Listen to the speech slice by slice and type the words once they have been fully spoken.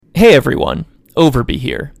Hey everyone, Overby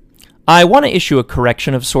here. I want to issue a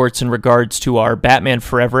correction of sorts in regards to our Batman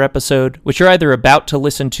Forever episode, which you're either about to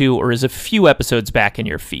listen to or is a few episodes back in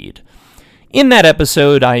your feed. In that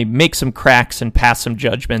episode, I make some cracks and pass some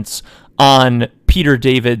judgments on Peter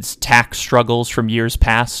David's tax struggles from years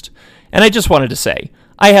past, and I just wanted to say,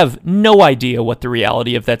 I have no idea what the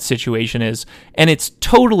reality of that situation is, and it's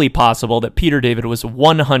totally possible that Peter David was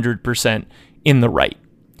 100% in the right.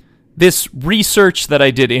 This research that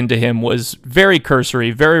I did into him was very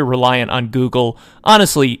cursory, very reliant on Google,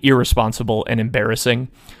 honestly irresponsible and embarrassing.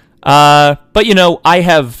 But you know, I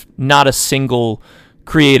have not a single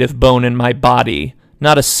creative bone in my body,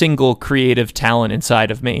 not a single creative talent inside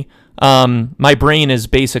of me. My brain is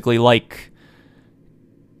basically like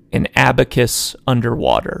an abacus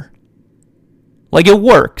underwater. Like, it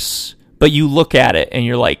works, but you look at it and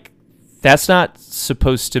you're like, that's not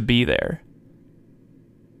supposed to be there.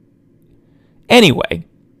 Anyway,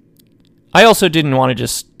 I also didn't want to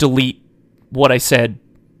just delete what I said,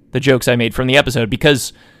 the jokes I made from the episode,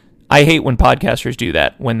 because I hate when podcasters do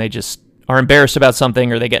that, when they just are embarrassed about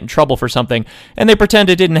something or they get in trouble for something, and they pretend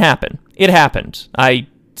it didn't happen. It happened. I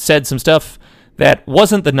said some stuff that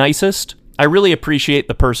wasn't the nicest. I really appreciate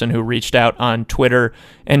the person who reached out on Twitter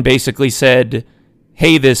and basically said,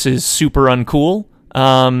 hey, this is super uncool.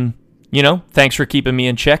 Thanks for keeping me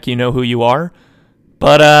in check. You know who you are.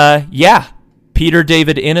 But, yeah. Peter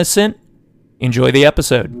David innocent. Enjoy the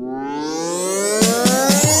episode.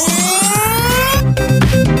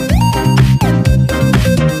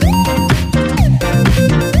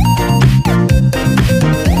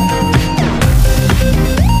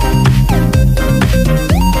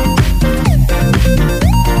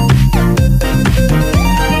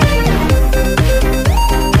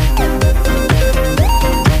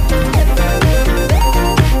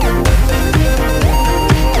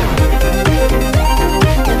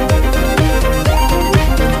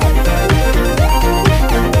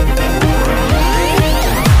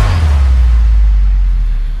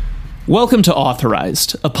 Welcome to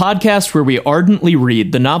Authorized, a podcast where we ardently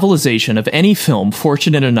read the novelization of any film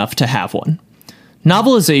fortunate enough to have one.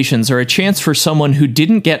 Novelizations are a chance for someone who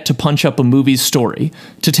didn't get to punch up a movie's story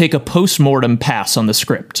to take a post-mortem pass on the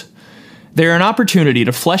script. They're an opportunity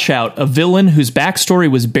to flesh out a villain whose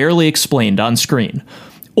backstory was barely explained on screen,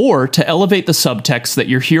 or to elevate the subtext that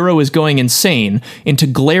your hero is going insane into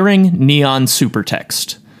glaring neon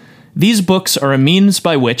supertext. These books are a means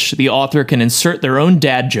by which the author can insert their own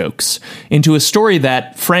dad jokes into a story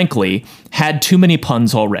that, frankly, had too many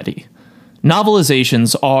puns already.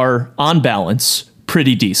 Novelizations are, on balance,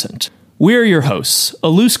 pretty decent. We're your hosts, a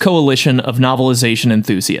loose coalition of novelization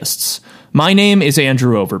enthusiasts. My name is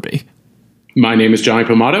Andrew Overby. My name is Johnny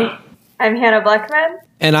Pomato. I'm Hannah Blackman.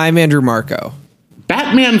 And I'm Andrew Marco.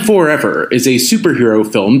 Batman Forever is a superhero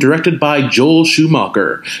film directed by Joel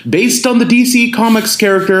Schumacher, based on the DC Comics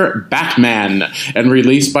character Batman, and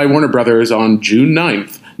released by Warner Brothers on June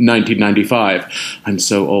 9th, 1995. I'm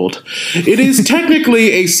so old. It is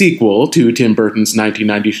technically a sequel to Tim Burton's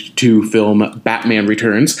 1992 film Batman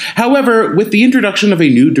Returns. However, with the introduction of a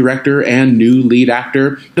new director and new lead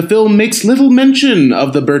actor, the film makes little mention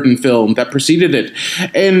of the Burton film that preceded it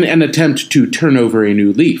in an attempt to turn over a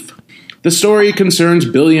new leaf. The story concerns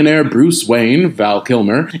billionaire Bruce Wayne, Val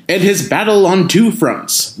Kilmer, and his battle on two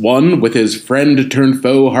fronts. One with his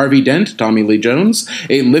friend-turned-foe Harvey Dent, Tommy Lee Jones,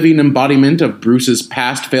 a living embodiment of Bruce's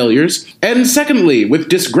past failures. And secondly, with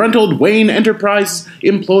disgruntled Wayne Enterprise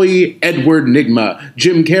employee Edward Nygma,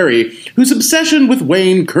 Jim Carrey, whose obsession with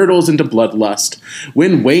Wayne curdles into bloodlust.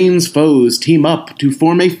 When Wayne's foes team up to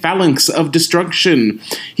form a phalanx of destruction,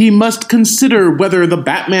 he must consider whether the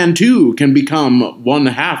Batman 2 can become one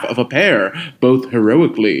half of a pair, both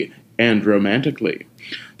heroically and romantically.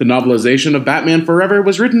 The novelization of Batman Forever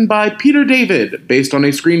was written by Peter David, based on a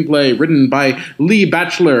screenplay written by Lee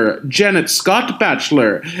Batchelor, Janet Scott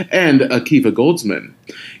Batchelor, and Akiva Goldsman.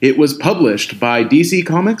 It was published by DC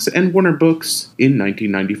Comics and Warner Books in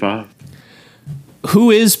 1995.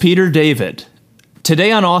 Who is Peter David?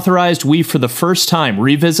 Today on Authorized, we for the first time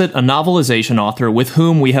revisit a novelization author with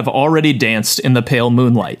whom we have already danced in the pale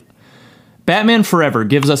moonlight. Batman Forever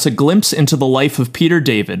gives us a glimpse into the life of Peter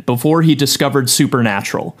David before he discovered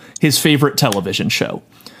Supernatural, his favorite television show.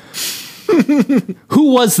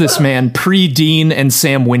 Who was this man pre-Dean and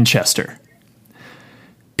Sam Winchester?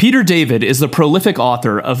 Peter David is the prolific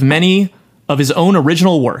author of many of his own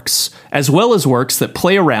original works, as well as works that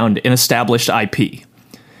play around in established IP.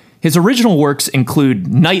 His original works include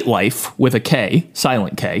Nightlife, with a K,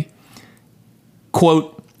 silent K,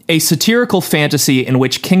 quote, a satirical fantasy in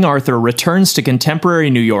which King Arthur returns to contemporary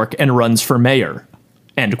New York and runs for mayor,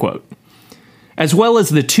 end quote. as well as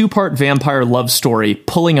the two-part vampire love story,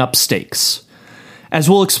 Pulling Up Stakes. As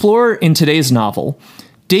we'll explore in today's novel,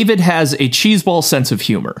 David has a cheeseball sense of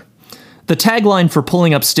humor. The tagline for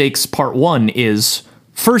Pulling Up Stakes Part 1 is,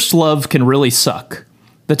 "First love can really suck."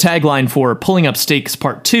 The tagline for Pulling Up Stakes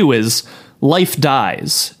Part 2 is, "Life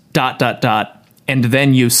dies, ... and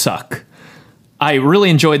then you suck." I really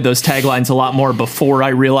enjoyed those taglines a lot more before I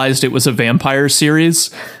realized it was a vampire series.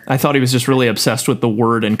 I thought he was just really obsessed with the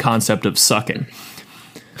word and concept of sucking.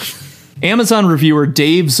 Amazon reviewer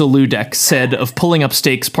Dave Zaludek said of Pulling Up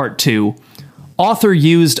Stakes Part 2, "Author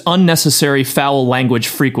used unnecessary foul language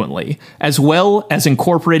frequently, as well as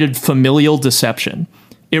incorporated familial deception.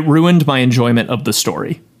 It ruined my enjoyment of the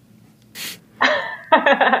story."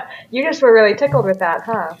 You just were really tickled with that,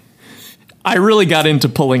 huh? I really got into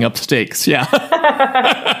Pulling Up Stakes, yeah.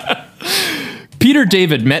 Peter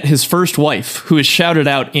David met his first wife, who is shouted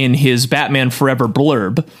out in his Batman Forever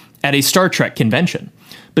blurb, at a Star Trek convention.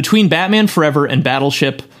 Between Batman Forever and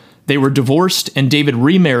Battleship, they were divorced, and David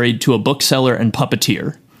remarried to a bookseller and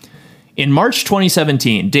puppeteer. In March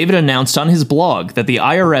 2017, David announced on his blog that the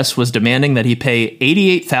IRS was demanding that he pay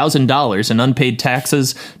 $88,000 in unpaid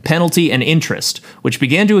taxes, penalty, and interest, which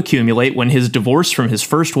began to accumulate when his divorce from his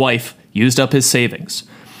first wife used up his savings.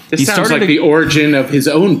 This sounds like the origin of his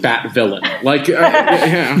own Bat villain. Like,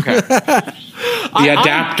 yeah, okay. The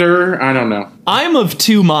Adapter, I don't know. I'm of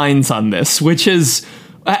two minds on this, which is,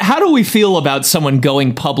 how do we feel about someone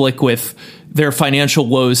going public with their financial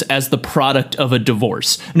woes as the product of a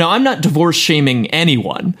divorce? Now, I'm not divorce shaming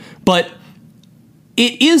anyone, but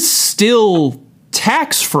it is still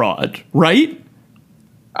tax fraud, right?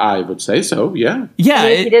 I would say so, yeah. Yeah.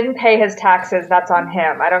 If he didn't pay his taxes, that's on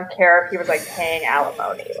him. I don't care if he was, like, paying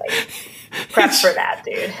alimony. Like, prep for that,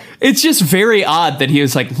 dude. It's just very odd that he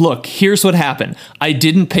was like, look, here's what happened. I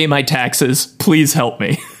didn't pay my taxes. Please help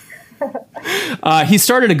me. He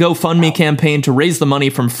started a GoFundMe campaign to raise the money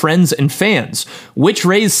from friends and fans, which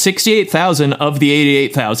raised $68,000 of the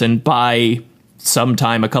 $88,000 by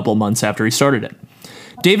sometime a couple months after he started it.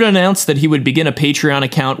 David announced that he would begin a Patreon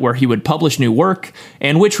account where he would publish new work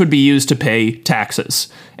and which would be used to pay taxes,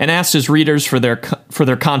 and asked his readers for their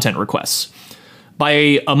content requests.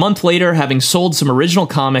 By a month later, having sold some original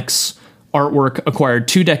comics artwork acquired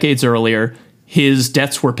 2 decades earlier, his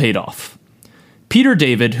debts were paid off. Peter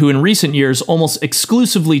David, who in recent years almost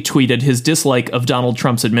exclusively tweeted his dislike of Donald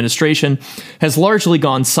Trump's administration, has largely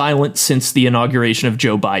gone silent since the inauguration of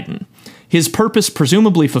Joe Biden. His purpose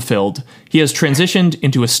presumably fulfilled, he has transitioned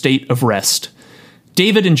into a state of rest.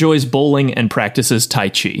 David enjoys bowling and practices Tai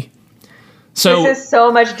Chi. So, this is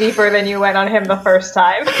so much deeper than you went on him the first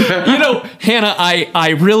time. You know, Hannah, I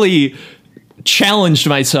really challenged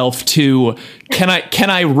myself to, can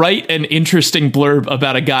I write an interesting blurb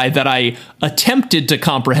about a guy that I attempted to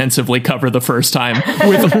comprehensively cover the first time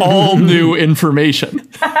with all new information?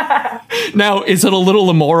 Now, is it a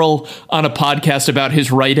little immoral on a podcast about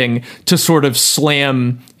his writing to sort of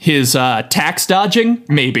slam his tax dodging?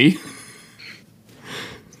 Maybe.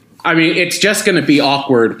 I mean, it's just going to be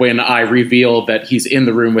awkward when I reveal that he's in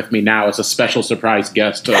the room with me now as a special surprise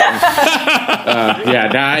guest.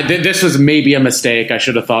 This was maybe a mistake. I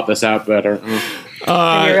should have thought this out better. It's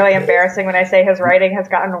going to be really embarrassing when I say his writing has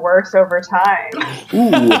gotten worse over time.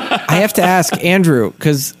 Ooh. I have to ask Andrew,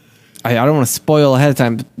 because I don't want to spoil ahead of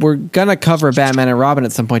time. We're going to cover Batman and Robin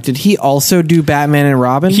at some point. Did he also do Batman and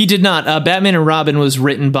Robin? He did not. Batman and Robin was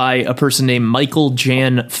written by a person named Michael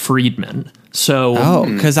Jan Friedman. So,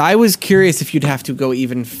 because I was curious if you'd have to go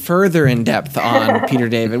even further in depth on Peter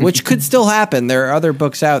David, which could still happen. There are other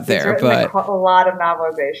books out there, but a lot of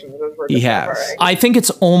novelizations. As we're he has. I think it's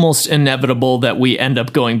almost inevitable that we end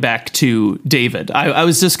up going back to David. I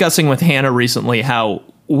was discussing with Hannah recently how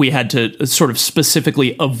we had to sort of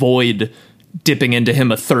specifically avoid dipping into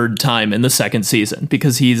him a third time in the second season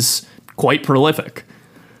because he's quite prolific.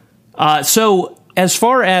 So, as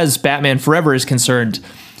far as Batman Forever is concerned,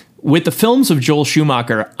 with the films of Joel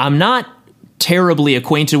Schumacher, I'm not terribly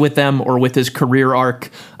acquainted with them or with his career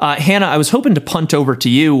arc. Hannah, I was hoping to punt over to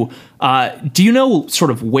you. Do you know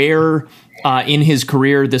sort of where in his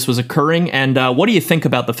career this was occurring? And what do you think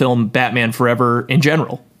about the film Batman Forever in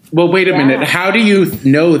general? Well, wait a minute. How do you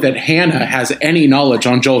know that Hannah has any knowledge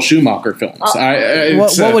on Joel Schumacher films?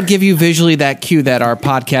 What would give you visually that cue that our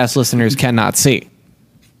podcast listeners cannot see?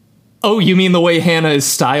 Oh, you mean the way Hannah is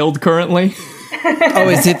styled currently? Oh,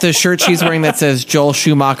 is it the shirt she's wearing that says Joel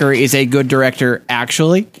Schumacher is a good director,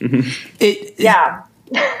 actually? Yeah.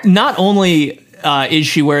 Not only is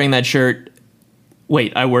she wearing that shirt...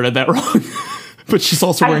 Wait, I worded that wrong. But she's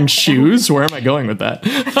also wearing shoes. Where am I going with that?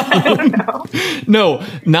 I don't know. No,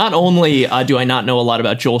 not only do I not know a lot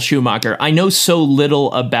about Joel Schumacher, I know so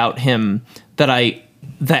little about him that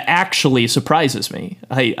actually surprises me.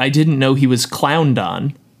 I didn't know he was clowned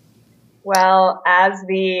on. Well, as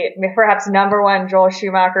the perhaps number one Joel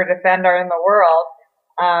Schumacher defender in the world,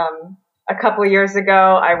 a couple of years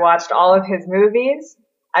ago, I watched all of his movies.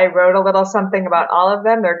 I wrote a little something about all of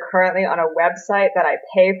them. They're currently on a website that I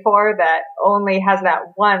pay for that only has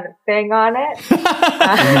that one thing on it.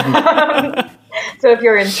 So if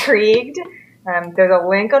you're intrigued, there's a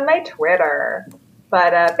link on my Twitter.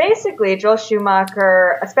 But basically, Joel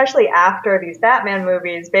Schumacher, especially after these Batman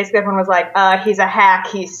movies, basically everyone was like, he's a hack,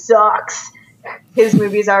 he sucks. His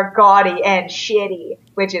movies are gaudy and shitty,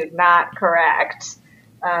 which is not correct.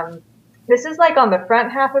 This is like on the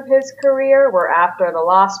front half of his career. We're after The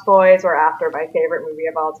Lost Boys, we're after my favorite movie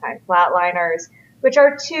of all time, Flatliners, which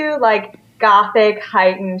are two like gothic,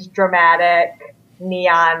 heightened, dramatic,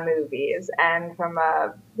 neon movies. And from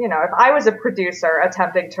if I was a producer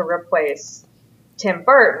attempting to replace Tim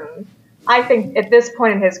Burton, I think at this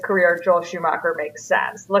point in his career, Joel Schumacher makes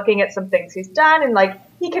sense. Looking at some things he's done, and like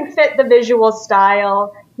he can fit the visual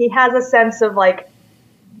style. He has a sense of like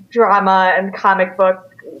drama and comic book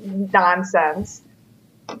nonsense.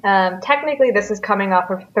 Technically, this is coming off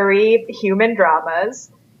of 3 human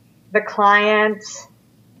dramas: The Client,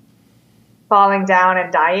 Falling Down,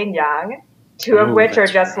 and Dying Young. 2 of which are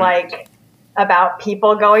just like about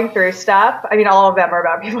people going through stuff. I mean, all of them are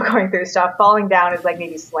about people going through stuff. Falling Down is like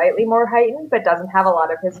maybe slightly more heightened, but doesn't have a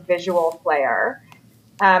lot of his visual flair.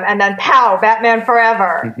 And then pow, Batman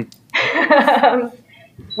Forever,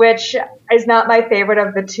 which is not my favorite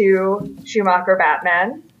of the 2 Schumacher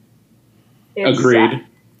Batmen. Agreed.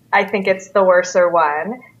 I think it's the worser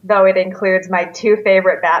one, though it includes my 2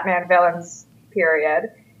 favorite Batman villains,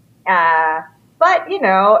 period. But,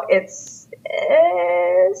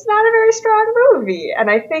 it's not a very strong movie. And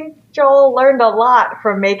I think Joel learned a lot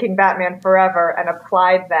from making Batman Forever and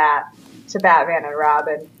applied that to Batman and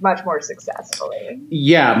Robin much more successfully.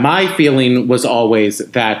 Yeah, my feeling was always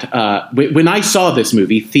that when I saw this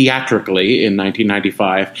movie theatrically in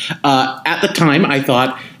 1995, at the time I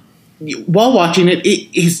thought, while watching it,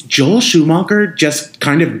 is Joel Schumacher just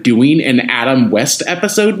kind of doing an Adam West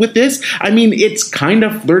episode with this? I mean, it's kind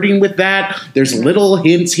of flirting with that. There's little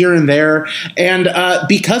hints here and there. And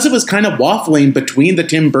because it was kind of waffling between the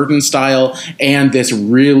Tim Burton style and this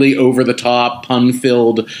really over-the-top,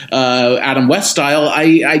 pun-filled Adam West style,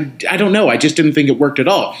 I don't know. I just didn't think it worked at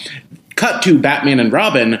all. Cut to Batman and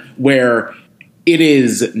Robin, where it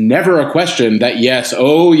is never a question that yes,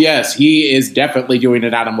 he is definitely doing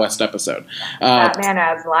an Adam West episode. Batman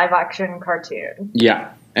as live-action cartoon.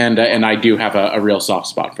 Yeah, and I do have a real soft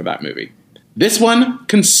spot for that movie. This one,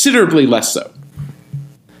 considerably less so.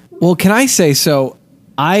 Well, can I say so?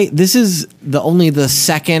 This is only the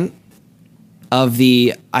second of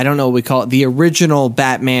the, I don't know what we call it, the original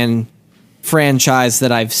Batman franchise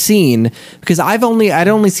that I've seen, because I'd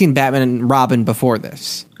only seen Batman and Robin before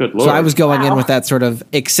this. Good Lord. So I was going in with that sort of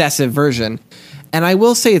excessive version. And I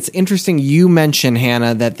will say it's interesting you mentioned,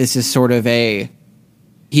 Hannah, that this is sort of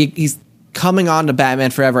he's coming on to Batman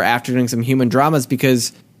Forever after doing some human dramas,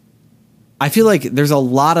 because I feel like there's a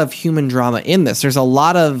lot of human drama in this. There's a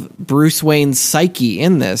lot of Bruce Wayne's psyche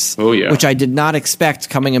in this, which I did not expect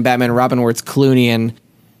coming in Batman and Robin, where it's Clooney and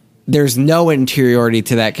there's no interiority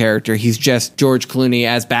to that character. He's just George Clooney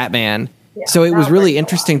as Batman. Yeah, so it was really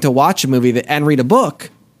interesting to watch a movie and read a book,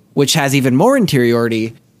 which has even more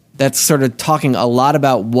interiority, that's sort of talking a lot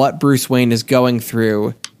about what Bruce Wayne is going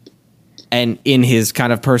through and in his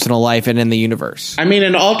kind of personal life and in the universe. I mean,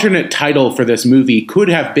 an alternate title for this movie could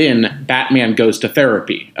have been Batman Goes to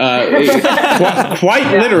Therapy. Quite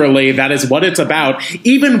literally, that is what it's about.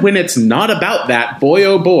 Even when it's not about that, boy,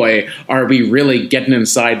 oh boy, are we really getting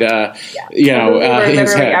inside,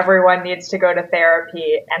 his head. Everyone needs to go to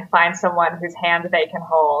therapy and find someone whose hand they can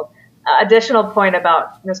hold. Additional point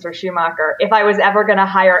about Mr. Schumacher: if I was ever going to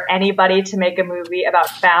hire anybody to make a movie about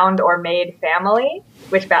found or made family,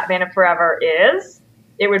 which Batman Forever is,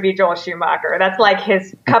 it would be Joel Schumacher. That's like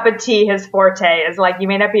his cup of tea, his forte, is like, you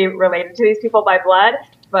may not be related to these people by blood,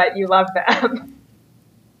 but you love them.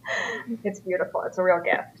 It's beautiful. It's a real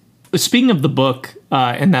gift. Speaking of the book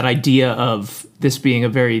and that idea of this being a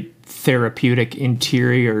very therapeutic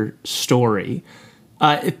interior story,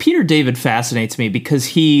 Peter David fascinates me because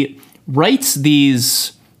he writes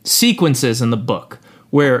these sequences in the book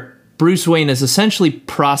where Bruce Wayne is essentially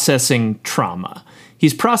processing trauma.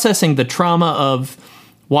 He's processing the trauma of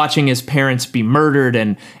watching his parents be murdered,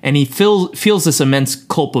 and he feels this immense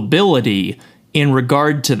culpability in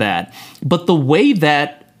regard to that. But the way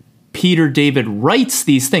that Peter David writes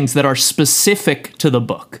these things that are specific to the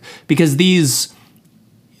book, because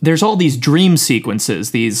there's all these dream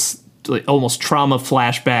sequences, these like, almost trauma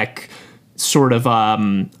flashback sort of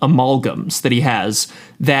amalgams that he has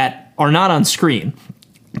that are not on screen.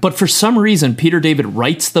 But for some reason, Peter David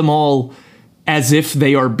writes them all as if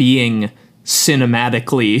they are being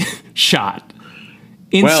cinematically shot.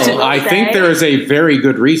 Well, I think there is a very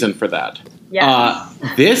good reason for that. Yes.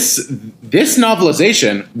 This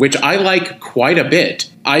novelization, which I like quite a bit,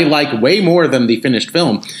 I like way more than the finished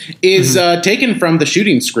film, is taken from the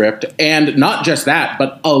shooting script. And not just that,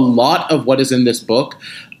 but a lot of what is in this book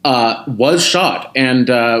was shot and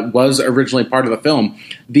was originally part of the film.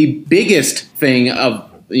 The biggest thing of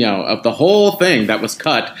the whole thing that was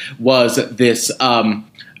cut was this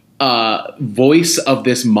voice of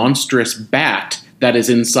this monstrous bat that is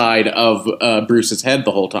inside of Bruce's head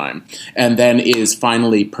the whole time, and then is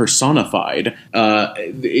finally personified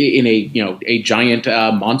in a giant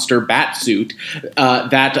monster bat suit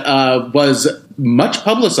that was much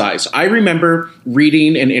publicized. I remember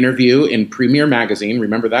reading an interview in Premiere Magazine.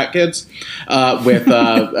 Remember that, kids? With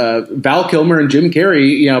Val Kilmer and Jim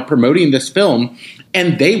Carrey, promoting this film.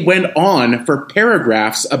 And they went on for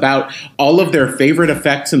paragraphs about all of their favorite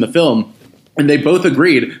effects in the film. And they both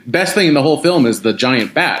agreed, best thing in the whole film is the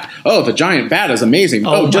giant bat. Oh, the giant bat is amazing.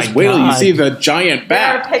 Oh, just wait till you see the giant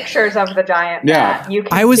bat. There are pictures of the giant bat. You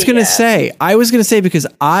can I was going to say, because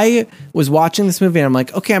I was watching this movie and I'm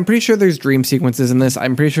like, okay, I'm pretty sure there's dream sequences in this.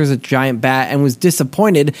 I'm pretty sure there's a giant bat, and was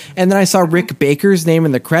disappointed. And then I saw Rick Baker's name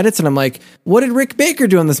in the credits and I'm like, what did Rick Baker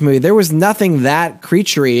do in this movie? There was nothing that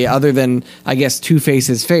creaturey other than, I guess,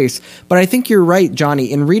 Two-Face's face. But I think you're right,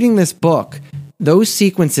 Johnny. In reading this book, those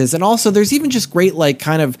sequences, and also there's even just great, like,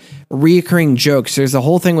 kind of reoccurring jokes. There's a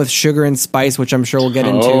whole thing with Sugar and Spice, which I'm sure we'll get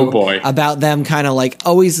into, about them kind of like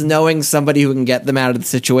always knowing somebody who can get them out of the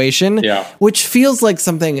situation, which feels like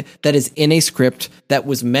something that is in a script that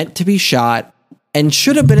was meant to be shot and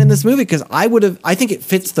should have been in this movie, because I think it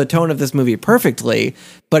fits the tone of this movie perfectly,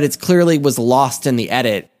 but it's clearly was lost in the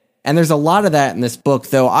edit. And there's a lot of that in this book,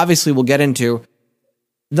 though obviously we'll get into.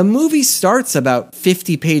 The movie starts about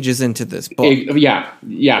 50 pages into this book.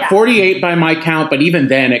 48 by my count, but even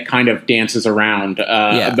then it kind of dances around.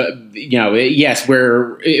 But, yes,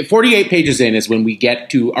 we're 48 pages in is when we get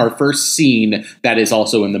to our first scene that is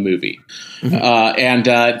also in the movie. And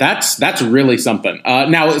that's really something.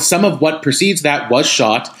 Now, some of what precedes that was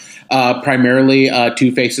shot. Primarily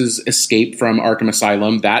Two-Face's escape from Arkham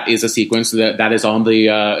Asylum. That is a sequence that is on the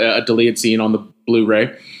a deleted scene on the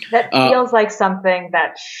Blu-ray. That feels like something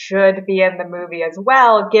that should be in the movie as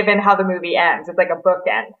well, given how the movie ends. It's like a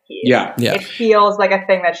bookend piece. Yeah. It feels like a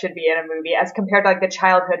thing that should be in a movie as compared to like the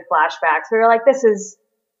childhood flashbacks where you're like, this is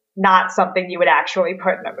not something you would actually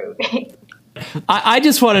put in a movie. I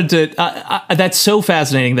just wanted to, that's so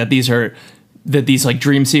fascinating that these like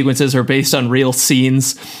dream sequences are based on real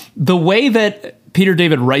scenes. The way that Peter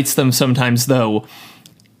David writes them sometimes, though,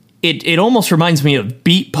 it almost reminds me of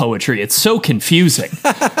beat poetry. It's so confusing.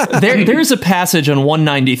 There's a passage on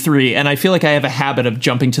 193, and I feel like I have a habit of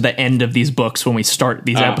jumping to the end of these books when we start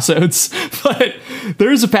these episodes. But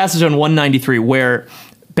there's a passage on 193 where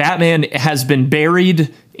Batman has been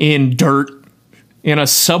buried in dirt in a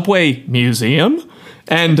subway museum,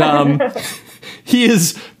 and he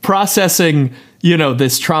is processing,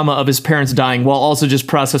 this trauma of his parents dying while also just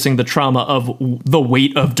processing the trauma of the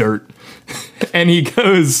weight of dirt. And he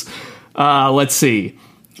goes, let's see,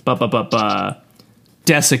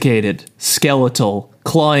 desiccated, skeletal,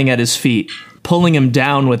 clawing at his feet, pulling him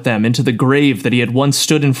down with them into the grave that he had once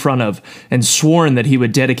stood in front of and sworn that he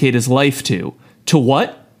would dedicate his life to. To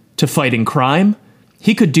what? To fighting crime?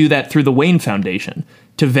 He could do that through the Wayne Foundation.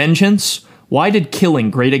 To vengeance? Why did killing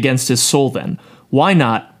grate against his soul then? Why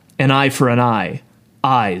not an eye for an eye,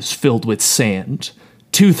 eyes filled with sand,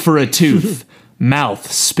 tooth for a tooth,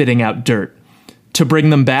 mouth spitting out dirt? To bring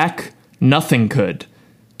them back, nothing could.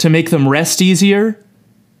 To make them rest easier,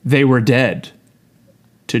 they were dead.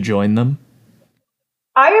 To join them?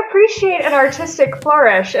 I appreciate an artistic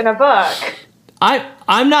flourish in a book.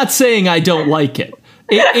 I'm not saying I don't like it.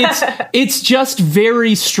 It's just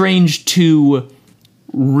very strange to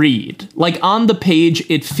read. Like, on the page,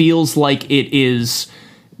 it feels like it is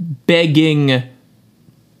begging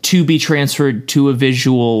to be transferred to a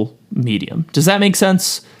visual medium. Does that make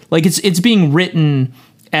sense? Like, it's being written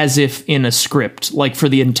as if in a script, like for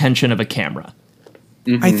the intention of a camera.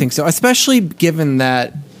 Mm-hmm. I think so, especially given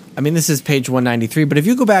that, I mean, this is page 193, but if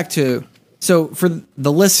you go back to, so for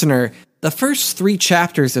the listener, the first 3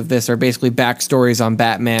 chapters of this are basically backstories on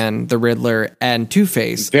Batman, the Riddler, and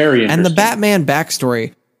Two-Face. Very interesting. And the Batman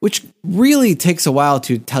backstory, which really takes a while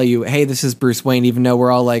to tell you, hey, this is Bruce Wayne, even though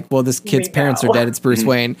we're all like, well, this kid's parents are dead, it's Bruce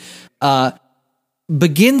Wayne,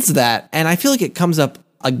 begins that. And I feel like it comes up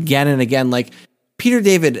again and again. Like, Peter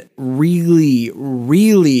David really,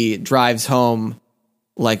 really drives home,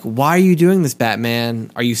 like, why are you doing this,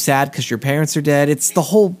 Batman? Are you sad because your parents are dead? It's the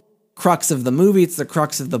whole crux of the movie. It's the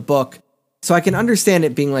crux of the book. So I can understand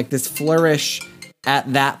it being like this flourish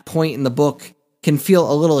at that point in the book can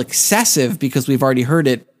feel a little excessive because we've already heard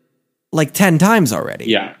it like 10 times already.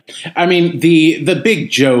 Yeah. I mean, the big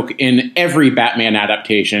joke in every Batman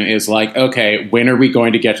adaptation is like, okay, when are we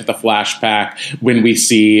going to get to the flashback when we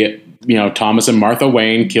see, you know, Thomas and Martha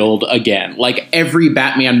Wayne killed again? Like, every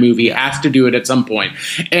Batman movie has to do it at some point.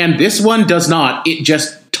 And this one does not. It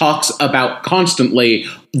just talks about constantly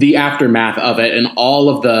the aftermath of it and all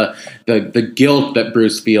of the guilt that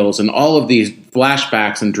Bruce feels and all of these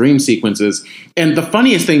flashbacks and dream sequences. And the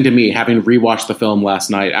funniest thing to me, having rewatched the film last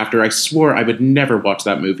night after I swore I would never watch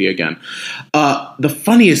that movie again, the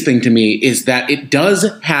funniest thing to me is that it does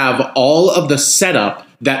have all of the setup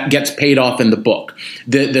that gets paid off in the book.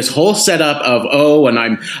 This whole setup of,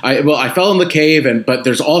 I fell in the cave, but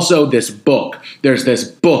there's also this book. There's this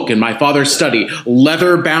book in my father's study,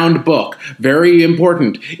 leather-bound book, very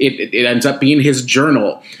important. It ends up being his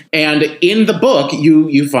journal, and in the book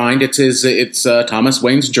you find it's Thomas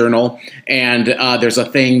Wayne's journal, and there's a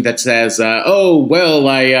thing that says,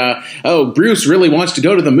 Bruce really wants to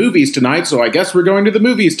go to the movies tonight, so I guess we're going to the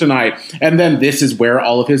movies tonight. And then this is where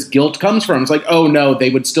all of his guilt comes from. It's like, oh no,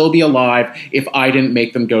 they would still be alive if I didn't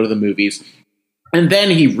make them go to the movies. And then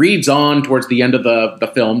he reads on towards the end of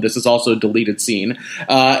the film. This is also a deleted scene.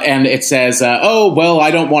 And it says,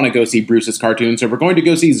 I don't want to go see Bruce's cartoon, so we're going to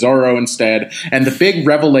go see Zorro instead. And the big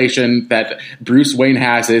revelation that Bruce Wayne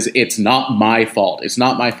has is, it's not my fault. It's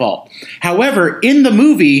not my fault. However, in the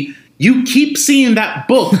movie, you keep seeing that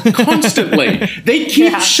book constantly. They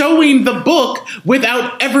keep showing the book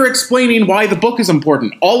without ever explaining why the book is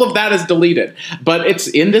important. All of that is deleted. But it's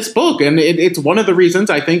in this book, and it's one of the reasons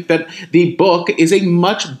I think that the book is a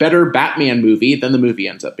much better Batman movie than the movie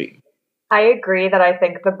ends up being. I agree that I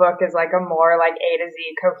think the book is like a more like A to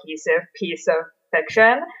Z cohesive piece of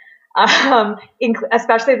fiction.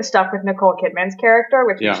 Especially the stuff with Nicole Kidman's character,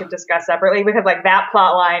 which we should discuss separately, because like that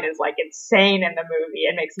plot line is like insane in the movie.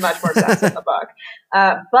 It makes much more sense in the book.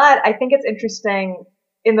 But I think it's interesting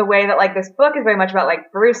in the way that like this book is very much about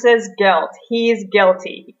like Bruce's guilt. He's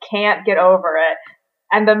guilty. He can't get over it.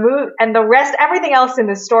 And the rest, everything else in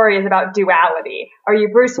this story is about duality. Are you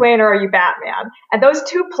Bruce Wayne or are you Batman? And those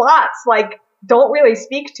two plots like don't really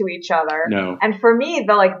speak to each other. No. And for me,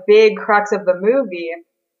 the like big crux of the movie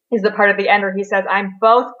is the part at the end where he says, I'm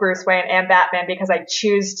both Bruce Wayne and Batman because I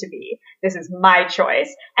choose to be. This is my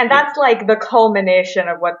choice. And that's like the culmination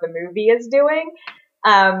of what the movie is doing.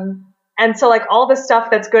 And so like all the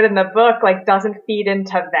stuff that's good in the book like doesn't feed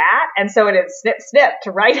into that. And so it is snipped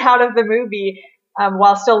right out of the movie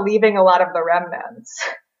while still leaving a lot of the remnants.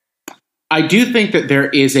 I do think that there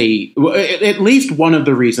is at least one of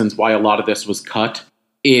the reasons why a lot of this was cut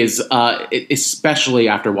is, especially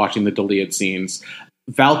after watching the deleted scenes,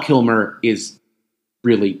 Val Kilmer is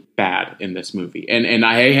really bad in this movie, and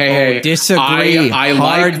I disagree. I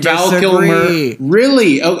like Val Kilmer.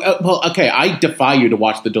 Really? Well, okay. I defy you to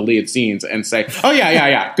watch the deleted scenes and say, "Oh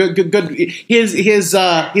yeah, good."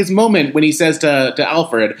 His moment when he says to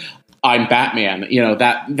Alfred, "I'm Batman." You know,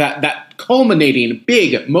 that culminating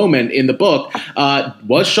big moment in the book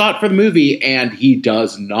was shot for the movie, and he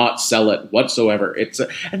does not sell it whatsoever.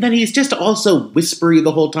 And then he's just also whispery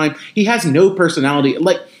the whole time. He has no personality.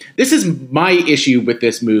 Like, this is my issue with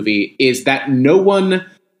this movie, is that no one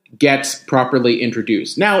gets properly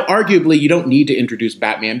introduced. Now, arguably, you don't need to introduce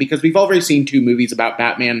Batman because we've already seen 2 movies about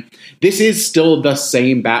Batman. This is still the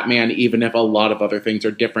same Batman, even if a lot of other things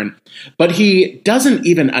are different. But he doesn't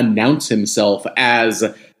even announce himself as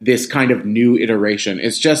this kind of new iteration.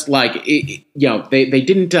 It's just like, they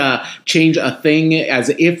didn't change a thing, as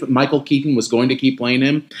if Michael Keaton was going to keep playing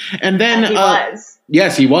him. And then he was.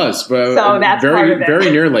 Yes, he was. So that's very, part of it.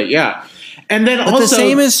 Very nearly, yeah. And then But also, the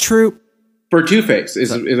same is true for Two-Face. Is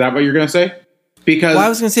that what you're going to say? Because I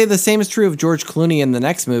was going to say the same is true of George Clooney in the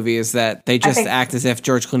next movie, is that they just act as if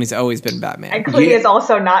George Clooney's always been Batman. And Clooney is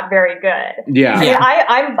also not very good. Yeah.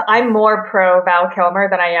 I mean, I'm more pro Val Kilmer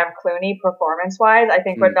than I am Clooney performance-wise. I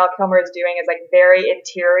think what Val Kilmer is doing is like very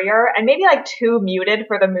interior and maybe like too muted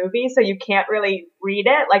for the movie, so you can't really read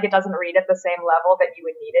it. Like, it doesn't read at the same level that you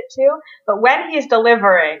would need it to. But when he's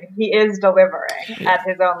delivering, he is delivering at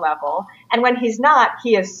his own level. And when he's not,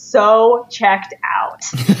 he is so checked out.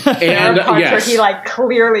 And there are parts yes. where he like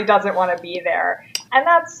clearly doesn't want to be there. And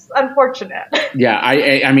that's unfortunate. Yeah,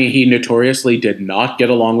 I mean, he notoriously did not get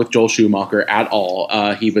along with Joel Schumacher at all.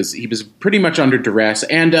 He was pretty much under duress,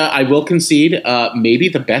 and I will concede, maybe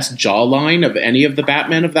the best jawline of any of the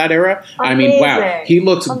Batman of that era. Amazing. I mean, wow, he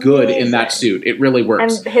looks good in that suit. It really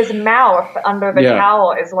works. And his mouth under the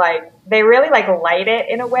cowl is like, they really like light it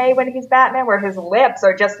in a way when he's Batman, where his lips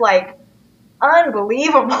are just like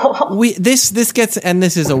unbelievable. This gets, and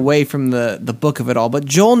this is away from the book of it all, but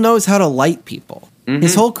Joel knows how to light people. Mm-hmm.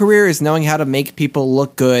 His whole career is knowing how to make people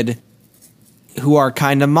look good who are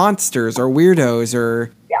kind of monsters or weirdos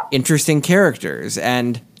or interesting characters.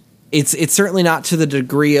 And it's certainly not to the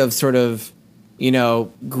degree of sort of, you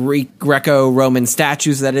know, Greco-Roman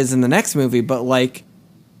statues that is in the next movie, but like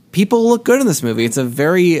people look good in this movie. It's a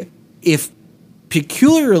very, if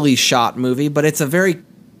peculiarly shot movie, but it's a very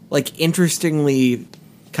like interestingly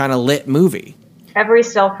kind of lit movie. Every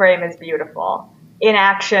still frame is beautiful. In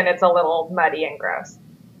action, it's a little muddy and gross,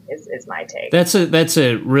 is my take. That's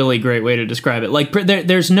a really great way to describe it. Like,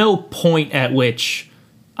 there's no point at which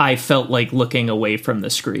I felt like looking away from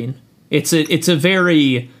the screen. It's a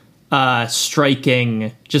very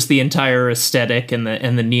striking, just the entire aesthetic and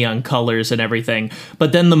the neon colors and everything.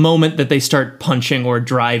 But then the moment that they start punching or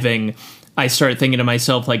driving, I started thinking to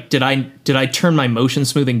myself, like, did I turn my motion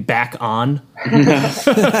smoothing back on?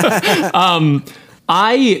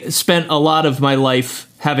 I spent a lot of my life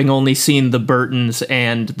having only seen the Burtons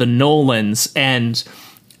and the Nolans, and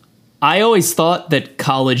I always thought that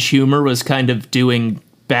College Humor was kind of doing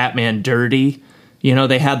Batman dirty. You know,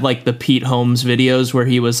 they had like the Pete Holmes videos where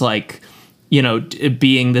he was like, you know,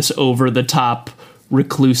 being this over-the-top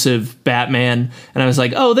reclusive Batman, and I was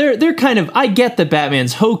like, oh, they're kind of, I get that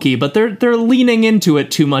Batman's hokey, but they're leaning into it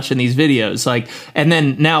too much in these videos. Like, and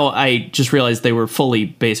then now I just realized they were fully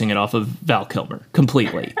basing it off of Val Kilmer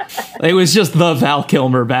completely. It was just the Val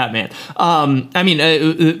Kilmer Batman. I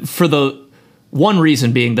mean, for the one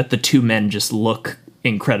reason being that the two men just look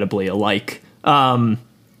incredibly alike. But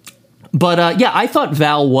I thought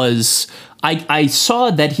Val was, I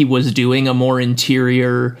saw that he was doing a more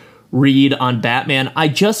interior read on Batman. I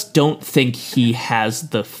just don't think he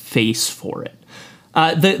has the face for it.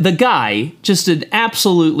 The guy, just an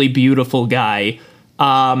absolutely beautiful guy,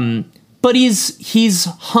 but he's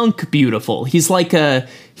hunk beautiful. He's like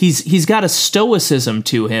he's got a stoicism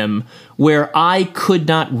to him where I could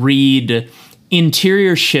not read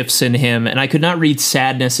interior shifts in him, and I could not read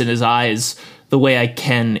sadness in his eyes the way I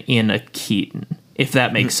can in a Keaton, if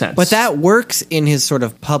that makes sense. But that works in his sort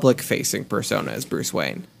of public-facing persona as Bruce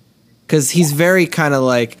Wayne. Because he's very kind of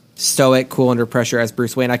like stoic, cool under pressure as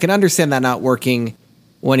Bruce Wayne. I can understand that not working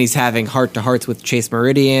when he's having heart-to-hearts with Chase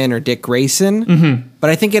Meridian or Dick Grayson. But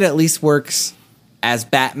I think it at least works as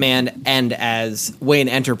Batman and as Wayne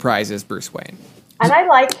Enterprises Bruce Wayne. And I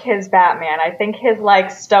like his Batman. I think his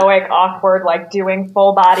like stoic, awkward, like doing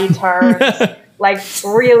full body turns, like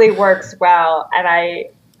really works well. And I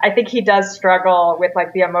think he does struggle with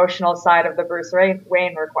like the emotional side of the Bruce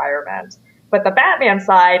Wayne requirement. But the Batman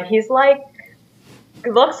side, he's like,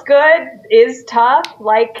 looks good, is tough.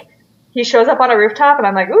 Like, he shows up on a rooftop, and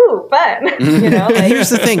I'm like, ooh, fun. You know, like, here's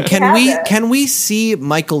the thing: can we see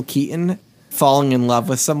Michael Keaton falling in love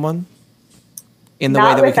with someone in the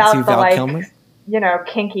way that we can see Val Kilmer? You know,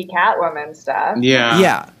 kinky Catwoman stuff.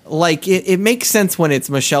 Yeah. Like it makes sense when it's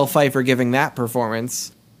Michelle Pfeiffer giving that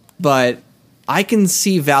performance, but I can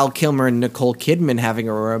see Val Kilmer and Nicole Kidman having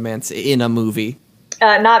a romance in a movie.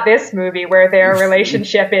 Not this movie where their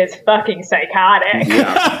relationship is fucking psychotic.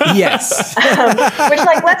 Yes. Which,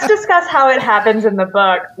 like, let's discuss how it happens in the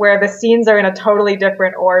book where the scenes are in a totally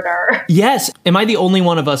different order. Yes. Am I the only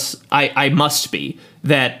one of us, I must be,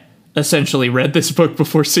 that essentially read this book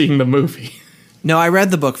before seeing the movie? No, I read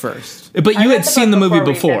the book first. But you had seen the movie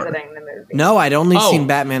before. No, I'd only seen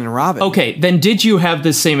Batman and Robin. Okay, then did you have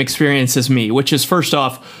the same experience as me? Which is, first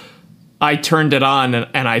off, I turned it on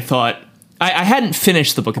and I thought, I hadn't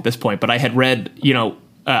finished the book at this point, but I had read,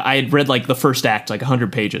 I had read like the first act, like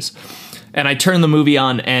 100 pages. And I turned the movie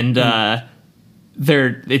on and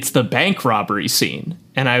it's the bank robbery scene.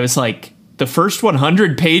 And I was like, the first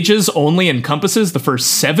 100 pages only encompasses the first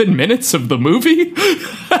 7 minutes of the movie?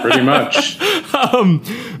 Pretty much.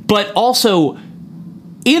 But also,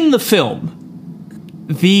 in the film,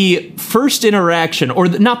 the first interaction, or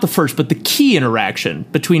not the first, but the key interaction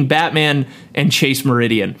between Batman and Chase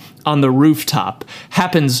Meridian on the rooftop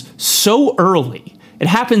happens so early It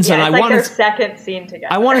happens, Yeah, and it's I like want their to. second scene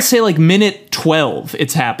together. I want to say like minute 12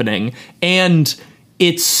 it's happening, and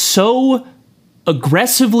it's so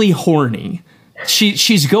aggressively horny.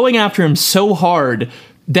 She's going after him so hard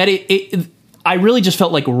that I really just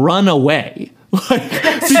felt like run away. Like,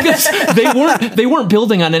 because they weren't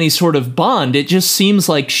building on any sort of bond. It just seems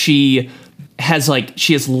like she has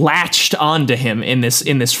latched onto him in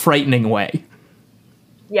this frightening way.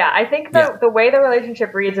 Yeah, I think the way the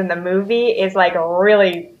relationship reads in the movie is like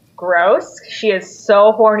really gross. She is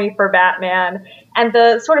so horny for Batman. And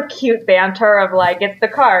the sort of cute banter of like, it's the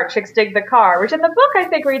car, chicks dig the car, which in the book I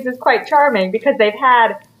think reads as quite charming because they've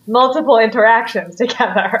had multiple interactions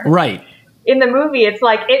together. Right. In the movie, it's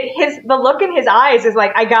like the look in his eyes is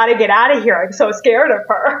like, I gotta get out of here. I'm so scared of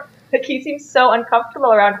her. Like he seems so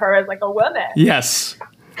uncomfortable around her as like a woman. Yes.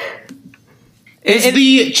 Is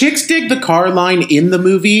the chicks dig the car line in the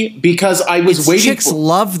movie? Because I was waiting. Chicks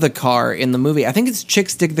love the car in the movie. I think it's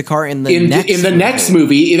chicks dig the car in the next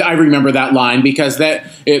movie. I remember that line because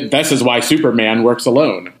this is why Superman works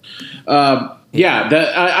alone.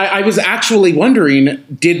 I was actually wondering,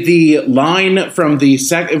 did the line from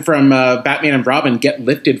Batman and Robin get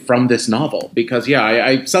lifted from this novel? Because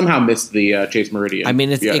I somehow missed the Chase Meridian. I mean,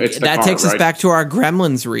 that takes us back to our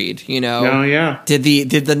Gremlins read. You know, oh yeah. Did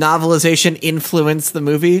the novelization influence the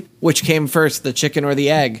movie? Which came first, the chicken or the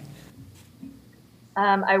egg?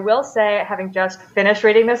 I will say, having just finished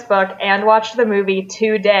reading this book and watched the movie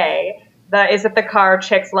today, is it the car,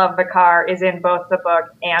 chicks love the car is in both the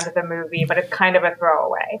book and the movie, but it's kind of a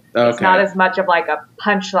throwaway. Okay. It's not as much of like a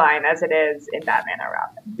punchline as it is in Batman and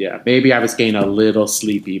Robin. Yeah, maybe I was getting a little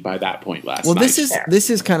sleepy by that point last night. Well, this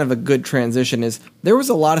is kind of a good transition. Is there was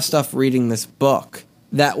a lot of stuff reading this book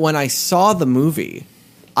that when I saw the movie,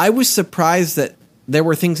 I was surprised that there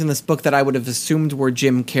were things in this book that I would have assumed were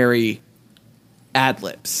Jim Carrey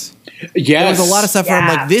ad-libs. Yes. There was a lot of stuff where I'm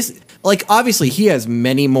like, this... Like, obviously, he has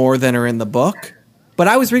many more than are in the book. But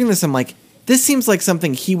I was reading this, I'm like, this seems like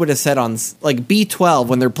something he would have said on, like, B12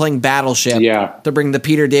 when they're playing Battleship to bring the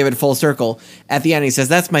Peter David full circle. At the end, he says,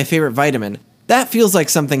 that's my favorite vitamin. That feels like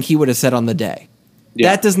something he would have said on the day.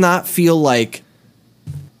 Yeah. That does not feel like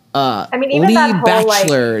even Lee that whole,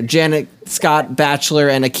 Batchelor, Janet Scott Batchelor,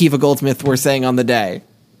 and Akiva Goldsmith were saying on the day.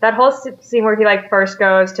 That whole scene where he, like, first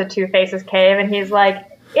goes to Two-Face's cave and he's like,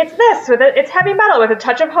 it's this, it's heavy metal with a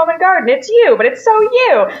touch of Home and Garden. It's you, but it's so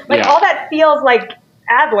you. Like, all that feels like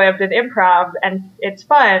ad-libbed and improv, and it's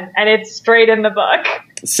fun, and it's straight in the book.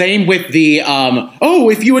 Same with the,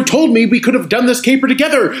 if you had told me we could have done this caper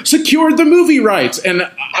together, secured the movie rights. And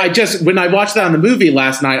when I watched that on the movie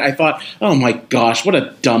last night, I thought, oh my gosh, what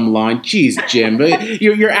a dumb line. Jeez, Jim,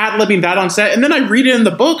 you're ad-libbing that on set. And then I read it in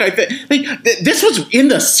the book. I think, this was in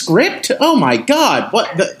the script? Oh my God,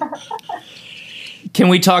 what the... Can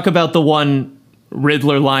we talk about the one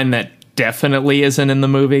Riddler line that definitely isn't in the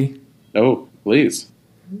movie? Oh, please.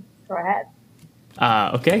 Go ahead.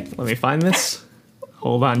 Okay, let me find this.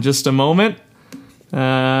 Hold on just a moment.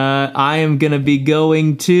 I am going to be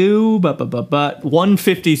going to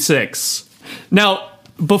 156. Now,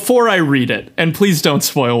 before I read it, and please don't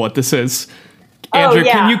spoil what this is, Andrew,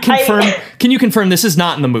 can you confirm? Can you confirm this is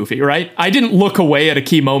not in the movie, right? I didn't look away at a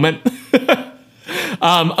key moment.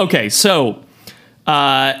 Okay, so...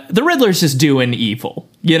 the Riddler's just doing evil,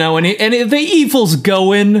 you know, and the evil's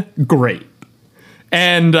going great.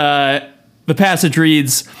 And the passage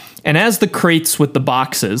reads, and as the crates with the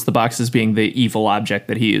boxes being the evil object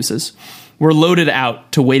that he uses, were loaded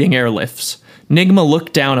out to waiting airlifts, Nigma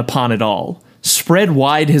looked down upon it all, spread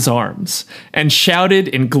wide his arms, and shouted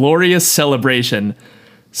in glorious celebration,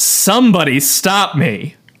 "Somebody stop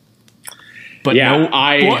me!" But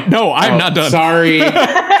I'm not done. Sorry.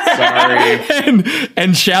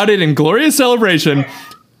 and shouted in glorious celebration,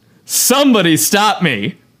 "Somebody stop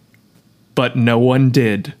me!" But no one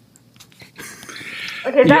did.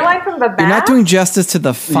 Okay, is that line from the Mask? You're not doing justice to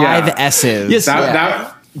the five S's. Yes,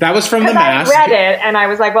 that was from the Mask. I read it and I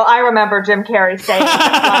was like, well, I remember Jim Carrey saying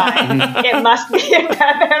that line. It must be in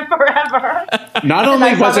Batman Forever. Not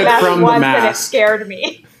only was it from the Mask, and it scared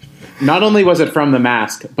me. Not only was it from the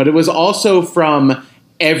Mask, but it was also from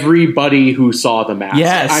everybody who saw the Mask.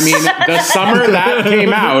 Yes. I mean, the summer that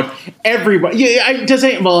came out, everybody...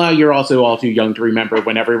 you're also all too young to remember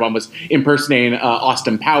when everyone was impersonating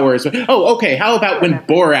Austin Powers. Oh, okay, how about when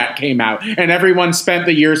Borat came out and everyone spent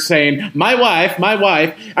the year saying, my wife, my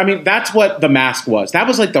wife. I mean, that's what the Mask was. That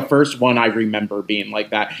was like the first one I remember being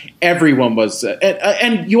like that. Everyone was...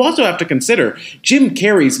 and you also have to consider, Jim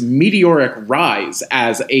Carrey's meteoric rise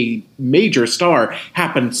as a major star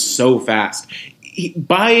happened so fast.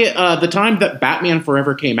 By the time that Batman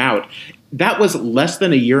Forever came out, that was less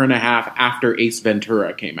than a year and a half after Ace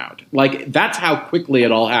Ventura came out. Like, that's how quickly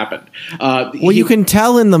it all happened. You can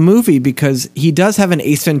tell in the movie because he does have an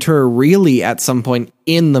Ace Ventura really at some point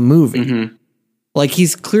in the movie. Mm-hmm. Like,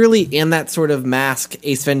 he's clearly in that sort of mask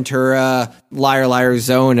Ace Ventura, liar, liar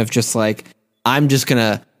zone of just like, I'm just going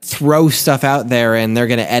to throw stuff out there and they're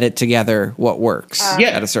going to edit together what works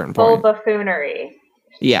at a certain point. Full buffoonery.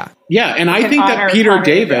 Yeah. Yeah, and I think that Peter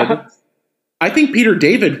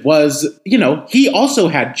David was, he also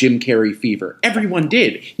had Jim Carrey fever. Everyone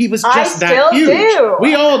did. He was just that huge. Do.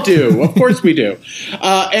 We all do. Of course we do.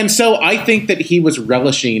 And so I think that he was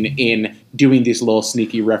relishing in doing these little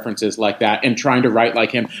sneaky references like that and trying to write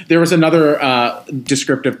like him. There was another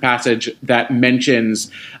descriptive passage that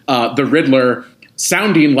mentions the Riddler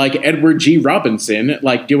sounding like Edward G. Robinson,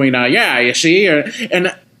 like doing you see?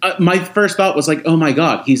 And my first thought was like, oh my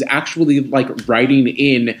God, he's actually like writing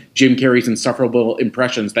in Jim Carrey's insufferable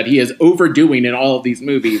impressions that he is overdoing in all of these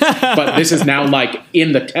movies. But this is now like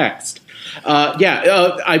in the text.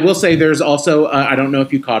 I will say there's also, I don't know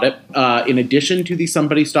if you caught it, in addition to the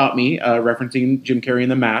Somebody Stop Me, referencing Jim Carrey in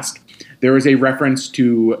The Mask, there is a reference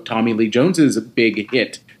to Tommy Lee Jones's big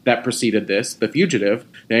hit that preceded this, The Fugitive.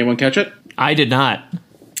 Did anyone catch it? I did not.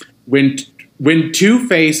 When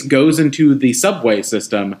Two-Face goes into the subway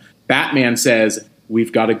system, Batman says,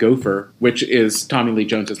 "We've got a gopher," which is Tommy Lee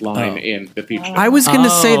Jones's line in The Fugitive. I was going to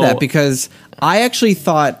say that because I actually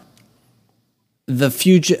thought the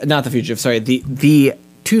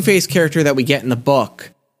Two-Face character that we get in the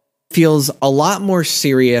book feels a lot more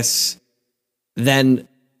serious than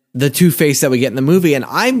the Two-Face that we get in the movie. And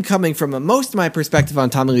I'm coming from most of my perspective on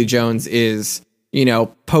Tommy Lee Jones is,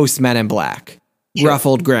 post Men in Black, rough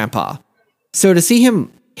old grandpa. So to see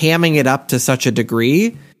him hamming it up to such a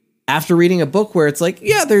degree after reading a book where it's like,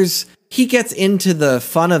 he gets into the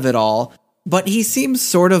fun of it all, but he seems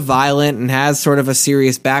sort of violent and has sort of a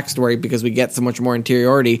serious backstory because we get so much more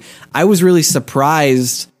interiority. I was really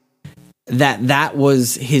surprised that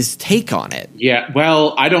was his take on it. Yeah,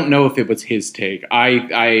 well, I don't know if it was his take.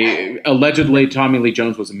 I allegedly Tommy Lee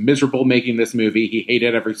Jones was miserable making this movie. He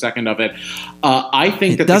hated every second of it. I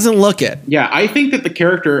think that doesn't look it. Yeah, I think that the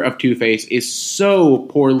character of Two-Face is so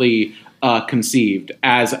poorly conceived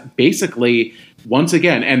as basically, once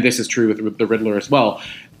again, and this is true with the Riddler as well,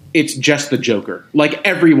 it's just the Joker. Like,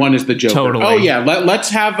 everyone is the Joker. Totally. Oh, yeah, let's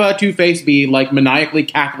have Two-Face be, like, maniacally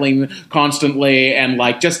cackling constantly and,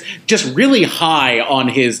 like, just really high on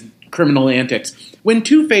his criminal antics. When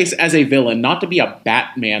Two-Face as a villain, not to be a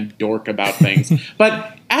Batman dork about things,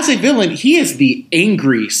 but as a villain, he is the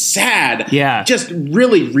angry, sad, just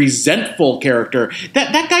really resentful character.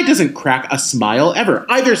 That guy doesn't crack a smile ever.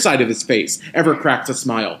 Either side of his face ever cracks a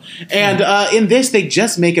smile. And in this, they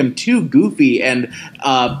just make him too goofy and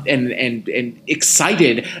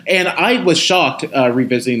excited. And I was shocked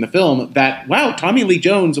revisiting the film that, wow, Tommy Lee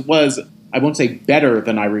Jones was, I won't say better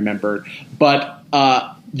than I remembered, but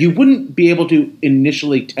you wouldn't be able to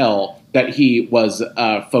initially tell that he was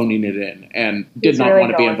phoning it in and did not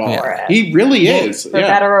want to be involved. He really is. For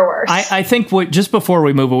better or worse. I think just before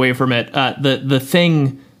we move away from it, the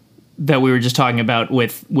thing that we were just talking about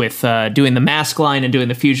with doing the Mask line and doing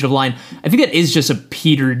the Fugitive line, I think it is just a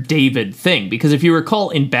Peter David thing. Because if you recall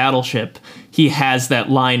in Battleship, he has that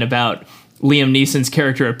line about Liam Neeson's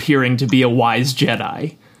character appearing to be a wise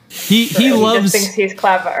Jedi. He loves. He just thinks he's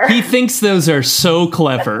clever. He thinks those are so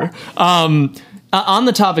clever. On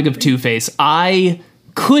the topic of Two-Face, I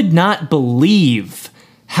could not believe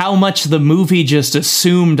how much the movie just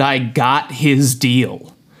assumed I got his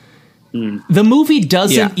deal. The movie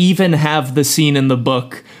doesn't even have the scene in the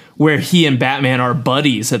book where he and Batman are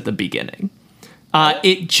buddies at the beginning.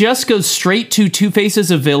 It just goes straight to Two-Face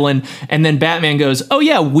as a villain, and then Batman goes, "Oh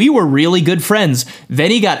yeah, we were really good friends."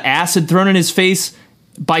 Then he got acid thrown in his face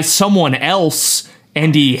by someone else,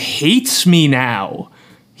 and he hates me now.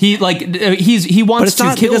 He wants to kill me. But it's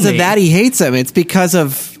not because of that he hates him. It's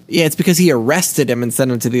because he arrested him and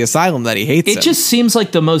sent him to the asylum that he hates him. It just seems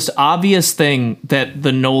like the most obvious thing that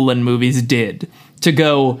the Nolan movies did to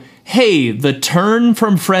go, hey, the turn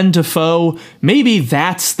from friend to foe, maybe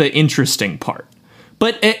that's the interesting part.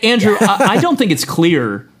 But Andrew, I don't think it's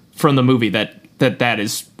clear from the movie that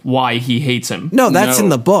is why he hates him. No, that's in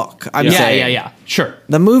the book. I'm saying. Yeah. Sure.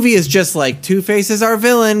 The movie is just like Two-Face is our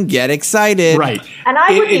villain. Get excited. Right. And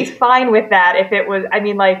I would be fine with that if it was,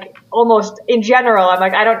 almost in general, I'm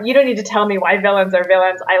like, you don't need to tell me why villains are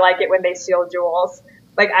villains. I like it when they steal jewels.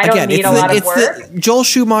 Like, I don't need a lot of work. Joel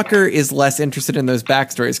Schumacher is less interested in those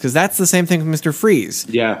backstories because that's the same thing with Mr. Freeze.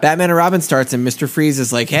 Yeah. Batman and Robin starts and Mr. Freeze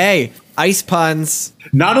is like, hey, ice puns.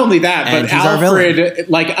 Not only that, And but he's our Alfred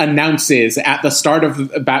announces at the start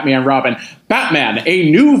of Batman and Robin, Batman, a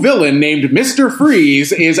new villain named Mr.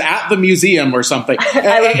 Freeze is at the museum or something.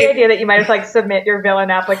 I love the idea that you might just submit your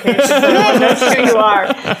villain application so everyone knows who you are.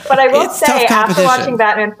 But I will say, after watching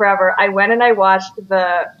Batman Forever, I went and I watched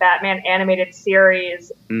the Batman animated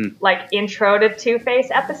series, intro to Two-Face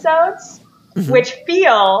episodes, which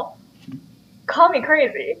feel, call me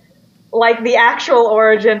crazy, like the actual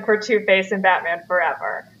origin for Two-Face in Batman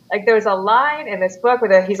Forever. Like, there's a line in this book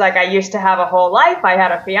where he's like, I used to have a whole life, I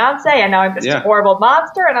had a fiance, and now I'm this horrible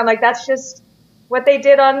monster. And I'm like, that's just what they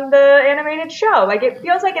did on the animated show. Like, it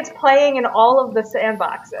feels like it's playing in all of the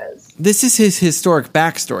sandboxes. This is his historic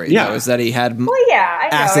backstory, though, is that he had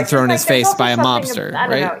acid thrown in his face by a mobster, I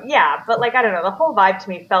don't know. Yeah, but, I don't know. The whole vibe to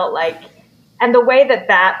me felt like... And the way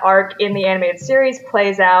that arc in the animated series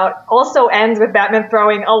plays out also ends with Batman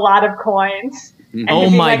throwing a lot of coins. And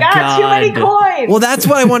oh my God. Too many coins. Well, that's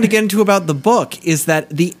what I wanted to get into about the book, is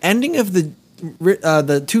that the ending of the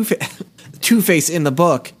Two-Face in the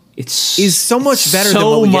book is so much better than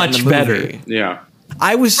what we get in the movie. Yeah.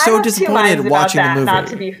 I was so disappointed watching the movie. Not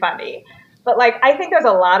to be funny. But, I think there's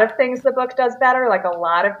a lot of things the book does better, a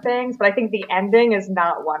lot of things, but I think the ending is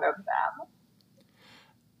not one of them.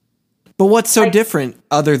 But what's so different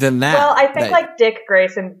other than that? Well, I think Dick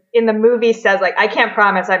Grayson in the movie says I can't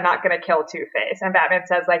promise I'm not going to kill Two-Face. And Batman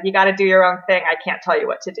says you got to do your own thing. I can't tell you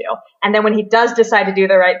what to do. And then when he does decide to do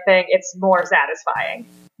the right thing, it's more satisfying.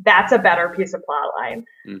 That's a better piece of plot line.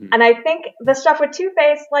 Mm-hmm. And I think the stuff with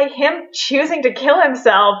Two-Face, him choosing to kill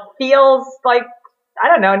himself feels I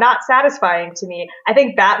don't know, not satisfying to me. I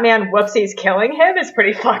think Batman whoopsies killing him is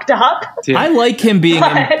pretty fucked up. I like him being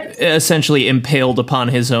essentially impaled upon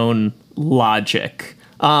his own logic.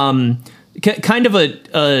 Kind of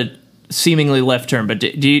a seemingly left turn, but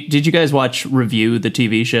did you guys watch Review, the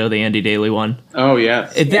TV show, the Andy Daly one? Oh,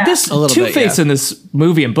 yes. This Two-Face in this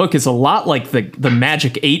movie and book is a lot like the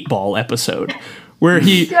Magic 8-Ball episode. Where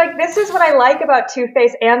he this is what I like about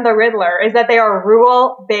Two-Face and the Riddler is that they are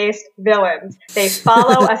rule-based villains. They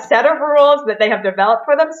follow a set of rules that they have developed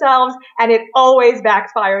for themselves, and it always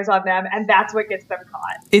backfires on them, and that's what gets them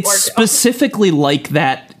caught. It's specifically like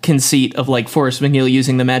that conceit of Forrest McNeil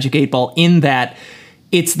using the Magic 8-Ball in that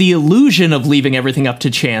it's the illusion of leaving everything up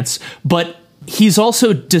to chance, but he's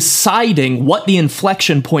also deciding what the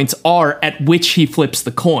inflection points are at which he flips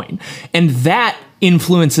the coin, and that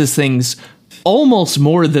influences things almost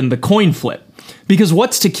more than the coin flip, because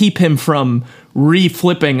what's to keep him from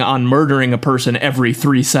re-flipping on murdering a person every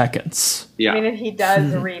 3 seconds? Yeah. I mean, he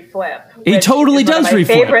does re-flip. He totally does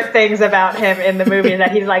re-flip. One of my favorite things about him in the movie is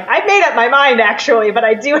that he's I made up my mind actually, but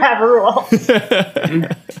I do have rules.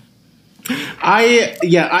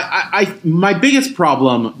 My biggest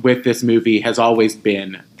problem with this movie has always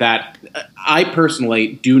been that I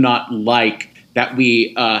personally do not like that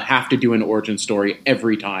we have to do an origin story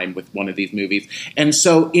every time with one of these movies. And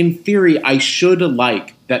so, in theory, I should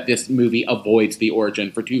like that this movie avoids the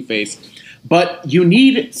origin for Two-Face. But you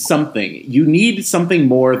need something. You need something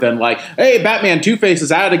more than hey, Batman, Two-Face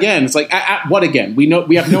is at again. It's at what again? We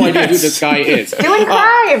have no idea who this guy is. Doing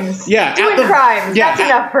crimes. Doing crimes. That's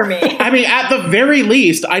enough for me. I mean, at the very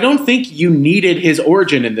least, I don't think you needed his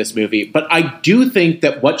origin in this movie. But I do think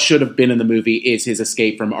that what should have been in the movie is his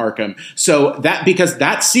escape from Arkham. So because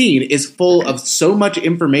that scene is full of so much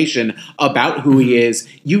information about who he is,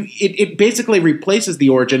 it basically replaces the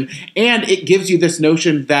origin, and it gives you this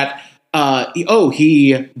notion that he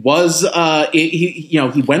was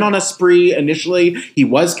he went on a spree initially, he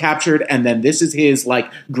was captured, and then this is his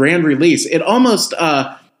grand release. It almost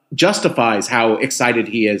justifies how excited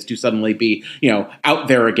he is to suddenly be out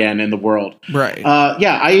there again in the world. Right.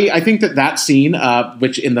 I think that scene,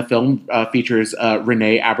 which in the film features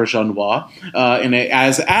Renee Auberjonois, and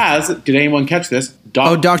as did anyone catch this?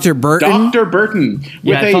 Dr. Burton? Dr. Burton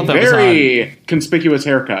with a very conspicuous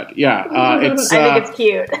haircut. Yeah, I think it's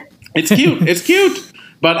cute. It's cute. It's cute.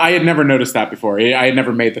 But I had never noticed that before. I had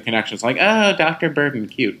never made the connection. It's Dr. Burton,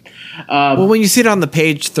 cute. Well, when you see it on the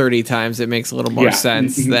page 30 times, it makes a little more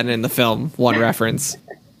sense than in the film, one reference.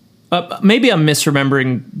 Maybe I'm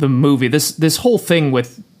misremembering the movie. This whole thing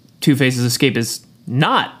with Two-Face's escape is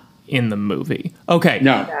not in the movie. Okay.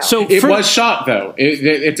 No. So it was shot, though.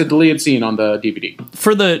 It's a deleted scene on the DVD.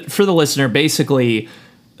 For the listener, basically...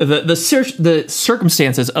 The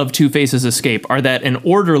circumstances of Two-Face's escape are that an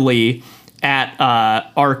orderly at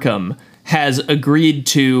Arkham has agreed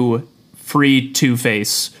to free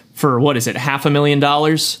Two-Face for,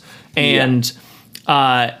 $500,000? And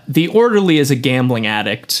the orderly is a gambling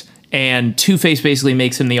addict, and Two-Face basically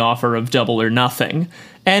makes him the offer of double or nothing.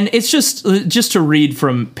 And it's just to read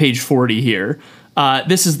from page 40 here.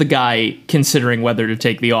 This is the guy considering whether to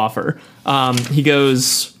take the offer. He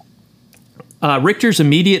goes, Richter's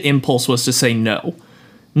immediate impulse was to say no.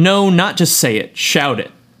 No, not just say it. Shout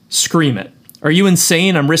it. Scream it. Are you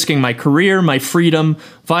insane? I'm risking my career, my freedom,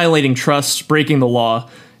 violating trust, breaking the law.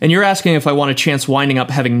 And you're asking if I want a chance winding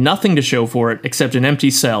up having nothing to show for it except an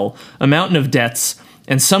empty cell, a mountain of debts,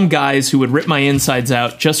 and some guys who would rip my insides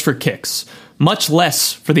out just for kicks, much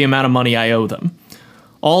less for the amount of money I owe them.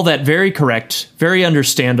 All that very correct, very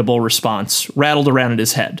understandable response rattled around in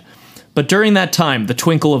his head. But during that time, the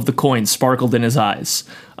twinkle of the coin sparkled in his eyes.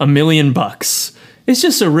 $1 million. It's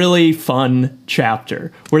just a really fun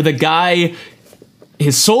chapter where the guy,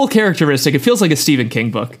 his sole characteristic, it feels like a Stephen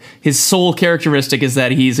King book. His sole characteristic is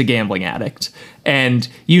that he's a gambling addict. And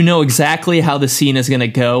you know exactly how the scene is going to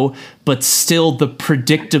go, but still the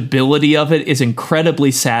predictability of it is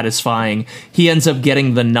incredibly satisfying. He ends up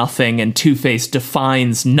getting the nothing, and Two-Face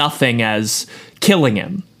defines nothing as killing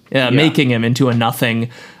him, making him into a nothing.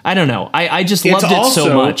 I don't know. I just loved it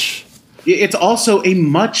so much. It's also a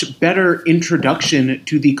much better introduction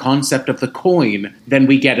to the concept of the coin than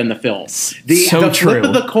we get in the film. The flip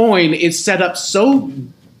of the coin is set up so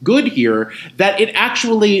good here that it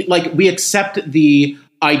actually, like, we accept the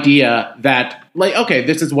idea that, like, okay,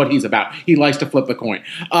 this is what he's about. He likes to flip the coin.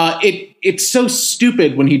 It's so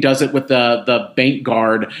stupid when he does it with the bank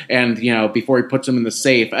guard and, you know, before he puts him in the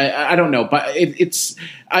safe. I don't know, but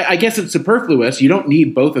I guess it's superfluous. You don't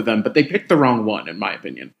need both of them, but they picked the wrong one, in my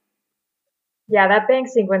opinion. Yeah, that bank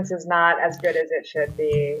sequence is not as good as it should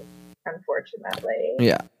be, unfortunately.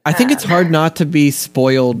 Yeah. I think it's hard not to be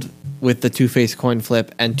spoiled with the Two-Face coin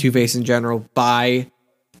flip and Two-Face in general by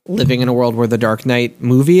living in a world where the Dark Knight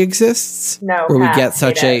movie exists. No, where we get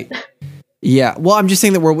such a... Yeah, well, I'm just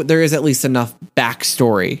saying that there is at least enough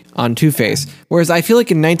backstory on Two-Face. Whereas I feel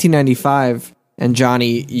like in 1995, and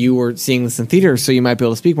Johnny, you were seeing this in theaters, so you might be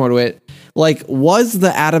able to speak more to it. Like, was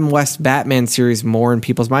the Adam West Batman series more in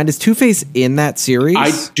people's mind? Is Two-Face in that series?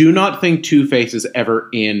 I do not think Two-Face is ever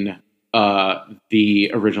in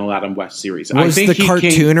the original Adam West series. Was the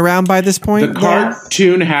cartoon around by this point? The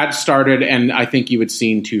cartoon had started, and I think you had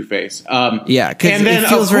seen Two-Face. Yeah, because it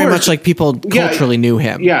feels very much like people culturally knew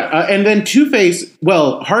him. Yeah, and then Two-Face,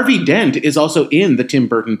 well, Harvey Dent is also in the Tim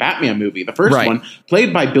Burton Batman movie, the first one,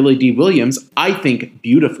 played by Billy D. Williams, I think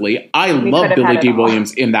beautifully. I love Billy D.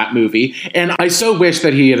 Williams in that movie, and I so wish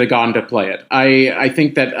that he had gone to play it. I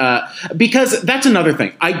think that, because that's another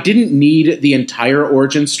thing. I didn't need the entire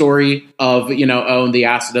origin story of, you know, the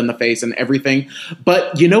acid in the face and everything.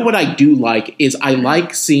 But you know what I do like is I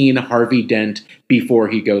like seeing Harvey Dent before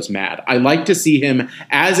he goes mad. I like to see him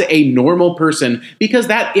as a normal person because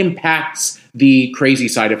that impacts the crazy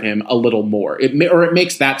side of him a little more. It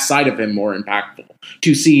makes that side of him more impactful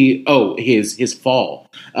to see, his fall,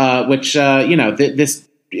 which,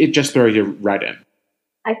 it just throws you right in.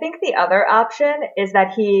 I think the other option is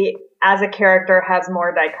that he, as a character, has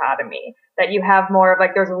more dichotomy. That you have more of,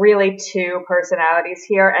 like, there's really two personalities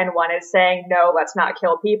here, and one is saying, no, let's not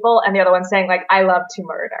kill people, and the other one's saying, like, I love to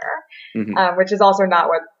murder, which is also not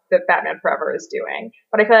what the Batman Forever is doing.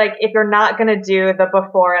 But I feel like if you're not going to do the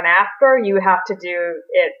before and after, you have to do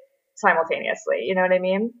it simultaneously. You know what I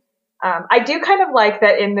mean? I do kind of like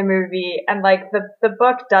that in the movie, and like the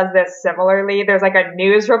book does this similarly. There's like a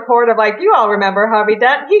news report of like, you all remember Harvey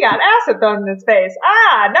Dent? He got acid thrown in his face.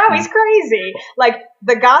 No, he's crazy. Like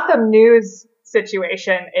the Gotham News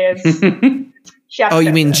situation is chef's Oh,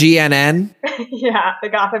 you mean kiss. GNN? Yeah, the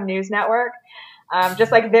Gotham News Network.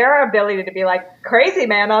 Just like their ability to be like crazy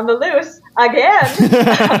man on the loose again.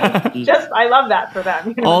 I love that for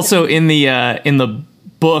them. You know? Also in the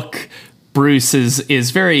book, Bruce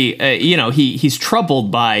is very, he's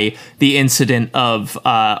troubled by the incident of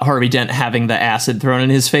Harvey Dent having the acid thrown in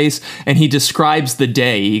his face, and he describes the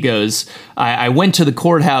day. He goes, I went to the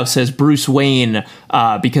courthouse as Bruce Wayne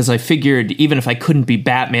because I figured even if I couldn't be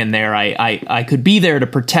Batman there, I could be there to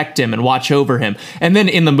protect him and watch over him. And then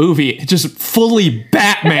in the movie, just fully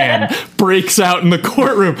Batman breaks out in the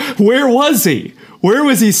courtroom. Where was he? Where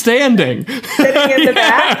was he standing? Sitting in the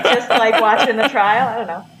back, just like watching the trial. I don't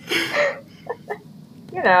know.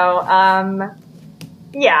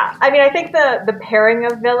 Yeah. I mean, I think the pairing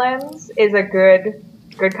of villains is a good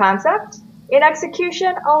concept. In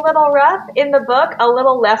execution, a little rough. In the book, a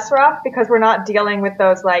little less rough because we're not dealing with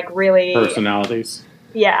those like really personalities.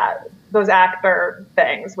 Yeah, those actor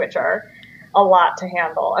things, which are a lot to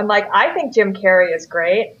handle. And like, I think Jim Carrey is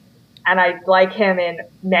great. And I like him in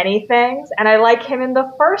many things. And I like him in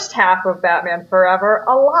the first half of Batman Forever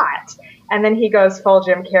a lot. And then he goes full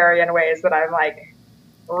Jim Carrey in ways that I'm like,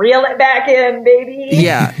 reel it back in, baby.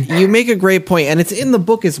 Yeah, you make a great point, and it's in the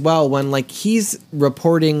book as well when like he's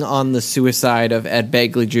reporting on the suicide of Ed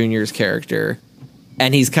Begley Jr.'s character,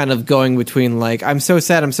 and he's kind of going between like, I'm so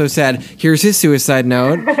sad, here's his suicide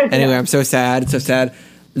note. Anyway, I'm so sad, it's so sad.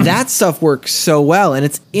 That stuff works so well, and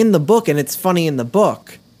it's in the book, and it's funny in the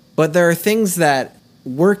book. But there are things that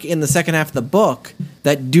work in the second half of the book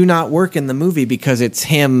that do not work in the movie because it's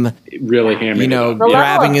him really hammering,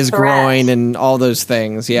 grabbing his groin and all those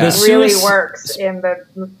things. Yeah, it really works in the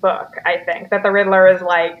book. I think that the Riddler is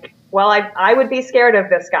like, well, I would be scared of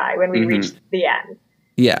this guy when we reach the end.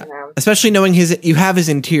 Yeah, especially knowing you have his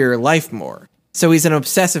interior life more. So he's an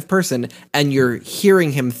obsessive person, and you're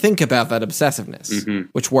hearing him think about that obsessiveness,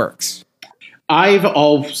 which works. I've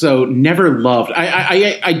also never loved.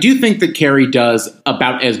 I do think that Carrey does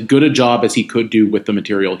about as good a job as he could do with the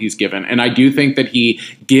material he's given, and I do think that he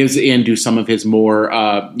gives in to some of his more,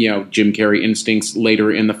 Jim Carrey instincts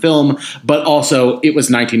later in the film. But also, it was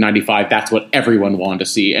 1995. That's what everyone wanted to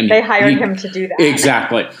see, and they hired him to do that.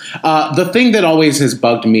 Exactly. The thing that always has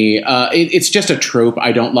bugged me, it's just a trope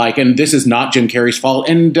I don't like, and this is not Jim Carrey's fault,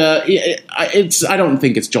 and I don't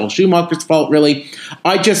think it's Joel Schumacher's fault really.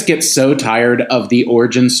 I just get so tired of the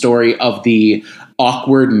origin story of the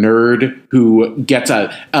awkward nerd who gets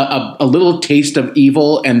a little taste of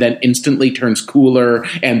evil and then instantly turns cooler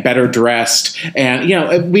and better dressed.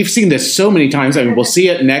 And, we've seen this so many times. I mean, we'll see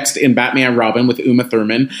it next in Batman Robin with Uma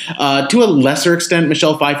Thurman, to a lesser extent,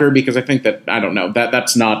 Michelle Pfeiffer, because I think that, I don't know,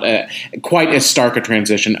 that's not quite as stark a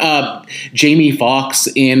transition. Jamie Foxx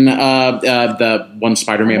in the one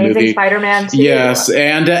Spider-Man movie. Spider-Man 2. Yes.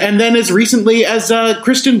 And then as recently as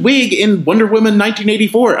Kristen Wiig in Wonder Woman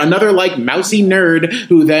 1984, another like mousy nerd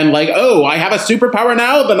who then like, oh, I have a superpower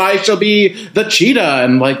now, then I shall be the cheetah,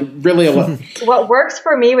 and like really. What works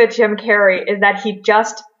for me with Jim Carrey is that he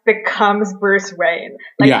just becomes Bruce Wayne.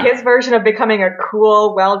 His version of becoming a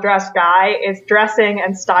cool, well-dressed guy is dressing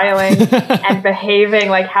and styling and behaving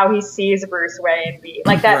like how he sees Bruce Wayne be.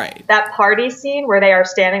 Like that party scene where they are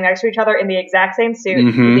standing next to each other in the exact same suit,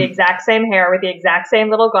 with the exact same hair, with the exact same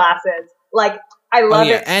little glasses. Like, I love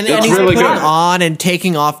it. And he's really putting on and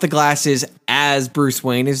taking off the glasses as Bruce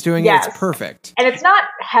Wayne is doing it. It's perfect. And it's not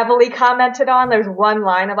heavily commented on. There's one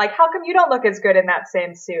line of like, how come you don't look as good in that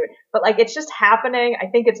same suit? But like, it's just happening. I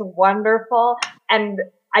think it's wonderful. And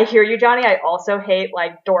I hear you, Johnny. I also hate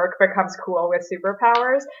like dork becomes cool with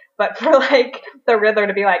superpowers. But for like the Riddler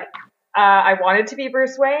to be like, I wanted to be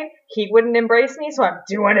Bruce Wayne. He wouldn't embrace me, so I'm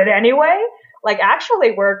doing it anyway. Like,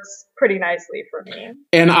 actually works pretty nicely for me.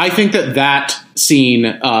 And I think that scene,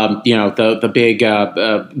 the big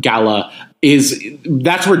gala,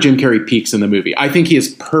 that's where Jim Carrey peaks in the movie. I think he is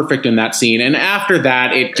perfect in that scene. And after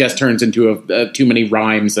that, it just turns into too many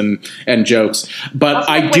rhymes and jokes. But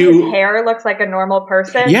also, I when do. His hair looks like a normal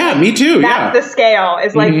person. Yeah, me too. That's the scale.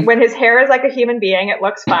 Is like when his hair is like a human being, it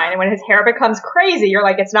looks fine. And when his hair becomes crazy, you're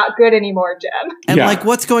like, it's not good anymore, Jim. And like,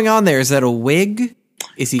 what's going on there? Is that a wig?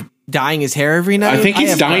 Is he dyeing his hair every night? I think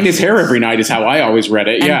he's dyeing his hair every night is how I always read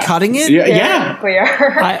it. And cutting it? Yeah. Clear.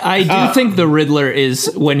 I do think the Riddler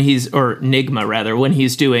is when Nigma rather, when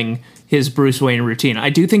he's doing his Bruce Wayne routine, I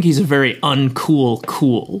do think he's a very uncool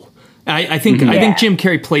cool. I think Jim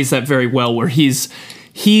Carrey plays that very well where he's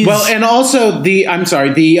well, and also no,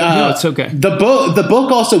 it's okay. The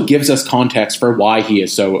book also gives us context for why he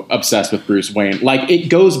is so obsessed with Bruce Wayne. Like, it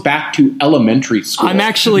goes back to elementary school. I'm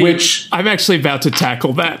actually about to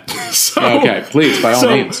tackle that. Okay, please, by all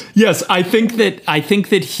means. Yes, I think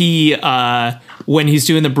that he when he's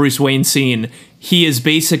doing the Bruce Wayne scene, he is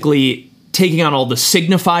basically taking on all the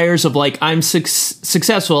signifiers of like, I'm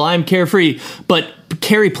successful, I'm carefree, but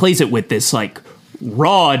Carrey plays it with this like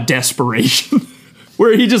raw desperation.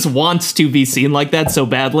 Where he just wants to be seen like that so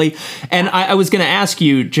badly. And I was going to ask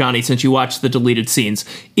you, Johnny, since you watched the deleted scenes,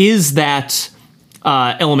 is that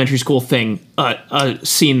elementary school thing a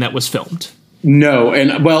scene that was filmed? No,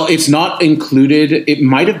 and well, it's not included. It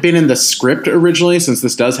might have been in the script originally, since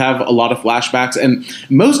this does have a lot of flashbacks, and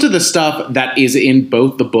most of the stuff that is in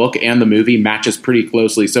both the book and the movie matches pretty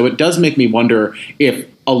closely. So it does make me wonder if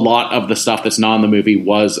a lot of the stuff that's not in the movie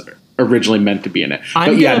was originally meant to be in it.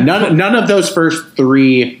 But none of those first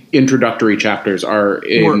three introductory chapters are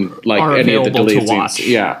in any of the deleted scenes.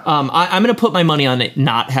 Yeah. I'm going to put my money on it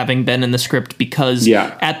not having been in the script because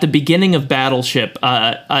at the beginning of Battleship,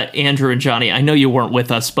 Andrew and Johnny, I know you weren't with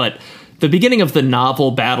us, but the beginning of the novel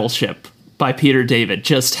Battleship by Peter David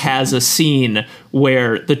just has a scene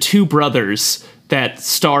where the two brothers that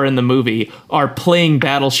star in the movie are playing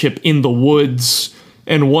Battleship in the woods,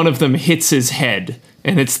 and one of them hits his head.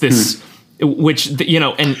 And it's this which, you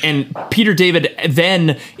know, and Peter David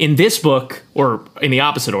then in this book, or in the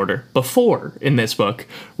opposite order, before in this book,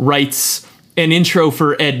 writes an intro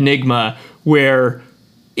for Enigma where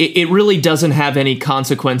it really doesn't have any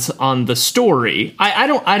consequence on the story. I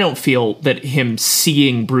don't feel that him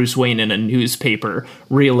seeing Bruce Wayne in a newspaper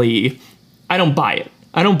really, I don't buy it.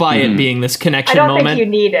 I don't buy it being this connection moment. I don't think you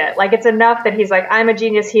need it. Like, it's enough that he's like, I'm a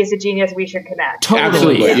genius, he's a genius, we should connect. Totally.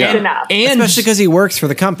 Absolutely, It's yeah. enough. And Especially because he works for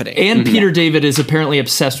the company. And Peter David is apparently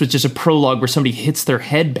obsessed with just a prologue where somebody hits their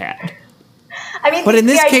head bad. I mean, But in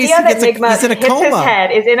this the case, idea he that gets Enigma he's in a hits his coma.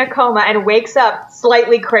 head, is in a coma, and wakes up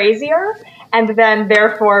slightly crazier, and then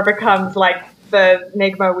therefore becomes like the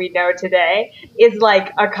Enigma we know today, is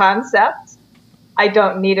like a concept. I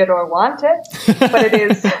don't need it or want it, but it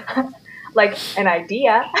is like an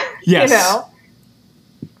idea. Yes. You know?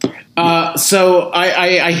 So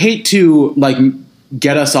I hate to like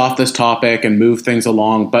get us off this topic and move things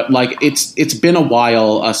along, but like it's been a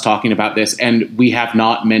while us talking about this, and we have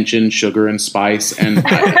not mentioned Sugar and Spice, and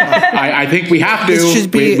I think we have to. This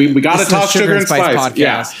should be- we got to this is a talk Sugar and Spice. podcast.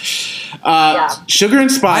 Yeah. Sugar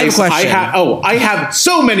and Spice. I have a question. I have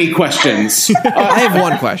so many questions. I have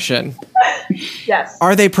one question. Yes.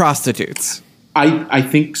 Are they prostitutes? I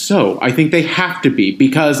think so. I think they have to be,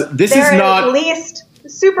 because this They're is not. at least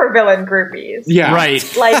supervillain groupies. Yeah. Right.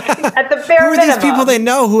 Like, at the bare Who are minimum. these people they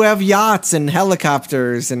know who have yachts and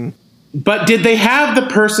helicopters and... But did they have the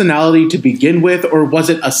personality to begin with, or was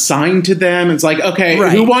it assigned to them? It's like, okay,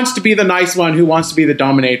 Right. who wants to be the nice one? Who wants to be the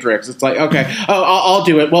dominatrix? It's like, okay, I'll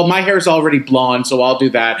do it. Well, my hair's already blonde, so I'll do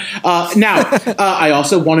that. Now, I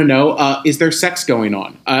also want to know, is there sex going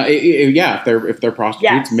on? Yeah, if they're prostitutes,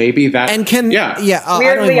 Yes. maybe that. And can... yeah. I don't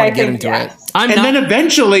Weirdly, even I want to get think into yes. it. I'm And not. then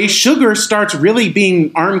eventually, Sugar starts really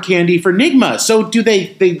being arm candy for Nigma. So do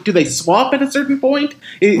they swap at a certain point?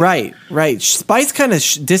 Right. Spice kind of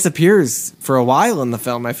disappears for a while in the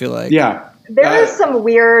film, I feel like. Yeah. There is some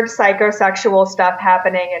weird psychosexual stuff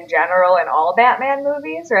happening in general in all Batman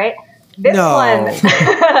movies, right? This No. one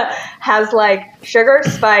has like Sugar,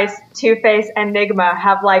 Spice, Two-Face, and Enigma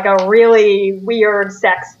have like a really weird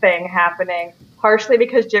sex thing happening, partially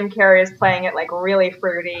because Jim Carrey is playing it like really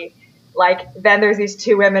fruity. Like, then there's these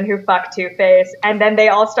two women who fuck Two-Face, and then they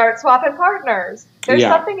all start swapping partners. There's Yeah.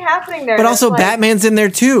 something happening there. But that's, also, like, Batman's in there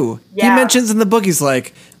too. He Yeah. mentions in the book, he's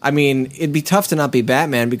like, I mean, it'd be tough to not be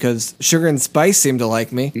Batman because Sugar and Spice seem to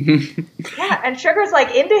like me. Yeah, and Sugar's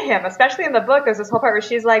like into him, especially in the book. There's this whole part where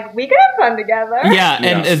she's like, "We could have fun together." Yeah,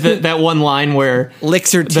 and Yeah. that one line where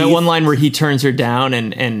Licks her teeth. that one line where he turns her down,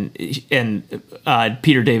 and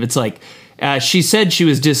Peter David's like, she said she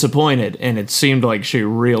was disappointed, and it seemed like she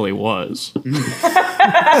really was.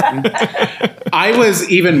 I was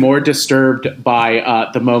even more disturbed by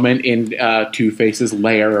the moment in Two-Face's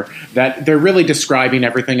lair that they're really describing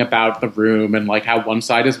everything about the room and like how one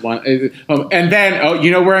side is one, and then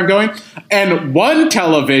you know where I'm going, and one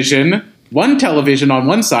television on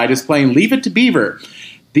one side is playing Leave It to Beaver.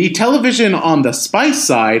 The television on the Spice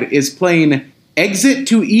side is playing Exit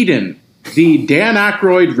to Eden, the Dan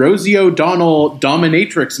Aykroyd, Rosie O'Donnell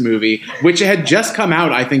dominatrix movie, which had just come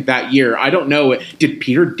out, I think, that year. I don't know. Did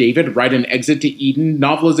Peter David write an Exit to Eden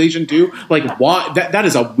novelization too? Like, why? That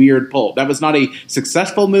is a weird pull. That was not a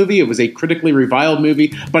successful movie. It was a critically reviled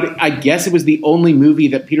movie, but I guess it was the only movie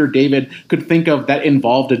that Peter David could think of that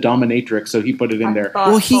involved a dominatrix, so he put it in there.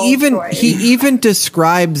 Well, he Thoughtful choice. even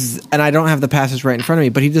describes, and I don't have the passage right in front of me,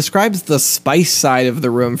 but he describes the Spice side of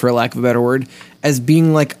the room, for lack of a better word, as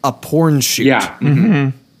being like a porn shoot. Yeah.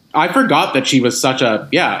 Mm-hmm. I forgot that she was such a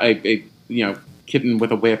kitten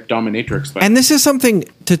with a whip dominatrix. But And this is something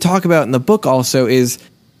to talk about in the book also is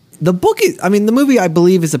the movie I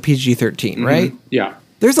believe is a PG-13, right? yeah.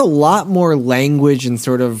 There's a lot more language and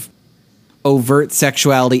sort of overt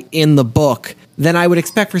sexuality in the book than I would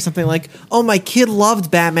expect for something like, oh, my kid loved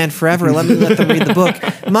Batman Forever. Let them read the book.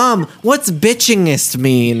 Mom, what's bitchingest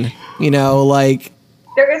mean? You know, like...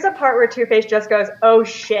 There is a part where Two-Face just goes, "Oh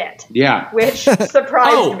shit," Yeah. which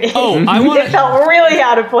surprised me. I wanna- It felt really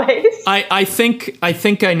out of place. I think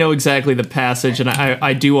I know exactly the passage, and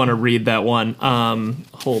I do want to read that one.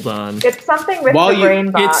 Hold on. It's something with While the you-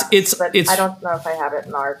 brain box, it's- but it's- I don't know if I have it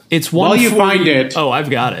marked. It's While you 140 find it- Oh, I've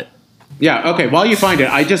got it. Yeah, okay. While you find it,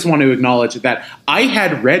 I just want to acknowledge that I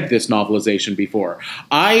had read this novelization before.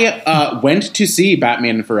 I went to see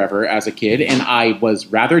Batman Forever as a kid, and I was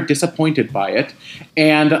rather disappointed by it.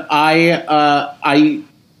 And I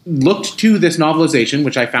looked to this novelization,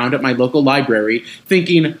 which I found at my local library,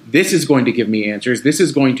 thinking this is going to give me answers. This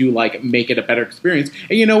is going to like make it a better experience.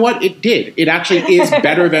 And you know what? It did. It actually is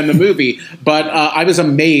better than the movie. But I was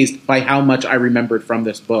amazed by how much I remembered from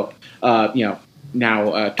this book.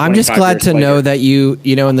 now. I'm just 25 glad years to know later. that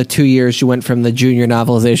you know, in the 2 years you went from the junior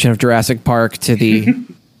novelization of Jurassic Park to the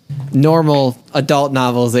normal adult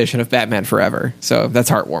novelization of Batman Forever. So that's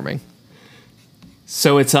heartwarming.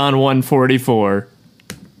 So it's on 144.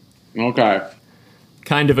 Okay.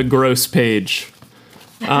 Kind of a gross page.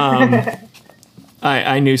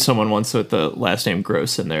 I knew someone once with the last name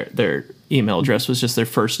Gross, and their email address was just their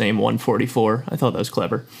first name 144. I thought that was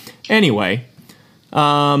clever. Anyway,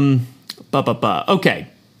 okay.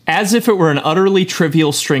 As if it were an utterly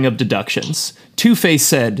trivial string of deductions, Two-Face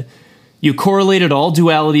said, "You correlated all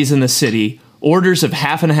dualities in the city, orders of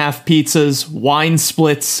half and half pizzas, wine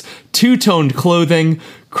splits, two-toned clothing,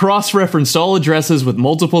 cross-referenced all addresses with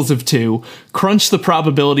multiples of 2, crunched the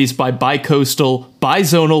probabilities by bicoastal,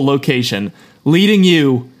 bizonal location, leading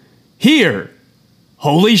you here.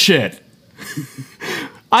 Holy shit."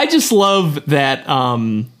 I just love that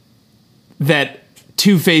that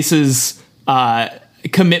Two-Face's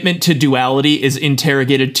commitment to duality is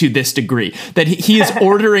interrogated to this degree. That he is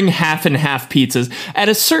ordering half and half pizzas. At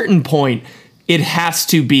a certain point, it has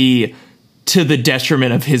to be to the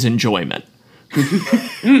detriment of his enjoyment.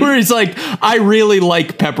 Where he's like, I really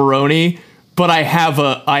like pepperoni, but I have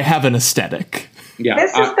an aesthetic. Yeah.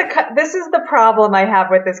 This is the problem I have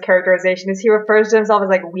with this characterization. Is he refers to himself as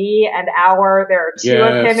like we and our. There are two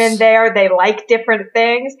of him in there. They like different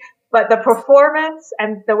things. But the performance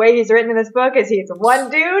and the way he's written in this book is he's one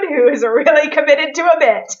dude who is really committed to a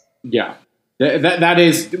bit. Yeah. That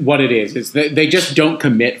is what it is. It's they just don't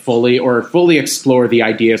commit fully or fully explore the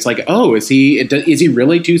idea. It's like, oh, is he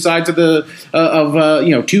really two sides of the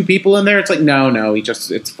two people in there? It's like no.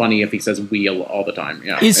 It's funny if he says we all the time.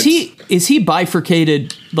 Yeah. Is he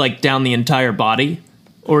bifurcated like down the entire body,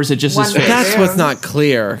 or is it just his face? That's what's not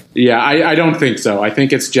clear. Yeah, I don't think so. I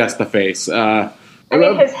think it's just the face. I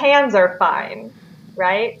mean, his hands are fine,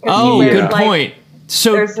 right? Oh, good point.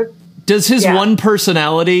 So does his one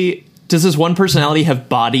personality? Does his one personality have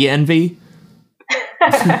body envy?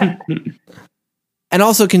 And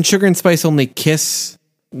also, can Sugar and Spice only kiss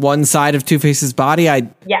one side of Two-Face's body?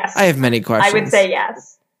 Yes. I have many questions. I would say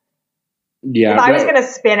yes. Yeah. If I was going to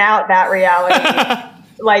spin out that reality,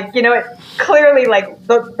 it clearly, like,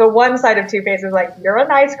 the one side of Two-Face is like, you're a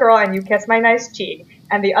nice girl and you kiss my nice cheek.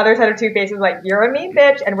 And the other side of Two-Face is like, you're a mean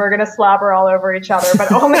bitch and we're going to slobber all over each other,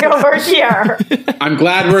 but only over here. I'm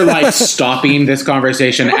glad we're like stopping this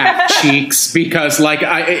conversation at cheeks because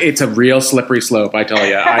it's a real slippery slope. I tell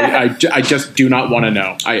you, I just do not want to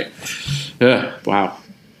know. Wow.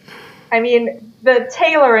 I mean, the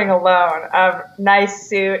tailoring alone of nice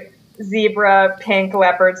suit, zebra, pink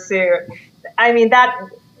leopard suit. I mean, that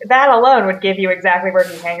alone would give you exactly where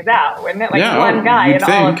he hangs out, wouldn't it? Like one guy in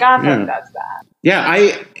all of Gotham does that. Yeah,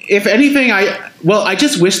 if anything, I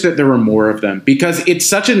just wish that there were more of them because it's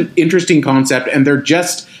such an interesting concept and they're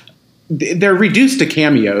reduced to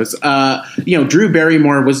cameos. Drew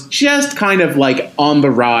Barrymore was just kind of like on the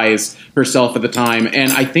rise herself at the time.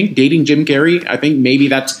 And I think dating Jim Carrey, I think maybe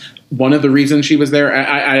that's one of the reasons she was there.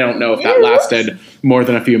 I don't know if that lasted more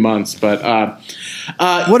than a few months, but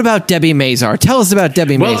what about Debbie Mazar? Tell us about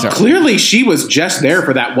Debbie Mazar. Well, clearly she was just there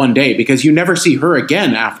for that one day because you never see her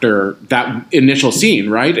again after that initial scene,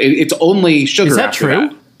 right? It's only Sugar. Is that after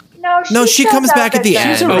true? That. No, she comes back at the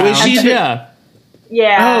end. She's around.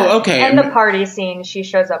 Yeah. Oh, okay. And the party scene, she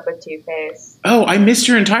shows up with Two-Face. Oh, I missed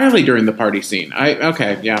her entirely during the party scene.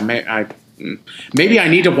 Maybe I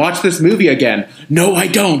need to watch this movie again. No, I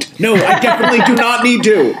don't. No, I definitely do not need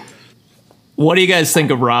to. What do you guys think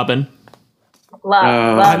of Robin?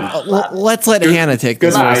 Love. Let's let Hannah take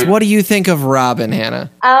this first. What do you think of Robin, Hannah?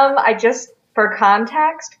 For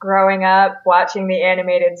context, growing up, watching the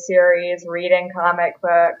animated series, reading comic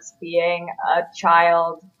books, being a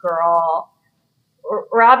child girl,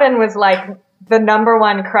 Robin was like the number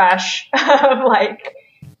one crush of like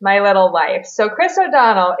my little life. So Chris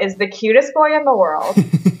O'Donnell is the cutest boy in the world.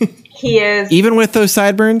 He is... Even with those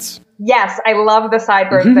sideburns? Yes, I love the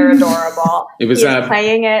sideburns. They're adorable. He's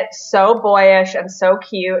playing it so boyish and so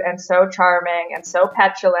cute and so charming and so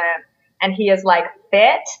petulant. And he is like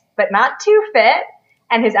fit, but not too fit.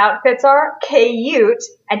 And his outfits are cute.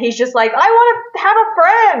 And he's just like, I want to have a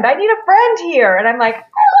friend. I need a friend here. And I'm like,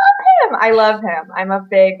 I love him.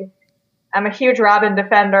 I'm a huge Robin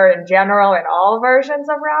defender in general in all versions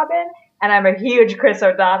of Robin. And I'm a huge Chris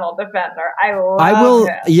O'Donnell defender. I love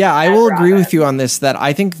him. Yeah, I will agree with you on this, that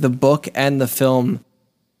I think the book and the film,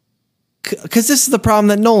 because this is the problem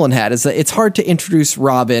that Nolan had, is that it's hard to introduce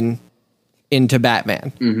Robin into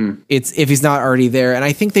Batman. Mm-hmm. It's if he's not already there. And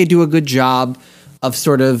I think they do a good job of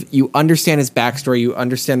sort of, you understand his backstory, you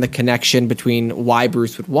understand the connection between why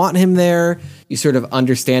Bruce would want him there, you sort of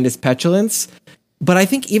understand his petulance. But I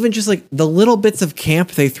think even just like the little bits of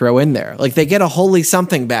camp they throw in there, like they get a holy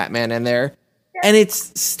something Batman in there, and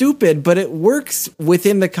it's stupid, but it works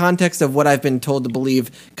within the context of what I've been told to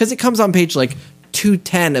believe, because it comes on page like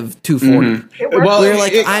 210 of 240. Well, we're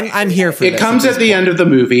like, I'm here for it. It comes at the end of the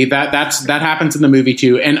movie. That happens in the movie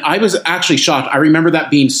too. And I was actually shocked. I remember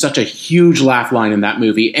that being such a huge laugh line in that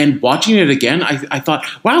movie. And watching it again, I thought,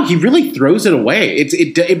 wow, he really throws it away.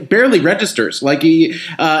 It barely registers. Like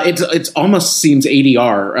it almost seems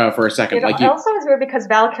ADR for a second. It like also is weird because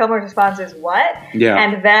Val Kilmer's response is what? Yeah.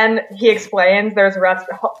 And then he explains there's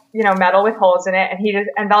metal with holes in it,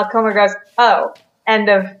 and Val Kilmer goes, oh, end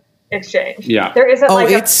of exchange. Yeah. There isn't a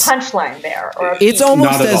punchline there. Or it's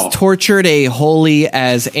almost Not at as all. tortured a holy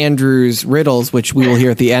as Andrew's riddles, which we will hear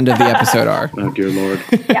at the end of the episode are. Oh, dear Lord.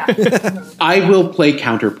 Yeah. I will play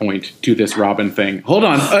counterpoint to this Robin thing. Hold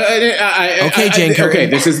on. Okay, Jane Curtin. Okay,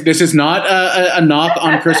 this is not a knock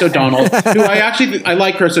on Chris O'Donnell, who I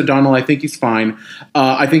like Chris O'Donnell. I think he's fine.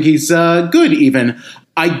 I think he's good even.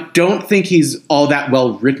 I don't think he's all that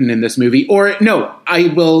well written in this movie. Or, no, I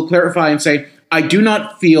will clarify and say, I do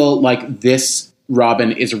not feel like this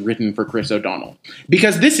Robin is written for Chris O'Donnell,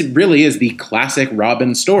 because this really is the classic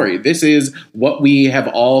Robin story. This is what we have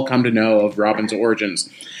all come to know of Robin's origins.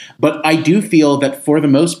 But I do feel that for the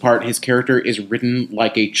most part, his character is written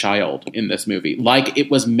like a child in this movie, like it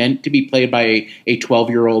was meant to be played by a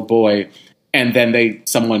 12-year-old boy. And then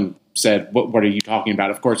someone said, what are you talking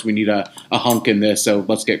about? Of course, we need a hunk in this, so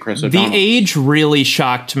let's get Chris O'Donnell. The age really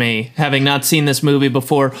shocked me, having not seen this movie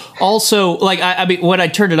before. Also, like, I mean, when I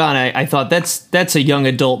turned it on, I thought, that's a young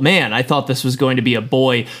adult man. I thought this was going to be a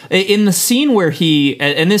boy. In the scene where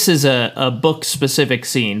and this is a book-specific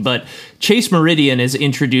scene, but Chase Meridian is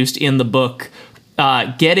introduced in the book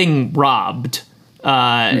getting robbed,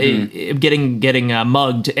 getting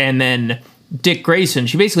mugged, and then Dick Grayson,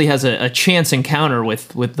 she basically has a chance encounter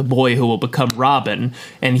with the boy who will become Robin,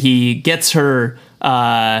 and he gets her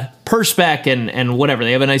purse back and whatever.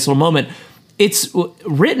 They have a nice little moment. It's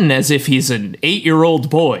written as if he's an 8-year-old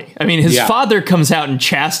boy. I mean, his father comes out and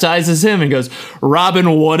chastises him and goes,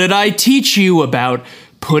 Robin, what did I teach you about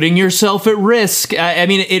putting yourself at risk? I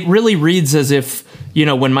mean, it really reads as if,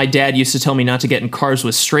 when my dad used to tell me not to get in cars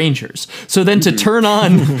with strangers. So then to turn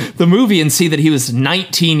on the movie and see that he was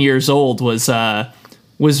 19 years old was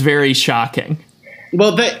very shocking.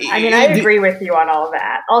 Well, I agree with you on all of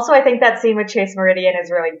that. Also, I think that scene with Chase Meridian is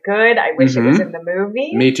really good. I wish it was in the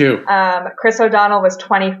movie. Me too. Chris O'Donnell was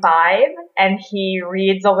 25, and he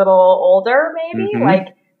reads a little older, maybe.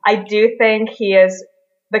 Like, I do think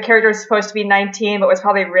the character is supposed to be 19, but was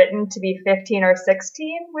probably written to be 15 or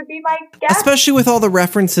 16, would be my guess. Especially with all the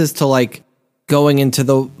references to, like, going into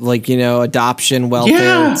the, like, adoption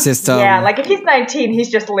welfare system. Yeah, like, if he's 19, he's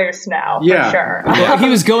just loose now, for sure. Yeah, he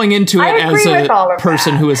was going into it as a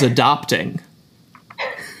person who is adopting.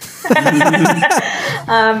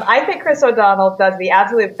 I think Chris O'Donnell does the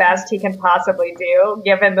absolute best he can possibly do,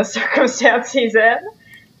 given the circumstance he's in.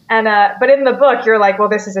 And but in the book, you're like, well,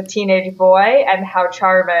 this is a teenage boy, and how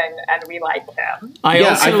charming, and we like him. I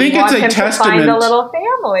think it's a testament to find a little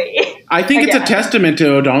family. I think it's a testament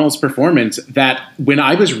to O'Donnell's performance that when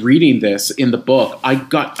I was reading this in the book,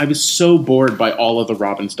 I was so bored by all of the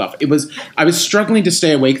Robin stuff. I was struggling to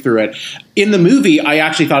stay awake through it. In the movie, I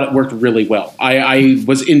actually thought it worked really well. I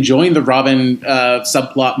was enjoying the Robin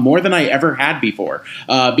subplot more than I ever had before,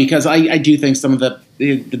 because I do think some of the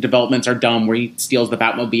developments are dumb, where he steals the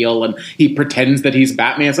Batmobile and he pretends that he's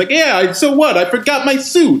Batman. It's like, yeah, so what? I forgot my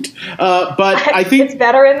suit. But I think it's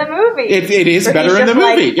better in the movie. It is better in the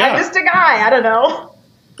movie. I'm just a guy. I don't know.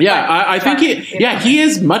 Yeah, I think he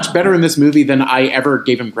is much better in this movie than I ever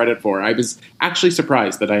gave him credit for. I was actually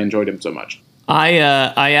surprised that I enjoyed him so much. I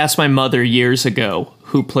asked my mother years ago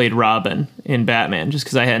who played Robin in Batman, just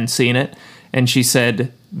because I hadn't seen it, and she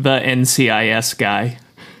said, the NCIS guy.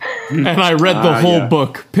 And I read the whole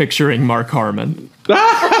book picturing Mark Harmon.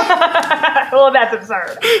 Well, that's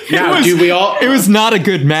absurd. Now, it was not a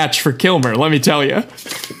good match for Kilmer, let me tell you.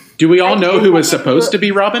 Do we all know who was supposed to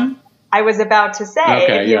be Robin? I was about to say,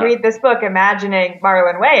 if you read this book imagining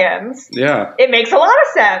Marlon Wayans, it makes a lot of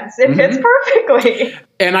sense. It fits perfectly.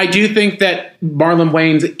 And I do think that Marlon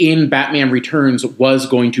Wayans in Batman Returns was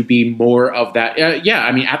going to be more of that.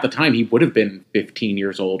 I mean, at the time, he would have been 15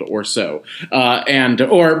 years old or so.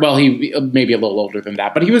 He maybe a little older than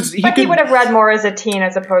that. But he would have read more as a teen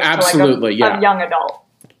as opposed to like a young adult.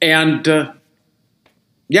 And,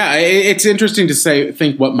 it's interesting to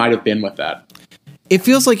think what might have been with that. It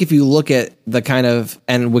feels like if you look at the kind of,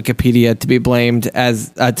 and Wikipedia to be blamed as,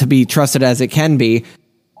 to be trusted as it can be,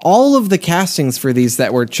 all of the castings for these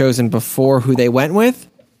that were chosen before who they went with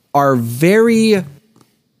are very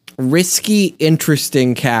risky,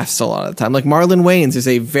 interesting casts a lot of the time. Like Marlon Wayans is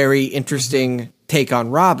a very interesting take on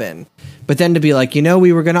Robin. But then to be like,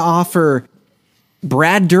 we were going to offer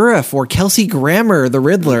Brad Dourif or Kelsey Grammer, the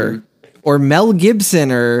Riddler, or Mel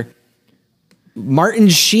Gibson or Martin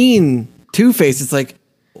Sheen, Two-Face. It's like,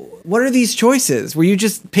 what are these choices? Were you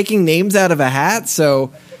just picking names out of a hat?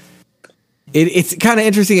 So it's kind of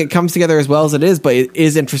interesting. It comes together as well as it is, but it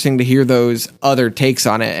is interesting to hear those other takes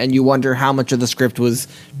on it. And you wonder how much of the script was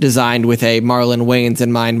designed with a Marlon Wayans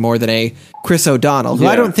in mind more than a Chris O'Donnell, who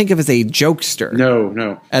I don't think of as a jokester.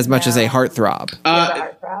 No. As much as a heartthrob.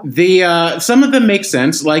 Some of them make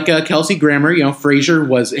sense, like Kelsey Grammer.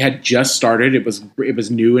 Frasier had just started. It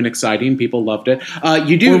was new and exciting. People loved it.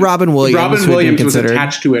 Or Robin Williams. Robin Williams was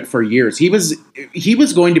attached to it for years. He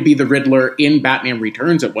was going to be the Riddler in Batman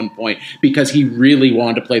Returns at one point because he really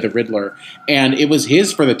wanted to play the Riddler, and it was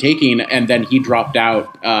his for the taking. And then he dropped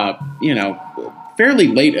out. Fairly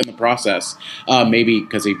late in the process, maybe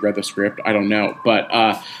because he read the script. I don't know, but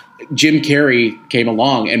Jim Carrey came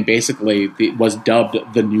along and basically was dubbed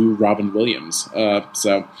the new Robin Williams.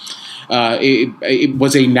 So it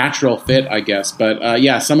was a natural fit, I guess.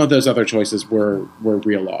 But some of those other choices were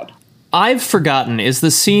real odd. I've forgotten, is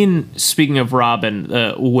the scene, speaking of Robin,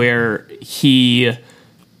 where he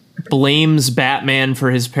blames Batman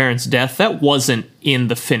for his parents' death? That wasn't in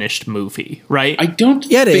the finished movie, right? I don't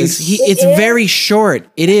Yeah, it think is. It's very short.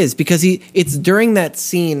 It is, because it's during that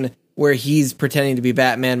scene where he's pretending to be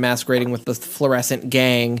Batman masquerading with the fluorescent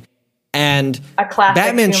gang, and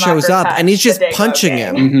Batman shows up and he's just punching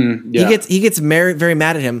him. Mm-hmm, yeah. He gets very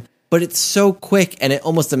mad at him, but it's so quick and it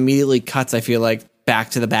almost immediately cuts, I feel like,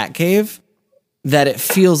 back to the Batcave, that it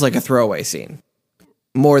feels like a throwaway scene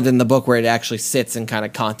more than the book where it actually sits and kind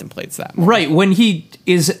of contemplates that moment. Right. When he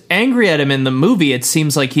is angry at him in the movie, it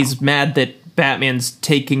seems like he's mad that Batman's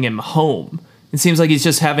taking him home. It seems like he's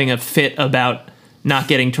just having a fit about not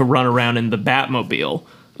getting to run around in the Batmobile.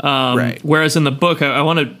 Right. Whereas in the book, I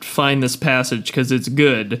want to find this passage because it's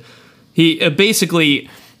good. He basically,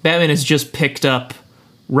 Batman has just picked up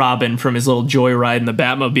Robin from his little joyride in the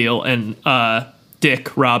Batmobile, and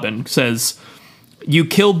Dick Robin says, "You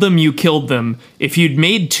killed them, you killed them. If you'd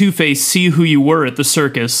made Two-Face see who you were at the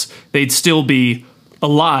circus, they'd still be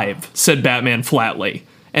alive," said Batman flatly.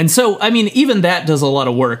 And so, I mean, even that does a lot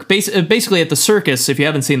of work. Basically, at the circus, if you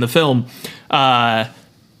haven't seen the film,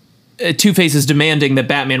 Two-Face is demanding that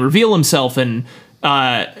Batman reveal himself, and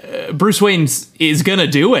Bruce Wayne is going to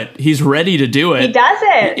do it. He's ready to do it. He does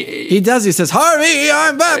it. He does. He says, "Harvey,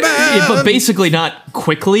 I'm Batman!" But basically not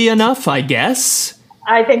quickly enough, I guess.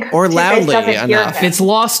 I think or Two-Face loudly doesn't hear enough. him. It's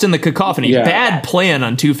lost in the cacophony. Yeah. Bad plan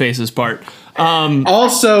on Two-Face's part.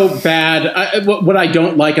 Also bad. What I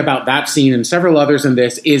don't like about that scene and several others in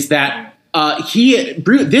this is that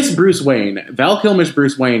Bruce Wayne, Val Kilmer's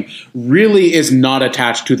Bruce Wayne, really is not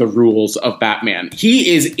attached to the rules of Batman.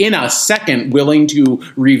 He is in a second willing to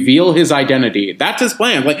reveal his identity. That's his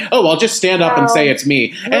plan. Like, I'll just stand up and say it's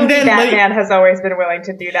me. And then Batman has always been willing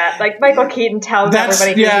to do that. Like Michael Keaton tells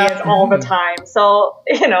everybody who he is all the time. So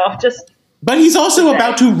just. But he's also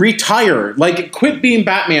about to retire. Like, quit being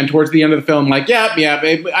Batman towards the end of the film. Like, I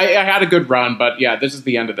had a good run, but this is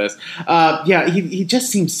the end of this. He just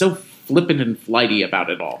seems so flippant and flighty about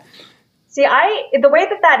it all. See, the way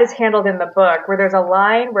that is handled in the book, where there's a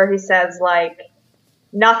line where he says, like,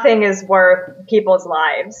 nothing is worth people's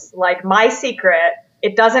lives. Like, my secret,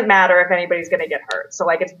 it doesn't matter if anybody's going to get hurt. So,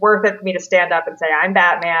 like, it's worth it for me to stand up and say, I'm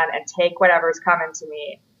Batman, and take whatever's coming to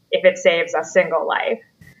me if it saves a single life.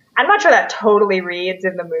 I'm not sure that totally reads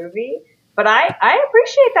in the movie, but I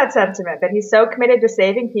appreciate that sentiment, that he's so committed to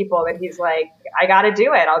saving people that he's like, I gotta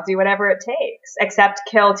do it. I'll do whatever it takes, except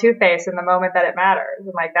kill Two-Face in the moment that it matters.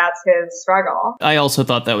 And like, that's his struggle. I also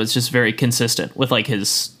thought that was just very consistent with like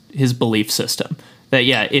his belief system. That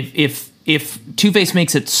if Two-Face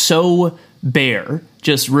makes it so bare,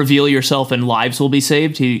 just reveal yourself and lives will be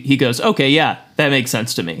saved, he goes, okay, that makes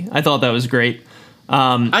sense to me. I thought that was great.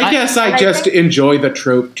 I guess I just enjoy the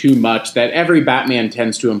trope too much that every Batman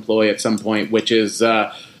tends to employ at some point, which is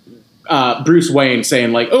Bruce Wayne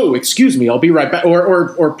saying like, "Oh, excuse me, I'll be right back,"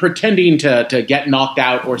 or pretending to get knocked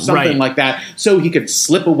out or something like that, so he could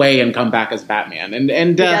slip away and come back as Batman. And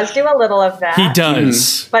he does do a little of that. He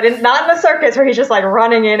does, but not in the circus where he's just like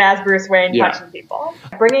running in as Bruce Wayne punching people.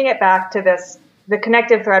 Bringing it back to the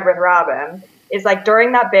connective thread with Robin is like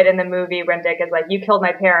during that bit in the movie when Dick is like, "You killed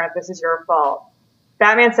my parents. This is your fault."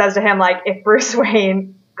 Batman says to him, like, if Bruce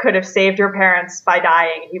Wayne could have saved your parents by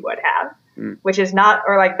dying, he would have. Which is not,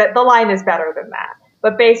 or like, the line is better than that.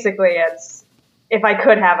 But basically it's, if I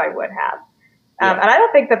could have, I would have. And I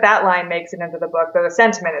don't think that line makes it into the book, though the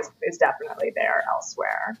sentiment is definitely there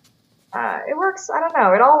elsewhere. It works. I don't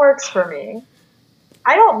know. It all works for me.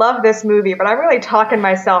 I don't love this movie, but I'm really talking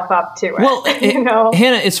myself up to it. Well,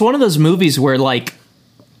 Hannah, it's one of those movies where, like,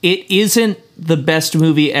 it isn't the best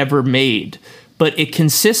movie ever made, but it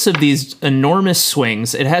consists of these enormous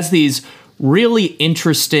swings. It has these really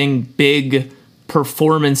interesting, big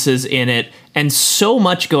performances in it, and so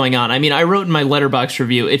much going on. I mean, I wrote in my Letterboxd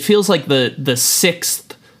review, it feels like the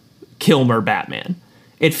sixth Kilmer Batman.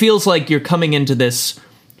 It feels like you're coming into this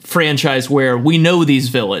franchise where we know these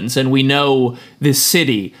villains and we know this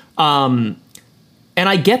city. And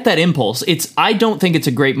I get that impulse. I don't think it's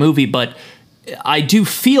a great movie, but I do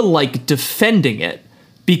feel like defending it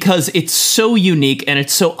because it's so unique and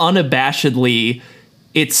it's so unabashedly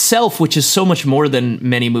itself, which is so much more than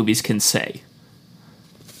many movies can say.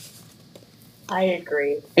 I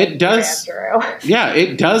agree. It does. Yeah,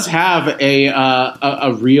 it does have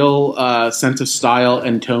a real sense of style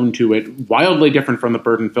and tone to it, wildly different from the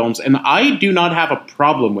Burton films. And I do not have a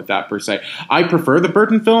problem with that per se. I prefer the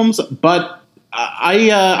Burton films, but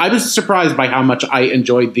I was surprised by how much I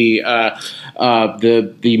enjoyed the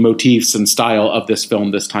motifs and style of this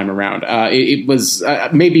film this time around. It was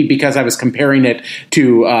maybe because I was comparing it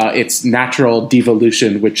to its natural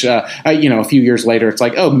devolution, which a few years later it's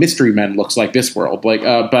like, oh, Mystery Men looks like this world. Like,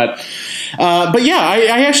 but yeah,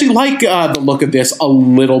 I actually like the look of this a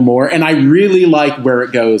little more, and I really like where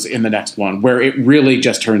it goes in the next one, where it really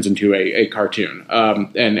just turns into a cartoon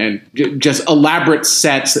and just elaborate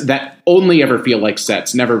sets that only ever feel like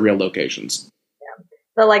sets, never real locations.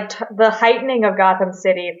 The heightening of Gotham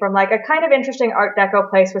City from like a kind of interesting Art Deco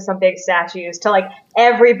place with some big statues to like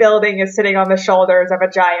every building is sitting on the shoulders of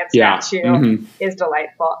a giant statue is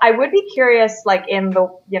delightful. I would be curious, like in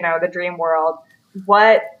the dream world,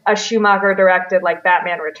 what a Schumacher directed like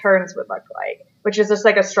Batman Returns would look like, which is just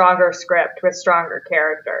like a stronger script with stronger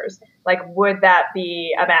characters. Like, would that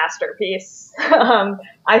be a masterpiece?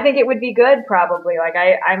 I think it would be good, probably. Like,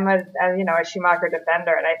 I'm a Schumacher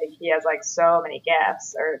defender, and I think he has like so many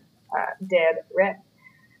gifts, or did. Rip.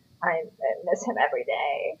 I miss him every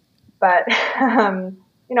day. But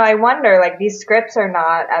I wonder, like, these scripts are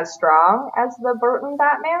not as strong as the Burton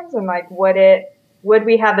Batmans, and like, would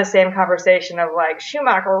we have the same conversation of like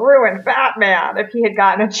Schumacher ruined Batman if he had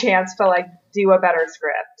gotten a chance to like do a better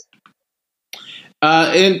script?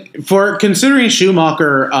 And for considering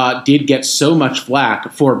Schumacher did get so much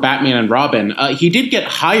flack for Batman and Robin, he did get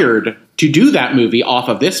hired to do that movie off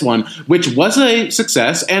of this one, which was a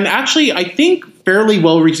success and actually, I think, fairly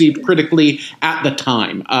well received critically at the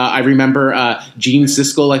time. I remember Gene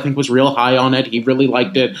Siskel, I think, was real high on it. He really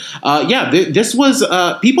liked it. This was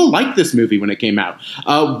people liked this movie when it came out.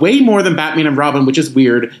 Way more than Batman and Robin, which is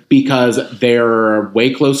weird because they're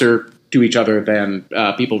way closer to each other than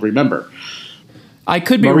people remember. I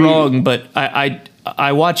could be wrong, but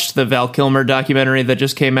I watched the Val Kilmer documentary that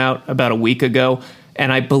just came out about a week ago,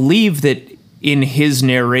 and I believe that in his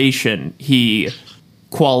narration, he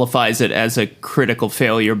qualifies it as a critical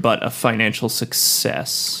failure, but a financial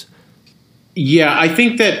success. Yeah, I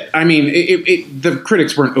think that, the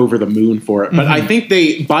critics weren't over the moon for it, but I think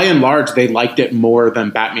by and large, they liked it more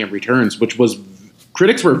than Batman Returns, which was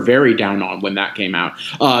critics were very down on when that came out.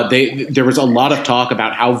 There was a lot of talk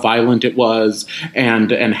about how violent it was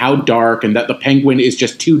and how dark, and that the Penguin is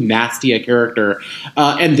just too nasty a character.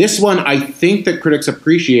 And this one, I think that critics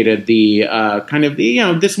appreciated the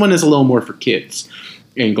this one is a little more for kids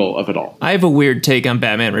angle of it all. I have a weird take on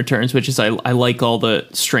Batman Returns, which is I like all the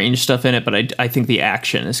strange stuff in it, but I think the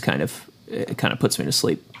action is kind of puts me to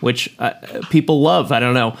sleep, which people love. I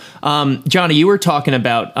don't know. Johnny, you were talking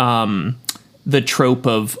about the trope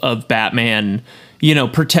of Batman,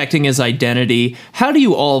 protecting his identity. How do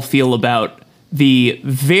you all feel about the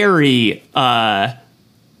very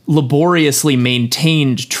laboriously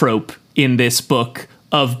maintained trope in this book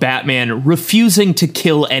of Batman refusing to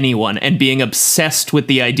kill anyone and being obsessed with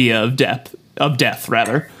the idea of death?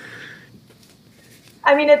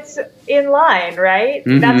 I mean, it's in line, right?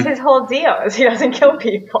 Mm-hmm. That's his whole deal, is he doesn't kill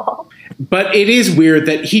people. But it is weird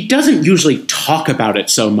that he doesn't usually talk about it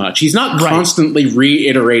so much. He's not constantly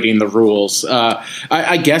reiterating the rules.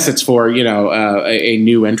 I guess it's for, a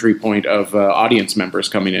new entry point of audience members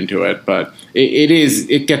coming into it. But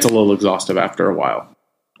it gets a little exhaustive after a while.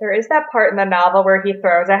 There is that part in the novel where he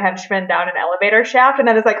throws a henchman down an elevator shaft and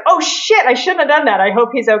then it's like, oh shit, I shouldn't have done that. I hope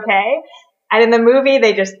he's okay. And in the movie,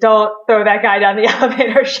 they just don't throw that guy down the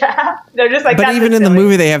elevator shaft. They're just like, but even in the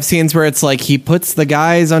movie, they have scenes where it's like he puts the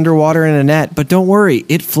guys underwater in a net, but don't worry,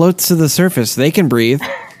 it floats to the surface. They can breathe.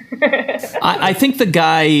 I think the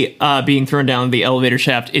guy being thrown down the elevator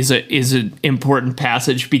shaft is an important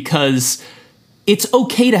passage because it's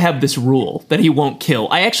okay to have this rule that he won't kill.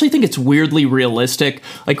 I actually think it's weirdly realistic.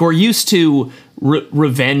 Like, we're used to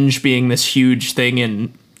revenge being this huge thing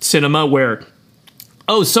in cinema where,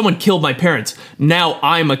 oh, someone killed my parents, now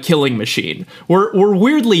I'm a killing machine. We're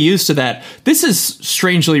weirdly used to that. This is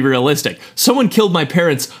strangely realistic. Someone killed my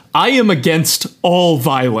parents, I am against all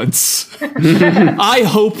violence. I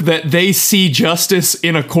hope that they see justice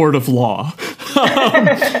in a court of law.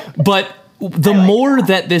 But the more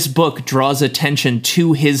that this book draws attention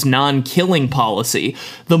to his non-killing policy,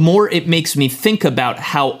 the more it makes me think about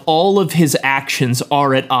how all of his actions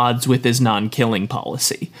are at odds with his non-killing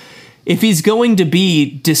policy. If he's going to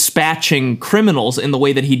be dispatching criminals in the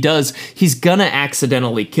way that he does, he's gonna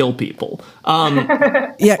accidentally kill people.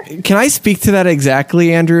 Yeah, can I speak to that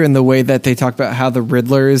exactly, Andrew, in the way that they talk about how the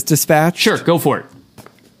Riddler is dispatched? Sure, go for it.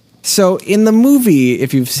 So in the movie,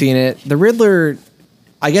 if you've seen it, the Riddler,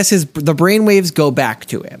 I guess the brainwaves go back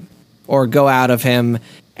to him or go out of him,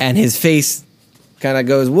 and his face kind of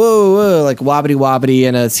goes whoa, whoa, like wobbly wobbly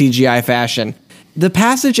in a CGI fashion. The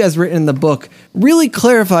passage as written in the book really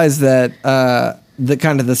clarifies that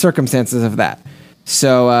the circumstances of that.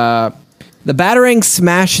 So the batarang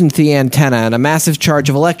smashed into the antenna, and a massive charge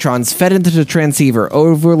of electrons fed into the transceiver,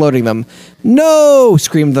 overloading them. "No!"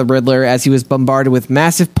 screamed the Riddler as he was bombarded with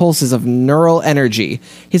massive pulses of neural energy.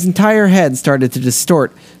 His entire head started to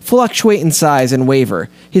distort, fluctuate in size, and waver.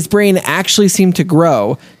 His brain actually seemed to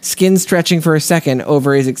grow, skin stretching for a second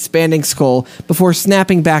over his expanding skull before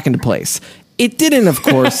snapping back into place. It didn't, of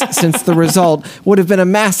course, since the result would have been a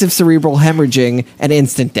massive cerebral hemorrhaging and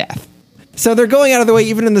instant death. So they're going out of their way,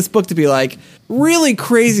 even in this book, to be like, really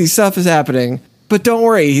crazy stuff is happening, but don't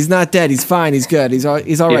worry, he's not dead, he's fine, he's good, he's all right,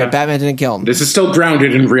 Yeah. Batman didn't kill him. This is still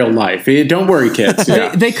grounded in real life. Don't worry, kids.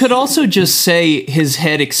 Yeah. They could also just say his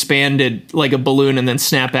head expanded like a balloon and then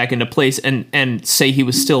snap back into place and say he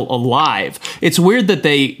was still alive. It's weird that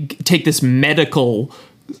they take this medical,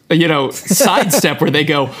 sidestep where they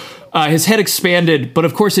go, his head expanded, but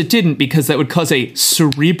of course it didn't, because that would cause a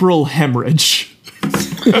cerebral hemorrhage.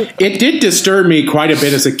 It did disturb me quite a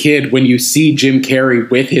bit as a kid when you see Jim Carrey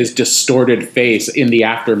with his distorted face in the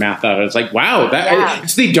aftermath of it. It's like, wow,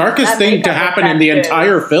 it's the darkest thing to happen in the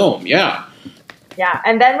entire film. Yeah. Yeah,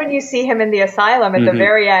 and then when you see him in the asylum at the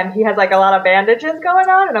very end, he has like a lot of bandages going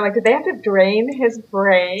on, and I'm like, did they have to drain his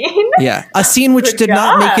brain? Yeah, a scene which did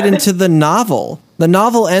not make it into the novel. The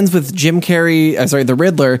novel ends with Jim Carrey, the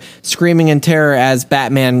Riddler, screaming in terror as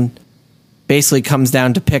Batman basically comes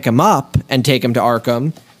down to pick him up and take him to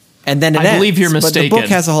Arkham, and then I believe you're mistaken. But the book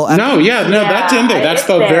has a whole that's in there. That's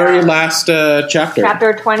the very last chapter.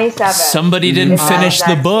 Chapter 27. Somebody didn't finish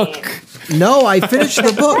the book. No, I finished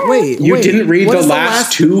the book. Wait, you didn't read the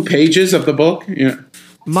last 2 pages of the book? Yeah.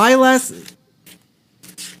 My last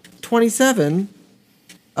 27.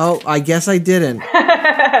 Oh, I guess I didn't.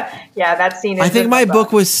 Yeah, that scene is I think my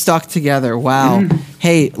book was stuck together. Wow.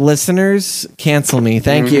 Hey, listeners, cancel me.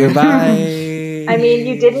 Thank you. Bye. I mean,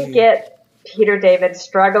 you didn't get Peter David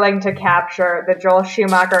struggling to capture the Joel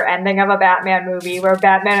Schumacher ending of a Batman movie where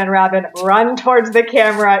Batman and Robin run towards the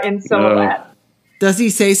camera in silhouette. Does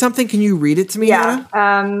he say something? Can you read it to me, Yeah.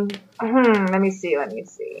 Hannah? Let me see. I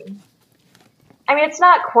mean, it's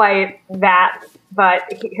not quite that, but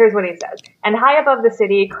here's what he says. And high above the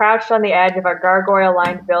city, crouched on the edge of a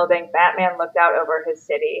gargoyle-lined building, Batman looked out over his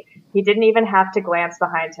city. He didn't even have to glance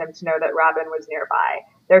behind him to know that Robin was nearby.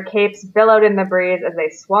 Their capes billowed in the breeze as they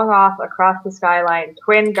swung off across the skyline,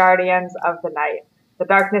 twin guardians of the night. The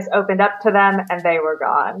darkness opened up to them, and they were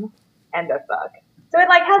gone. End of book. So it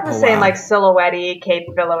has the same silhouette-y,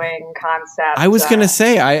 cape billowing concept. I was gonna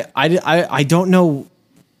say I don't know.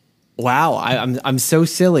 Wow, I'm so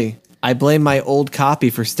silly. I blame my old copy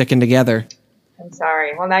for sticking together. I'm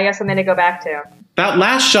sorry. Well, now you have something to go back to. That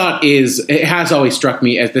last shot has always struck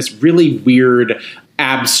me as this really weird,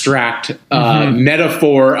 abstract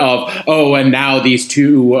metaphor of, and now these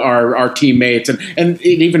two are teammates. And it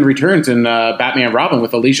even returns in Batman Robin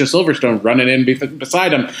with Alicia Silverstone running in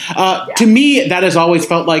beside him. To me, that has always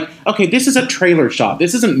felt like, okay, this is a trailer shot.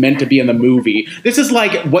 This isn't meant to be in the movie. This is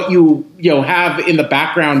like what you have in the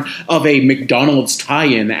background of a McDonald's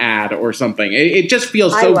tie-in ad or something. It just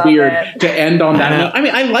feels so weird to end on that. I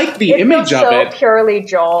mean, I like the image of it. It's so purely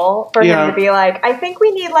Joel for him to be like, I think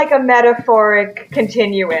we need a metaphoric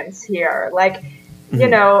continuance here. you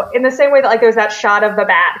know, in the same way that like there's that shot of the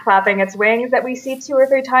bat clapping its wings that we see 2 or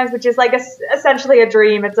 3 times, which is like essentially a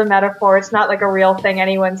dream. It's a metaphor. It's not like a real thing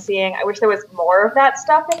anyone's seeing. I wish there was more of that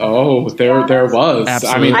stuff. There was. Absolutely.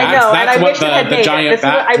 I mean, I know, and that's I what wish it had the made giant it.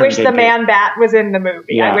 bat. I wish turned the into. man bat was in the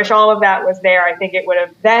movie. Yeah. I wish all of that was there. I think it would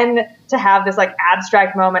have then to have this like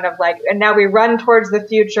abstract moment of like, and now we run towards the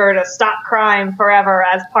future to stop crime forever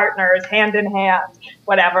as partners, hand in hand,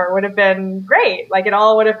 whatever, would have been great. Like it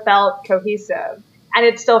all would have felt cohesive. And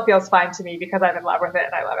it still feels fine to me because I'm in love with it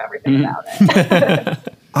and I love everything about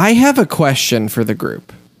it. I have a question for the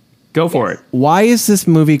group. Go for it. Why is this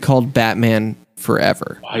movie called Batman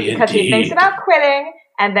Forever? Why, Because he indeed. thinks about quitting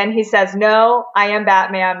and then he says, no, I am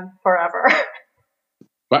Batman forever.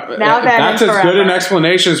 But, Now then that's and as good forever. an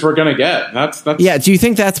explanation as we're going to get. That's Yeah, do you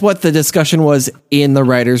think that's what the discussion was in the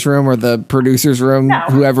writer's room or the producer's room, No.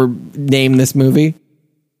 whoever named this movie?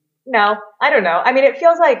 No, I don't know. I mean, it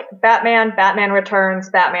feels like Batman Returns,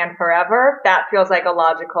 Batman Forever. That feels like a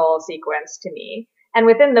logical sequence to me. And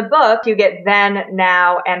within the book, you get then,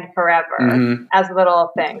 now, and forever as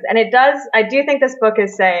little things. And I do think this book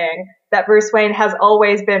is saying that Bruce Wayne has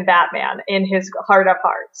always been Batman in his heart of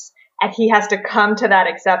hearts. And he has to come to that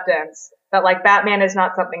acceptance that like Batman is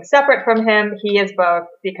not something separate from him. He is both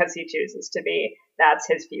because he chooses to be. That's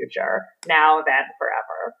his future. Now, then,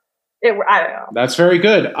 forever. I don't know. That's very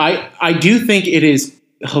good. I do think it is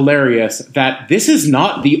hilarious that this is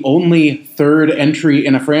not the only third entry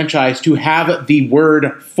in a franchise to have the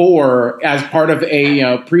word "for" as part of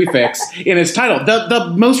a prefix in its title.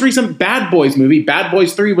 The most recent Bad Boys movie, Bad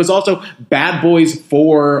Boys 3, was also Bad Boys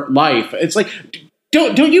for Life. It's like,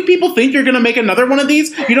 don't you people think you're going to make another one of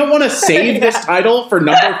these? You don't want to save this title for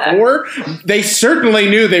number 4? They certainly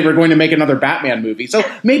knew they were going to make another Batman movie. So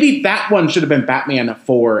maybe that one should have been Batman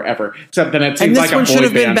Forever. Except then it seems And this like a one boy should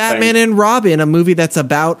have been band Batman thing. and Robin, a movie that's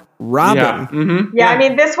about Robin. Yeah. Mm-hmm. Yeah, I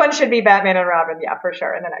mean, this one should be Batman and Robin, yeah, for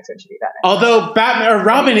sure. And the next one should be Batman. Although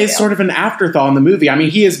Robin is sort of an afterthought in the movie. I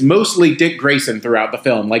mean, he is mostly Dick Grayson throughout the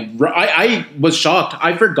film. Like, I was shocked.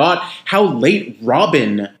 I forgot how late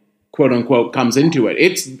Robin, quote unquote, comes into it.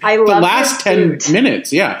 It's I the love last his 10 suit.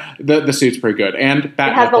 minutes. Yeah, the suit's pretty good. And It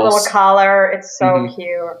has the little Nichols. collar. It's so cute.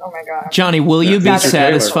 Oh my god. Johnny, will you be That's a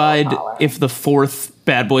trailer. satisfied if the 4th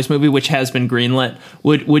Bad Boys movie, which has been greenlit,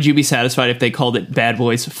 would you be satisfied if they called it Bad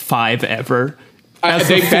Boys 5 Ever? As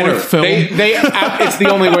They the better. 4th film? It's the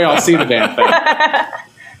only way I'll see the damn thing.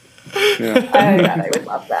 I would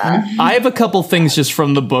love that. I have a couple things just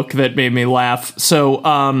from the book that made me laugh. So,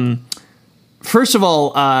 first of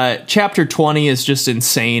all, chapter 20 is just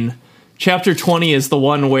insane. Chapter 20 is the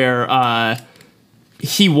one where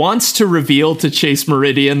he wants to reveal to Chase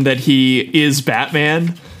Meridian that he is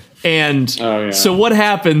Batman. And so what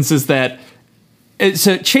happens is that...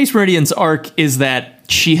 So Chase Meridian's arc is that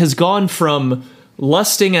she has gone from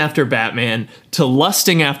lusting after Batman to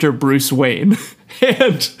lusting after Bruce Wayne.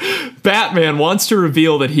 And Batman wants to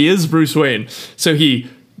reveal that he is Bruce Wayne. So he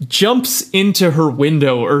jumps into her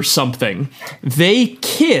window or something. They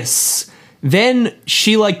kiss. Then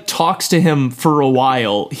she like talks to him for a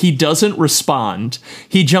while. He doesn't respond.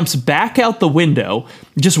 He jumps back out the window,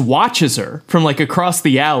 just watches her from like across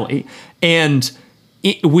the alley. And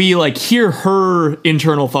we like hear her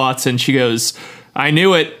internal thoughts and she goes, "I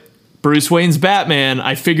knew it. Bruce Wayne's Batman.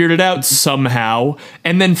 I figured it out somehow."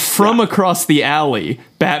 And then from across the alley,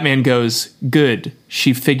 Batman goes, "Good.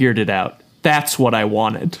 She figured it out. That's what I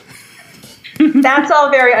wanted." That's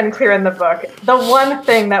all very unclear in the book. The one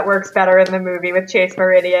thing that works better in the movie with Chase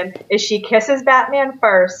Meridian is she kisses Batman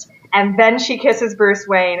first, and then she kisses Bruce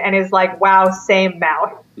Wayne and is like, wow, same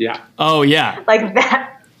mouth. Yeah. Oh, yeah. Like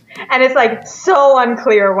that. And it's like so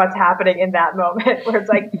unclear what's happening in that moment where it's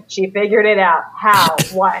like, she figured it out. How?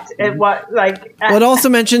 What? And what? Like. Well, it also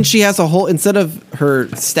mentions she has a whole, instead of her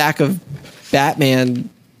stack of Batman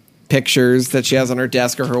pictures that she has on her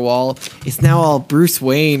desk or her wall, it's now all Bruce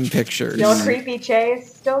Wayne pictures. Still creepy,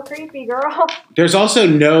 Chase. Still creepy, girl. There's also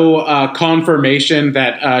no confirmation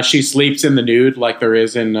that she sleeps in the nude like there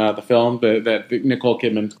is in the film, but that Nicole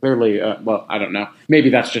Kidman clearly, well, I don't know. Maybe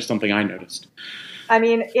that's just something I noticed. I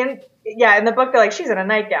mean, in the book, they're like, she's in a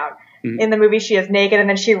nightgown. In the movie, she is naked, and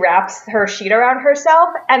then she wraps her sheet around herself,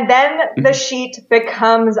 and then the sheet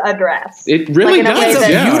becomes a dress. It really Like, in a way does, It's a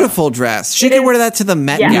that- yeah. beautiful dress. She It could is- wear that to the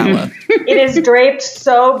Met Yeah. Gala. It is draped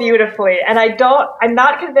so beautifully, and I'm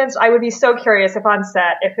not convinced. I would be so curious if on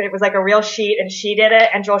set, if it was like a real sheet and she did it,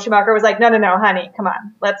 and Joel Schumacher was like, no, honey, come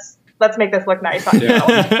on, let's make this look nice on you.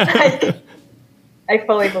 I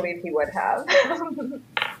fully believe he would have.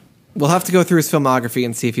 We'll have to go through his filmography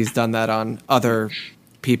and see if he's done that on other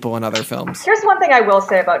people in other films. Here's one thing I will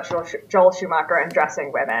say about Joel Schumacher and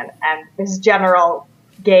dressing women and his general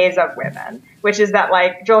gaze of women, which is that,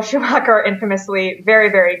 like, Joel Schumacher infamously very,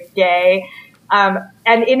 very gay. And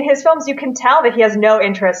in his films, you can tell that he has no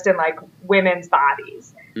interest in, like, women's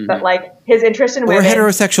bodies. Mm-hmm. But, like, his interest in women... Or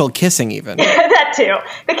heterosexual kissing, even. That, too.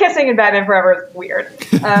 The kissing in Batman Forever is weird.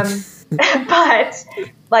 But,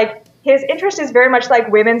 like, his interest is very much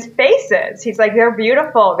like women's faces. He's like, they're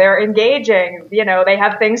beautiful, they're engaging, you know, they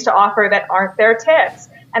have things to offer that aren't their tits.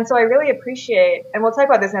 And so I really appreciate, and we'll talk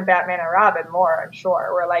about this in Batman and Robin more, I'm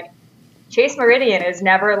sure, where, like, Chase Meridian is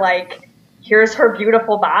never like, here's her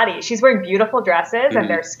beautiful body. She's wearing beautiful dresses and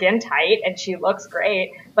they're skin tight and she looks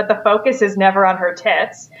great, but the focus is never on her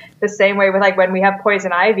tits. The same way with, like, when we have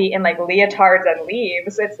Poison Ivy in, like, leotards and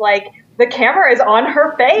leaves, it's like the camera is on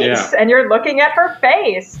her face and you're looking at her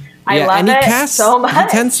face. I love it so much. He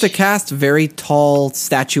tends to cast very tall,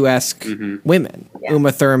 statuesque women. Yeah.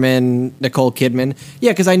 Uma Thurman, Nicole Kidman.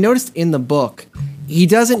 Yeah, because I noticed in the book, he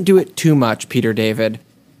doesn't do it too much, Peter David,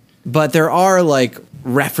 but there are, like,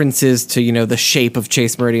 references to, you know, the shape of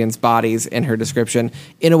Chase Meridian's bodies in her description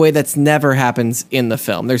in a way that's never happens in the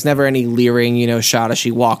film. There's never any leering, you know, shot as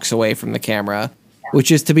she walks away from the camera,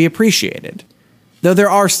 which is to be appreciated. Though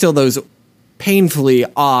there are still those painfully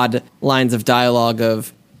odd lines of dialogue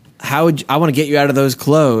of, I want to get you out of those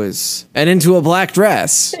clothes and into a black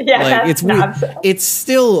dress. Yeah, like, it's weird. nonsense. It's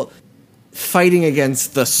still fighting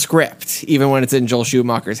against the script, even when it's in Joel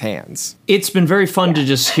Schumacher's hands. It's been very fun to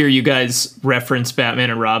just hear you guys reference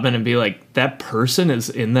Batman and Robin and be like, that person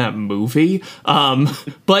is in that movie.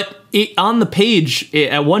 But on the page,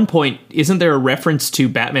 at one point, isn't there a reference to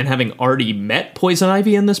Batman having already met Poison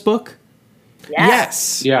Ivy in this book?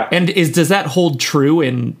 Yes. Yeah. And does that hold true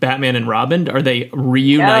in Batman and Robin? Are they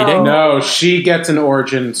reuniting? No, she gets an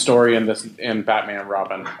origin story in Batman and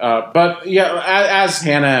Robin. But yeah, as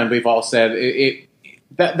Hannah and we've all said,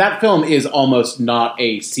 that film is almost not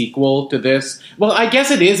a sequel to this. Well, I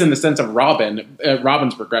guess it is in the sense of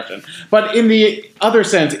Robin's progression, but in the other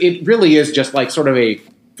sense, it really is just like sort of a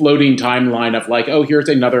floating timeline of, like, oh, here's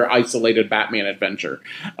another isolated Batman adventure.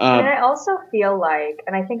 And I also feel like,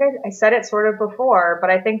 and I think I said it sort of before, but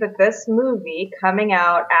I think that this movie coming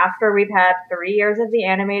out after we've had 3 years of the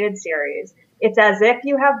animated series, it's as if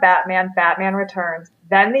you have Batman Returns,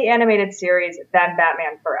 then the animated series, then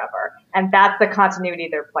Batman Forever. And that's the continuity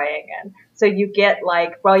they're playing in. So you get,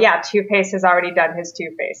 like, well, yeah, Two-Face has already done his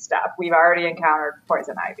Two-Face stuff. We've already encountered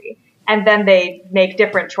Poison Ivy. And then they make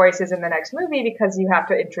different choices in the next movie because you have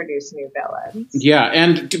to introduce new villains. Yeah,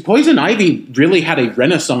 and Poison Ivy really had a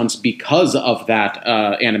renaissance because of that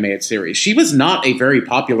animated series. She was not a very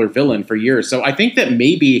popular villain for years, so I think that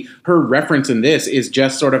maybe her reference in this is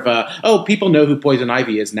just sort of people know who Poison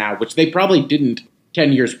Ivy is now, which they probably didn't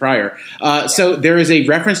 10 years prior. So there is a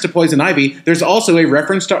reference to Poison Ivy. There's also a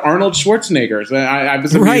reference to Arnold Schwarzenegger. I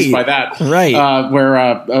was amused by that. Right. Where,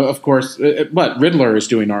 of course, Riddler is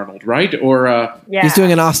doing Arnold, right? Or he's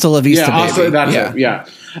doing an Hasta La Vista, baby.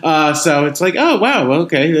 So it's like, oh, wow,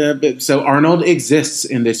 okay. So Arnold exists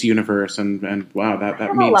in this universe, and wow, that means I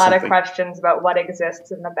have a lot something. of questions about what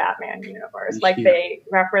exists in the Batman universe. Like, they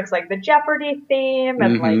reference, like, the Jeopardy theme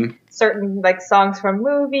and, like, certain, like, songs from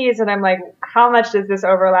movies, and I'm like, how much does this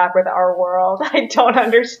overlap with our world? I don't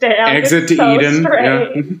understand. Exit it's to so Eden.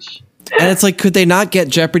 Strange. And it's like, could they not get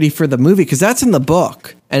Jeopardy for the movie? Because that's in the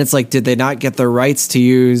book. And it's like, did they not get the rights to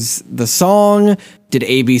use the song? Did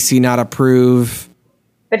ABC not approve?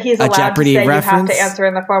 But he's allowed Jeopardy to say reference? you have to answer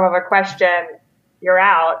in the form of a question. You're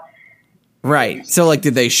out. Right. So, like,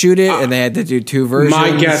 did they shoot it and they had to do two versions?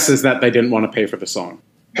 My guess is that they didn't want to pay for the song.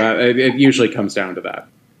 It usually comes down to that.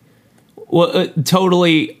 Well,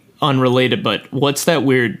 totally unrelated, but what's that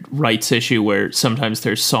weird rights issue where sometimes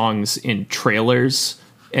there's songs in trailers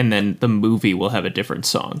and then the movie will have a different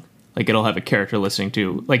song? Like, it'll have a character listening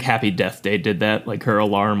to, like, Happy Death Day did that. Like, her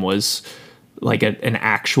alarm was like an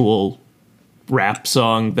actual rap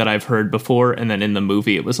song that I've heard before, and then in the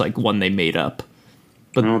movie it was like one they made up.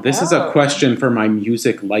 But this is a question for my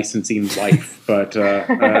music licensing wife, but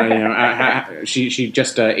she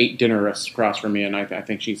just ate dinner across from me, and I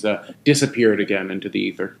think she's disappeared again into the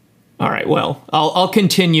ether. All right, well, I'll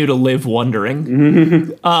continue to live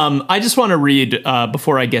wondering. I just want to read,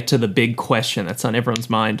 before I get to the big question that's on everyone's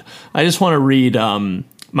mind, I just want to read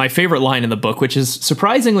my favorite line in the book, which is,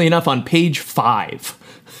 surprisingly enough, on page 5.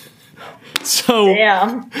 So,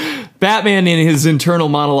 Damn. Batman, in his internal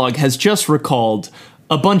monologue, has just recalled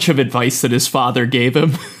a bunch of advice that his father gave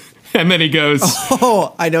him. And then he goes...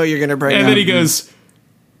 Oh, I know you're going to bring And up. then he goes,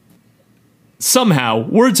 Somehow,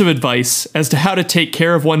 words of advice as to how to take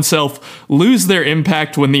care of oneself lose their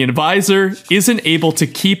impact when the advisor isn't able to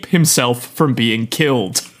keep himself from being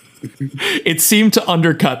killed. It seemed to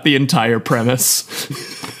undercut the entire premise.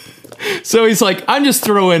 So he's like, I'm just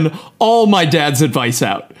throwing all my dad's advice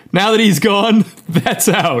out. Now that he's gone, that's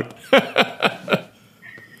out. But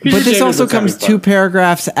this also comes 2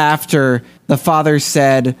 paragraphs after the father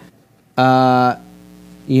said, don't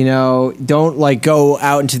like go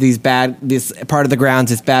out into this part of the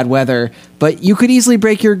grounds, it's bad weather, but you could easily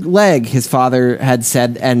break your leg, his father had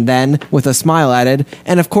said, and then with a smile added,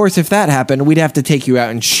 and of course if that happened, we'd have to take you out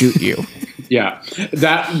and shoot you. Yeah,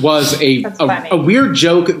 that was a weird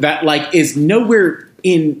joke that like is nowhere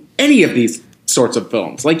in any of these sorts of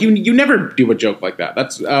films. Like you never do a joke like that.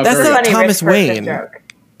 That's like Thomas Wayne. Joke.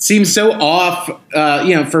 Seems so off,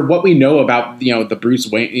 for what we know about, the Bruce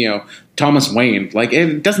Wayne, Thomas Wayne. Like,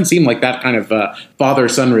 it doesn't seem like that kind of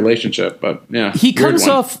father-son relationship, but yeah. He comes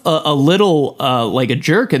off a little like a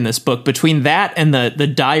jerk in this book between that and the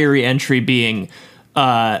diary entry being,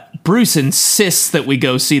 Bruce insists that we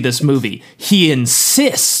go see this movie. He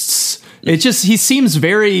insists. He seems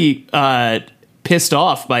very pissed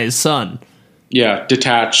off by his son. Yeah,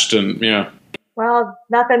 detached and, yeah. Well,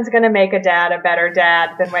 nothing's going to make a dad a better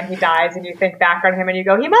dad than when he dies and you think back on him and you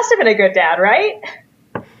go, he must have been a good dad, right?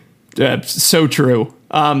 So true.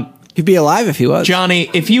 He'd be alive if he was. Johnny,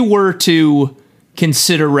 if you were to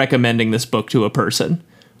consider recommending this book to a person,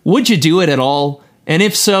 would you do it at all? And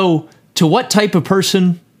if so, to what type of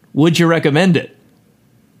person would you recommend it?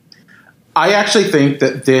 I actually think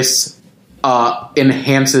that this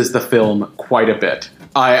enhances the film quite a bit.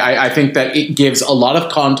 I think that it gives a lot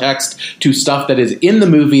of context to stuff that is in the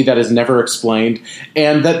movie that is never explained,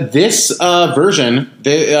 and that this version,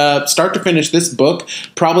 start to finish, this book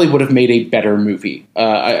probably would have made a better movie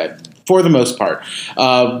for the most part.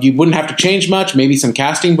 You wouldn't have to change much. Maybe some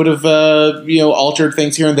casting would have altered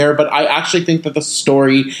things here and there, but I actually think that the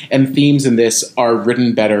story and themes in this are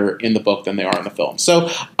written better in the book than they are in the film. So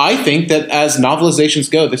I think that as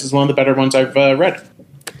novelizations go, this is one of the better ones I've read.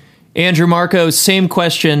 Andrew Marco, same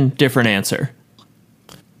question, different answer.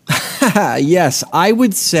 Yes, I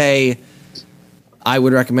would say I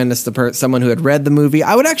would recommend this to someone who had read the movie.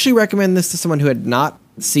 I would actually recommend this to someone who had not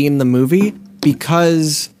seen the movie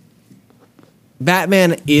because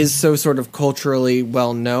Batman is so sort of culturally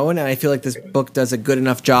well known, and I feel like this book does a good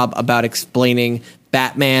enough job about explaining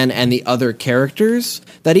Batman and the other characters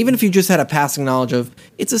that even if you just had a passing knowledge of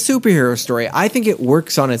it's a superhero story, I think it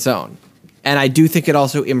works on its own. And I do think it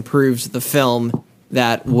also improves the film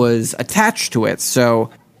that was attached to it. So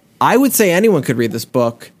I would say anyone could read this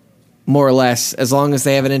book, more or less, as long as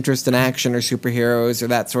they have an interest in action or superheroes or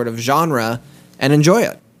that sort of genre, and enjoy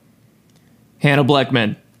it. Hannah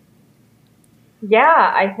Blackman. Yeah,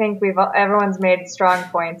 I think everyone's made strong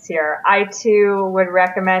points here. I, too, would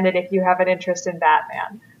recommend it if you have an interest in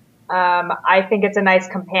Batman. I think it's a nice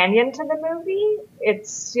companion to the movie.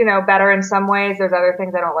 It's, better in some ways. There's other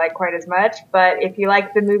things I don't like quite as much. But if you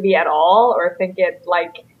like the movie at all or think it,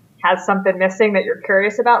 has something missing that you're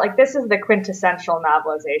curious about, this is the quintessential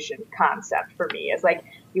novelization concept for me. It's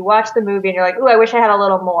you watch the movie and you're like, ooh, I wish I had a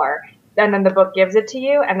little more. And then the book gives it to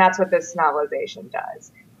you, and that's what this novelization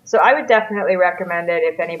does. So I would definitely recommend it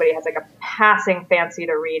if anybody has, a passing fancy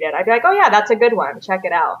to read it. I'd be like, oh, yeah, that's a good one. Check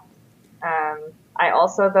it out. I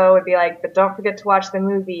also, though, would be but don't forget to watch the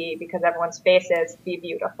movie because everyone's faces be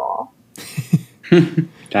beautiful.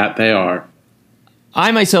 That they are.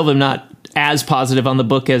 I myself am not as positive on the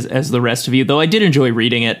book as the rest of you, though I did enjoy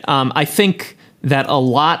reading it. I think that a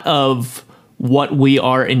lot of what we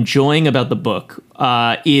are enjoying about the book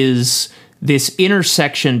is this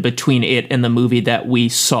intersection between it and the movie that we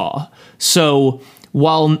saw. So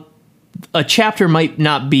while a chapter might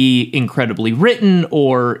not be incredibly written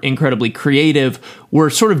or incredibly creative, we're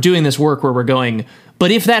sort of doing this work where we're going,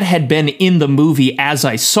 but if that had been in the movie as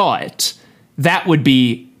I saw it, that would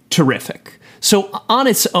be terrific. So on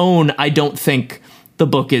its own, I don't think the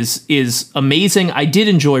book is amazing. I did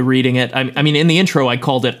enjoy reading it. I mean, in the intro, I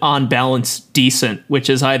called it on balance decent, which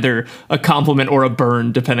is either a compliment or a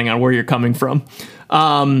burn, depending on where you're coming from.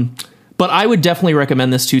 But I would definitely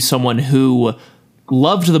recommend this to someone who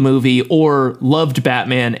loved the movie or loved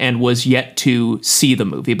Batman and was yet to see the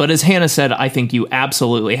movie. But as Hannah said, I think you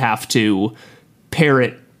absolutely have to pair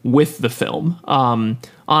it with the film.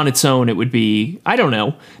 On its own, it would be, I don't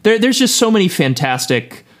know. There's just so many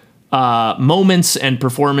fantastic moments and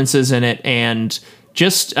performances in it, and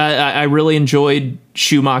just I really enjoyed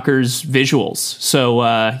Schumacher's visuals. So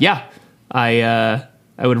yeah, I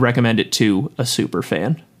would recommend it to a super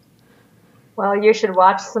fan. Well, you should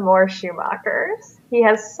watch some more Schumachers. He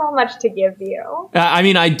has so much to give you. I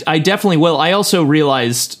mean, I definitely will. I also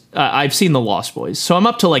realized I've seen The Lost Boys, so I'm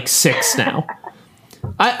up to like 6 now.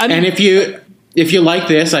 I mean, And if you like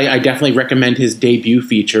this, I definitely recommend his debut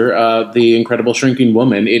feature, The Incredible Shrinking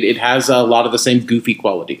Woman. It has a lot of the same goofy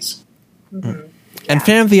qualities. Mm-hmm. And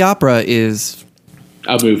Phantom of the Opera is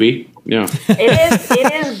A movie, yeah.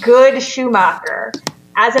 It is good Schumacher.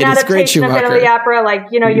 As an It is great adaptation of Phantom of the Schumacher. Opera, like,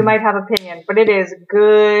 you might have opinion, but it is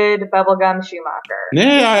good bubblegum Schumacher.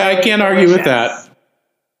 Yeah, I can't argue with that.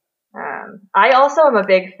 I also am a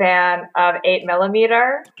big fan of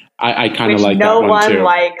 8mm. I kind of which like no that one too. one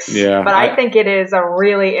likes. Yeah, but I think it is a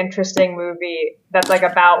really interesting movie that's like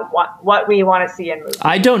about what we want to see in movies.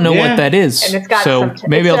 I don't know what that is, And it's got so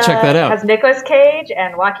maybe I'll check that out. It has Nicolas Cage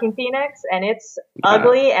and Joaquin Phoenix, and it's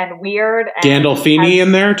ugly and weird. And Gandolfini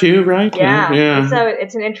in there too, right? Yeah.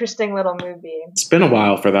 It's an interesting little movie. It's been a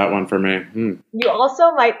while for that one for me. You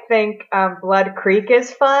also might think Blood Creek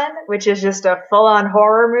is fun, which is just a full-on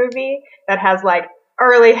horror movie that has like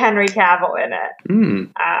early Henry Cavill in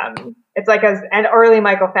it. It's like an early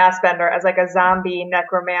Michael Fassbender as like a zombie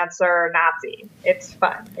necromancer Nazi. It's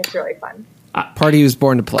fun. It's really fun. Party he was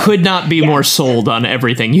born to play. Could not be more sold on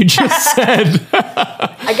everything you just said.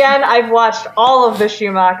 Again, I've watched all of the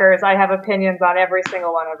Schumachers. I have opinions on every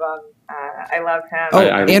single one of them. I love him. Oh,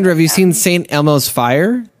 Andrew, have you seen St. Elmo's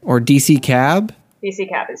Fire or DC Cab? DC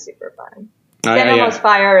Cab is super fun. I- St. Elmo's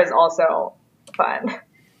Fire is also fun.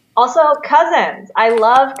 Also, Cousins. I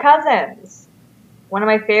love Cousins. One of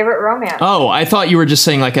my favorite romances. Oh, I thought you were just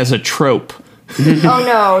saying like as a trope. Oh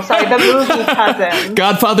no, sorry, the movie Cousins.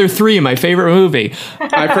 Godfather 3, my favorite movie.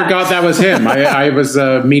 I forgot that was him. I was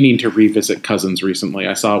meaning to revisit Cousins recently.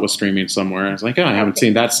 I saw it was streaming somewhere. I was like, I haven't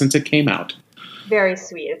seen that since it came out. Very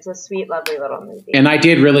sweet. It's a sweet, lovely little movie. And I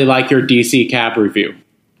did really like your DC Cab review.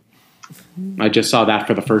 I just saw that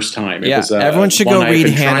for the first time. It was everyone should one go I've read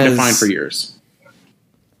been trying to Hannah's find for years.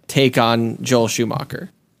 take on Joel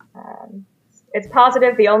Schumacher. It's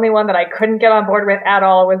positive. The only one that I couldn't get on board with at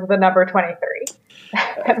all was the number 23.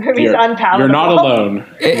 That movie's unpalatable. You're not alone.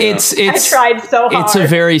 It's I tried so hard. It's a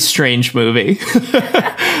very strange movie.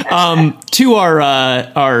 To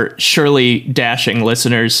our surely dashing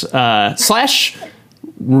listeners slash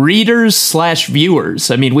readers slash viewers.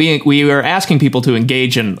 I mean, we are asking people to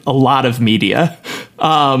engage in a lot of media.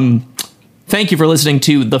 Thank you for listening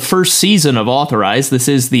to the first season of Authorized. This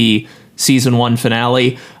is the season 1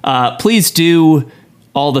 finale. Please do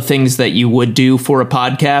all the things that you would do for a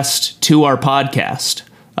podcast to our podcast.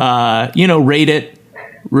 Rate it,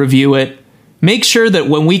 review it. Make sure that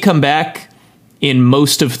when we come back in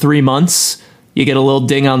most of 3 months, you get a little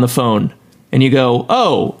ding on the phone and you go,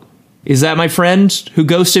 oh, is that my friend who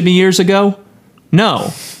ghosted me years ago? No,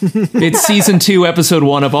 it's season 2, episode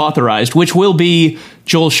 1 of Authorized, which will be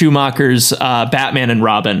Joel Schumacher's Batman and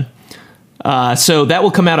Robin. So that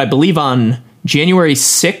will come out, I believe, on January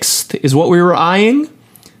 6th is what we were eyeing,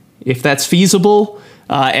 if that's feasible.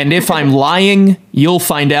 And if I'm lying, you'll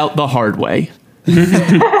find out the hard way.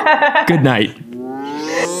 Good night.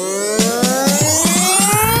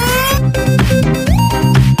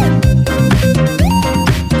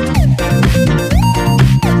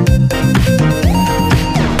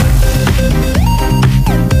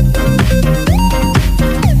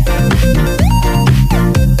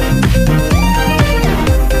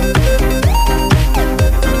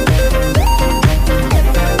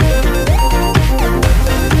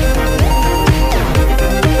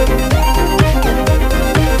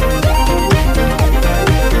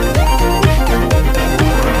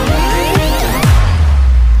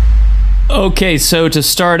 Okay, so to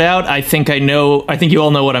start out, I think you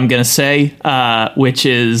all know what I'm going to say, which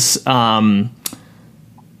is growing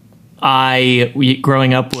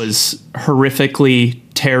up was horrifically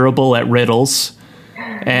terrible at riddles,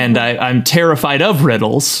 and I'm terrified of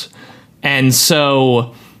riddles, and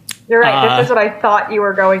so... You're right, this is what I thought you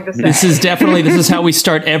were going to say. This is how we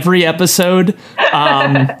start every episode.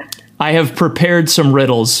 I have prepared some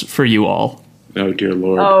riddles for you all. Oh, dear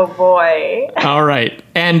Lord. Oh, boy. All right.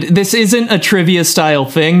 And this isn't a trivia style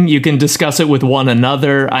thing. You can discuss it with one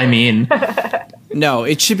another. I mean... No,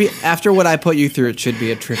 it should be, after what I put you through, it should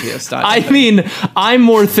be a trivia style. I mean, I'm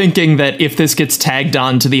more thinking that if this gets tagged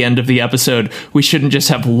on to the end of the episode, we shouldn't just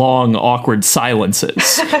have long, awkward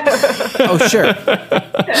silences. Oh, sure.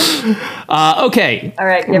 Okay. All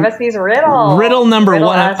right, give us these riddles. Riddle number Riddle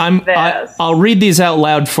 1. us I'll read these out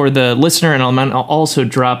loud for the listener, and I'll also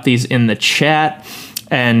drop these in the chat.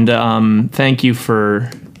 And thank you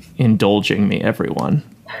for indulging me, everyone.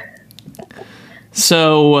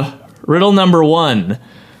 So... Riddle number 1.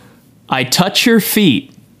 I touch your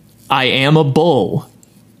feet. I am a bull.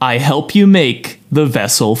 I help you make the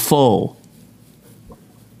vessel full.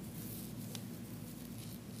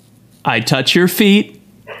 I touch your feet.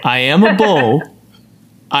 I am a bull.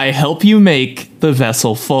 I help you make the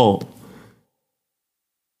vessel full.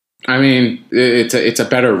 I mean, it's a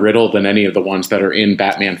better riddle than any of the ones that are in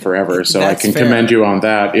Batman Forever, so That's I can fair. commend you on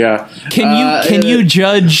that. Yeah. Can you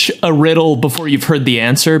judge a riddle before you've heard the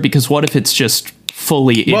answer? Because what if it's just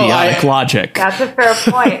fully idiotic logic? That's a fair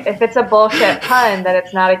point. If it's a bullshit pun, then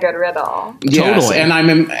it's not a good riddle. Yes, Totally. and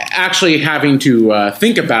I'm actually having to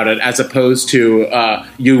think about it as opposed to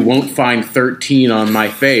you won't find 13 on my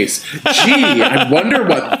face. Gee, I wonder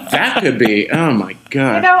what that could be. Oh my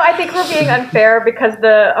god. You know, I think we're being unfair because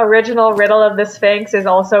the original riddle of the Sphinx is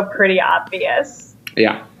also pretty obvious.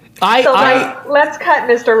 Yeah. So, let's cut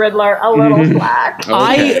Mr. Riddler a little slack.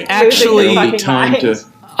 I Okay. actually- Losing your fucking Time mind. to.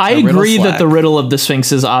 I riddle agree that slack. the riddle of the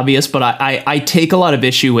Sphinx is obvious, but I take a lot of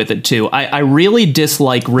issue with it too. I really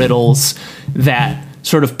dislike riddles that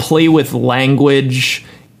sort of play with language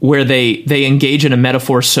where they engage in a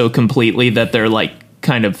metaphor so completely that they're like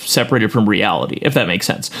kind of separated from reality, if that makes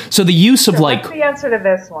sense. So the use of like, What's the answer to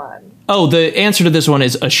this one? the answer to this one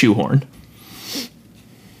is a shoehorn.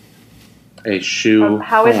 A shoe.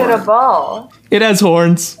 How is it a horn. bull? It has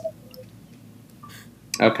horns.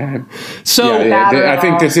 Okay. So I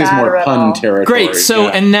think this is Bad more riddle. pun territory. great. So yeah.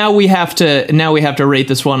 and now we have to rate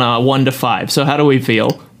this one 1 to 5. So how do we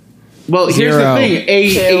feel? Well, here's Zero. the thing: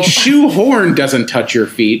 a Two. shoe horn doesn't touch your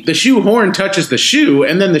feet. The shoe horn touches the shoe,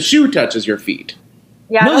 and then the shoe touches your feet.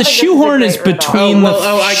 Yeah, I No, don't the think this shoehorn a is great riddle. between I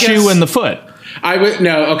the shoe guess- and the foot.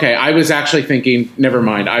 I was actually thinking. Never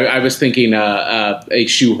mind. I was thinking a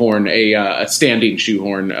shoehorn, a standing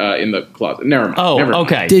shoehorn in the closet. Never mind. Oh, Never mind.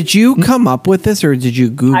 okay. Did you come up with this or did you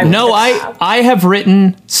Google? No, I have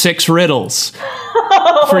written 6 riddles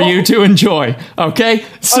for you to enjoy. Okay,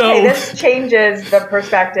 so Okay, this changes the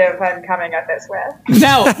perspective I'm coming at this with.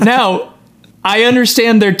 now I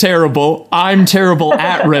understand they're terrible. I'm terrible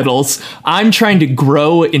at riddles. I'm trying to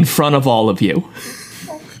grow in front of all of you.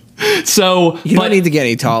 So, You but don't need to get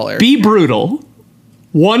any taller. be brutal.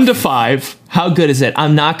 1 to 5. How good is it?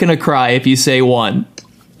 I'm not going to cry if you say 1.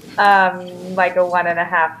 Like a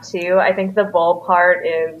 1.5, 2. I think the bull part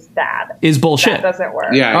is bad. Is bullshit. That doesn't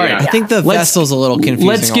work. Yeah. All right. yeah. I think the Let's- vessel's a little confusing.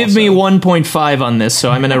 Let's give me also. 1.5 on this.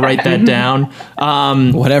 So I'm going to write that down.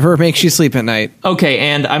 Whatever makes you sleep at night. Okay,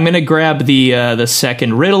 and I'm gonna grab the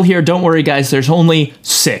second riddle here. Don't worry, guys. There's only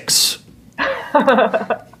 6,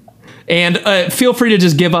 and feel free to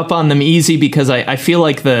just give up on them easy because I feel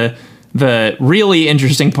like the really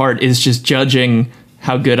interesting part is just judging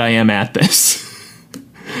how good I am at this.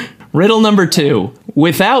 Riddle number 2: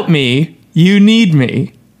 without me, you need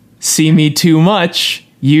me. See me too much,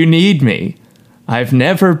 you need me. I've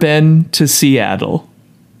never been to Seattle.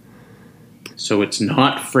 So it's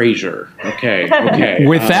not Frasier. Okay. Okay.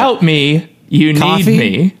 Without me, you Coffee? need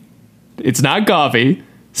me. It's not coffee.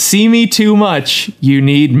 See me too much, you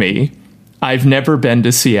need me. I've never been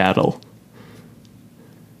to Seattle.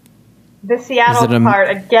 The Seattle Is it a- part,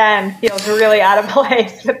 again, feels really out of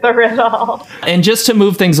place with the riddle. And just to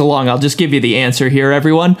move things along, I'll just give you the answer here,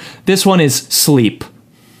 everyone. This one is sleep.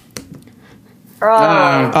 You're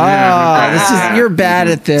bad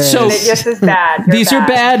at this. So- This is bad. You're These are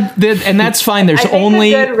bad, and that's fine. There's I think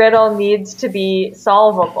only... a good riddle needs to be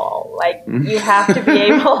solvable. Like, you have to be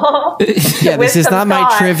able yeah, with this is some not my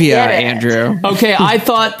thought, trivia, get it. Andrew. Okay, I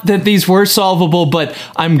thought that these were solvable, but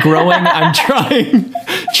I'm growing. I'm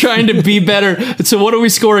trying to be better. So what are we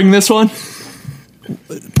scoring this one?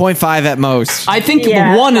 0.5 at most. I think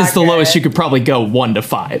Yeah, 1 it's is the not lowest good. you could probably go. 1 to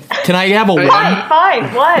 5. Can I have a 1?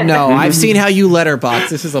 Fine, one. No, I've seen how you letterbox.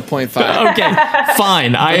 This is a 0.5. Okay,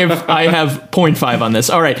 fine. I have 0.5 on this.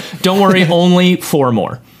 All right, don't worry. Only 4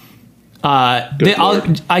 more.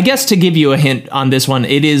 I guess to give you a hint on this one,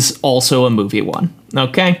 it is also a movie one.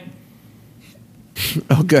 Okay.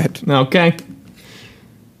 Oh, good. Okay.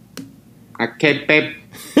 Okay, babe.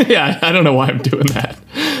 Yeah, I don't know why I'm doing that.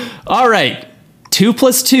 All right. 2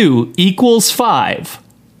 + 2 = 5.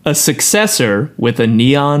 A successor with a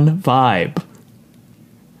neon vibe.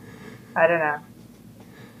 I don't know.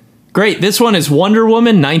 Great. This one is Wonder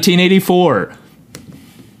Woman 1984.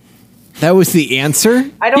 That was the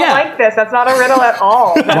answer? I don't Yeah. like this. That's not a riddle at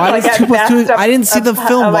all. Why does 2 + 2? I didn't see the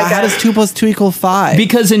film. How does 2 + 2 = 5?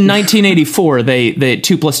 Because in 1984, they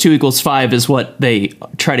 2 + 2 = 5 is what they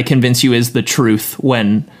try to convince you is the truth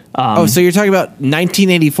when. Oh, so you're talking about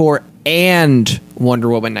 1984 and Wonder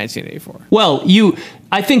Woman 1984. Well,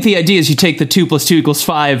 I think the idea is you take the 2 + 2 =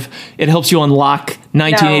 5. It helps you unlock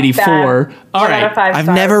 1984. All One out of right. 5 I've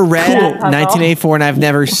stars. never read That puzzle. 1984, and I've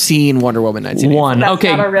never seen Wonder Woman 1984. One. That's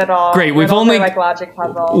Okay. not a riddle. Great. We've Riddles only are like logic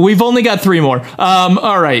puzzles. We've only got 3 more.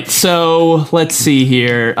 All right, so let's see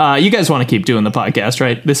here. You guys want to keep doing the podcast,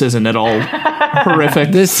 right? This isn't at all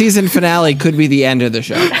horrific. This season finale could be the end of the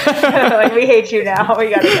show. Like, we hate you now. We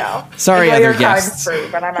gotta go. Sorry, Enjoy other your guests. Free,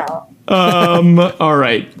 but I'm out. All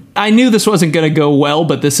right. I knew this wasn't going to go well,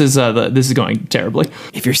 but this is going terribly.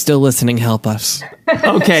 If you're still listening, help us.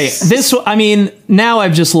 Okay, now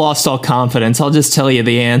I've just lost all confidence. I'll just tell you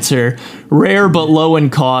the answer. Rare but low in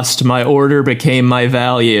cost, my order became my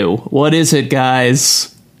value. What is it,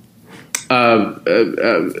 guys?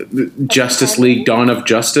 Justice League Dawn of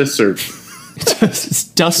Justice, or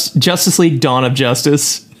Justice League Dawn of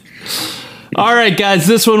Justice. All right, guys,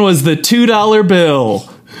 this one was the $2 bill.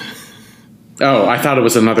 oh, I thought it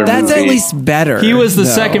was another That's movie. at least better. He was the though.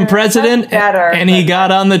 second president, That's better, and he but-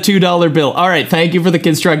 got on the $2 bill. All right, thank you for the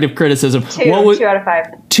constructive criticism. 2 out of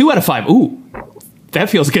 5. 2 out of 5? Ooh, that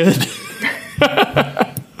feels good.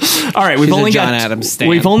 All right, She's a John Adams stan.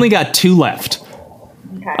 we've only got 2 left.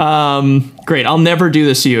 Okay. Great, I'll never do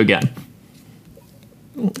this to you again.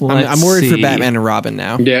 I'm worried for see. Batman and Robin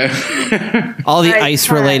now. Yeah. All the Right,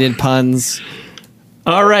 ice-related puns.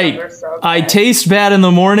 All right, Those are so good. I taste bad in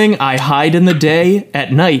the morning, I hide in the day,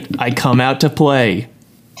 at night I come out to play.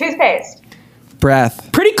 Toothpaste.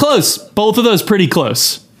 Breath. Pretty close. Both of those pretty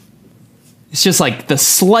close. It's just like the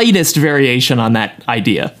slightest variation on that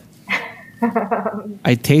idea.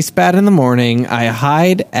 I taste bad in the morning. I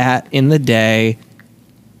hide in the day.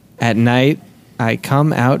 At night, I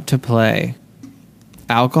come out to play.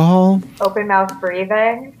 Alcohol? Open mouth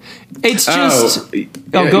breathing. It's just...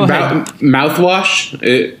 go ahead.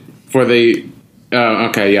 Mouthwash for the.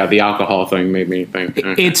 Okay, yeah, the alcohol thing made me think.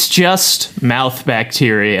 Okay. It's just mouth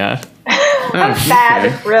bacteria.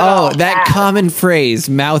 Bad riddle. Oh, that Bad. common phrase,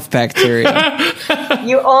 mouth bacteria.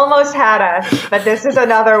 You almost had us, but this is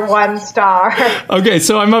another 1 star. Okay,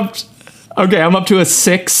 so I'm up to a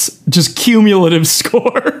 6, just cumulative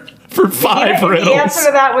score for 5 If the riddles. answer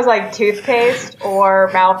to that was like toothpaste or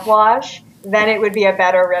mouthwash, then it would be a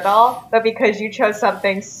better riddle. But because you chose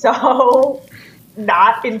something so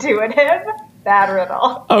not intuitive, bad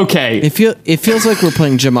riddle. Okay, It feels like we're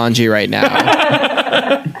playing Jumanji right now.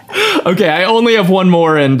 okay, I only have 1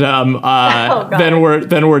 more, and God. then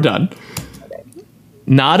we're done.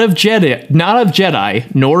 Not of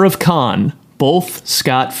Jedi, nor of Khan, both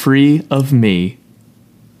scot-free of me.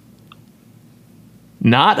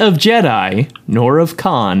 Not of Jedi, nor of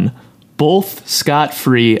Khan, both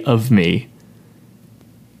scot-free of me.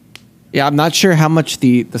 Yeah, I'm not sure how much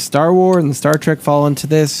the Star Wars and the Star Trek fall into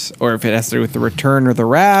this, or if it has to do with the Return or the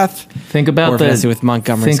Wrath. Think about Or if it has to do with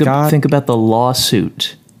Montgomery Scott. Think about the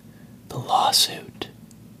lawsuit. The lawsuit.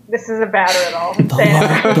 This is a bad riddle. I'm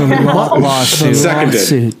saying it. What lawsuit? Seconded.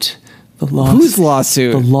 Lawsuit. The lawsuit. Whose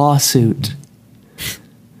lawsuit? The lawsuit.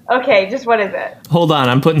 Okay, just what is it? Hold on,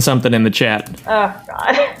 I'm putting something in the chat. Oh,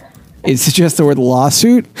 God. Is it just the word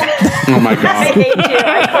lawsuit? Oh my I god. hate you.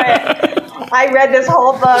 I quit. I read this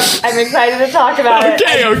whole book. I'm excited to talk about it.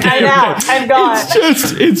 I'm out. I'm gone.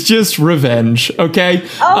 It's just revenge, okay?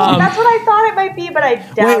 That's what I thought it might be, but I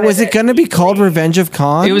doubt Wait, was it going to be called Revenge of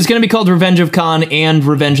Khan? It was going to be called Revenge of Khan and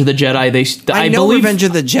Revenge of the Jedi. I know Revenge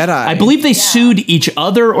of the Jedi. I believe they sued each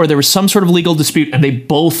other, or there was some sort of legal dispute, and they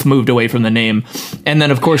both moved away from the name. And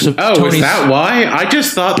then, of course, Oh, Tony's, is that why? I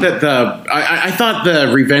just thought that I thought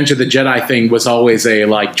the Revenge of the Jedi thing was always a,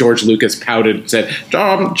 like, George Lucas pouted and said,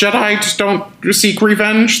 Jedi just don't seek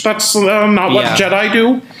revenge. That's not what Yeah. Jedi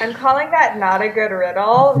do. I'm calling that not a good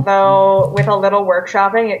riddle, though with a little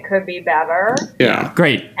workshopping, it could be better. Yeah.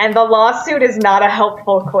 great. And the lawsuit is not a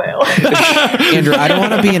helpful clue. Andrew, I don't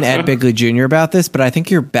want to be an Ed Bigley Jr. about this, but I think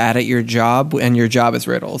you're bad at your job, and your job is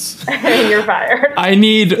riddles. You're fired. I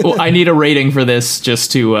need a rating for this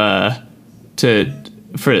just to out of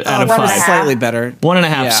 1.5. 5. Slightly better. 1.5.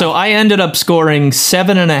 Yeah. So I ended up scoring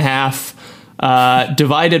 7.5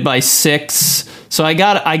 divided by 6. So I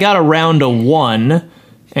got around a 1.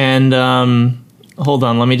 And hold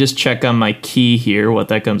on, let me just check on my key here what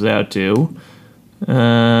that comes out to.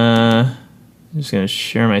 I'm just gonna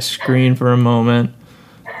share my screen for a moment.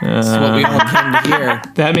 That's what we want him to hear.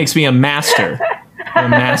 That makes me a master. A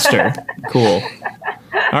master. Cool.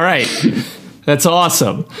 All right. That's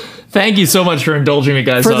awesome. Thank you so much for indulging me,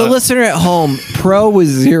 guys. For the listener at home, Pro was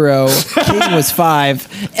 0, King was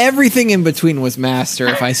 5, everything in between was Master,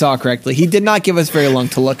 if I saw correctly. He did not give us very long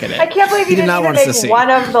to look at it. I can't believe He you did didn't not even want us to make see. one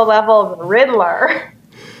of the levels Riddler.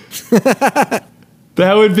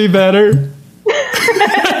 That would be better.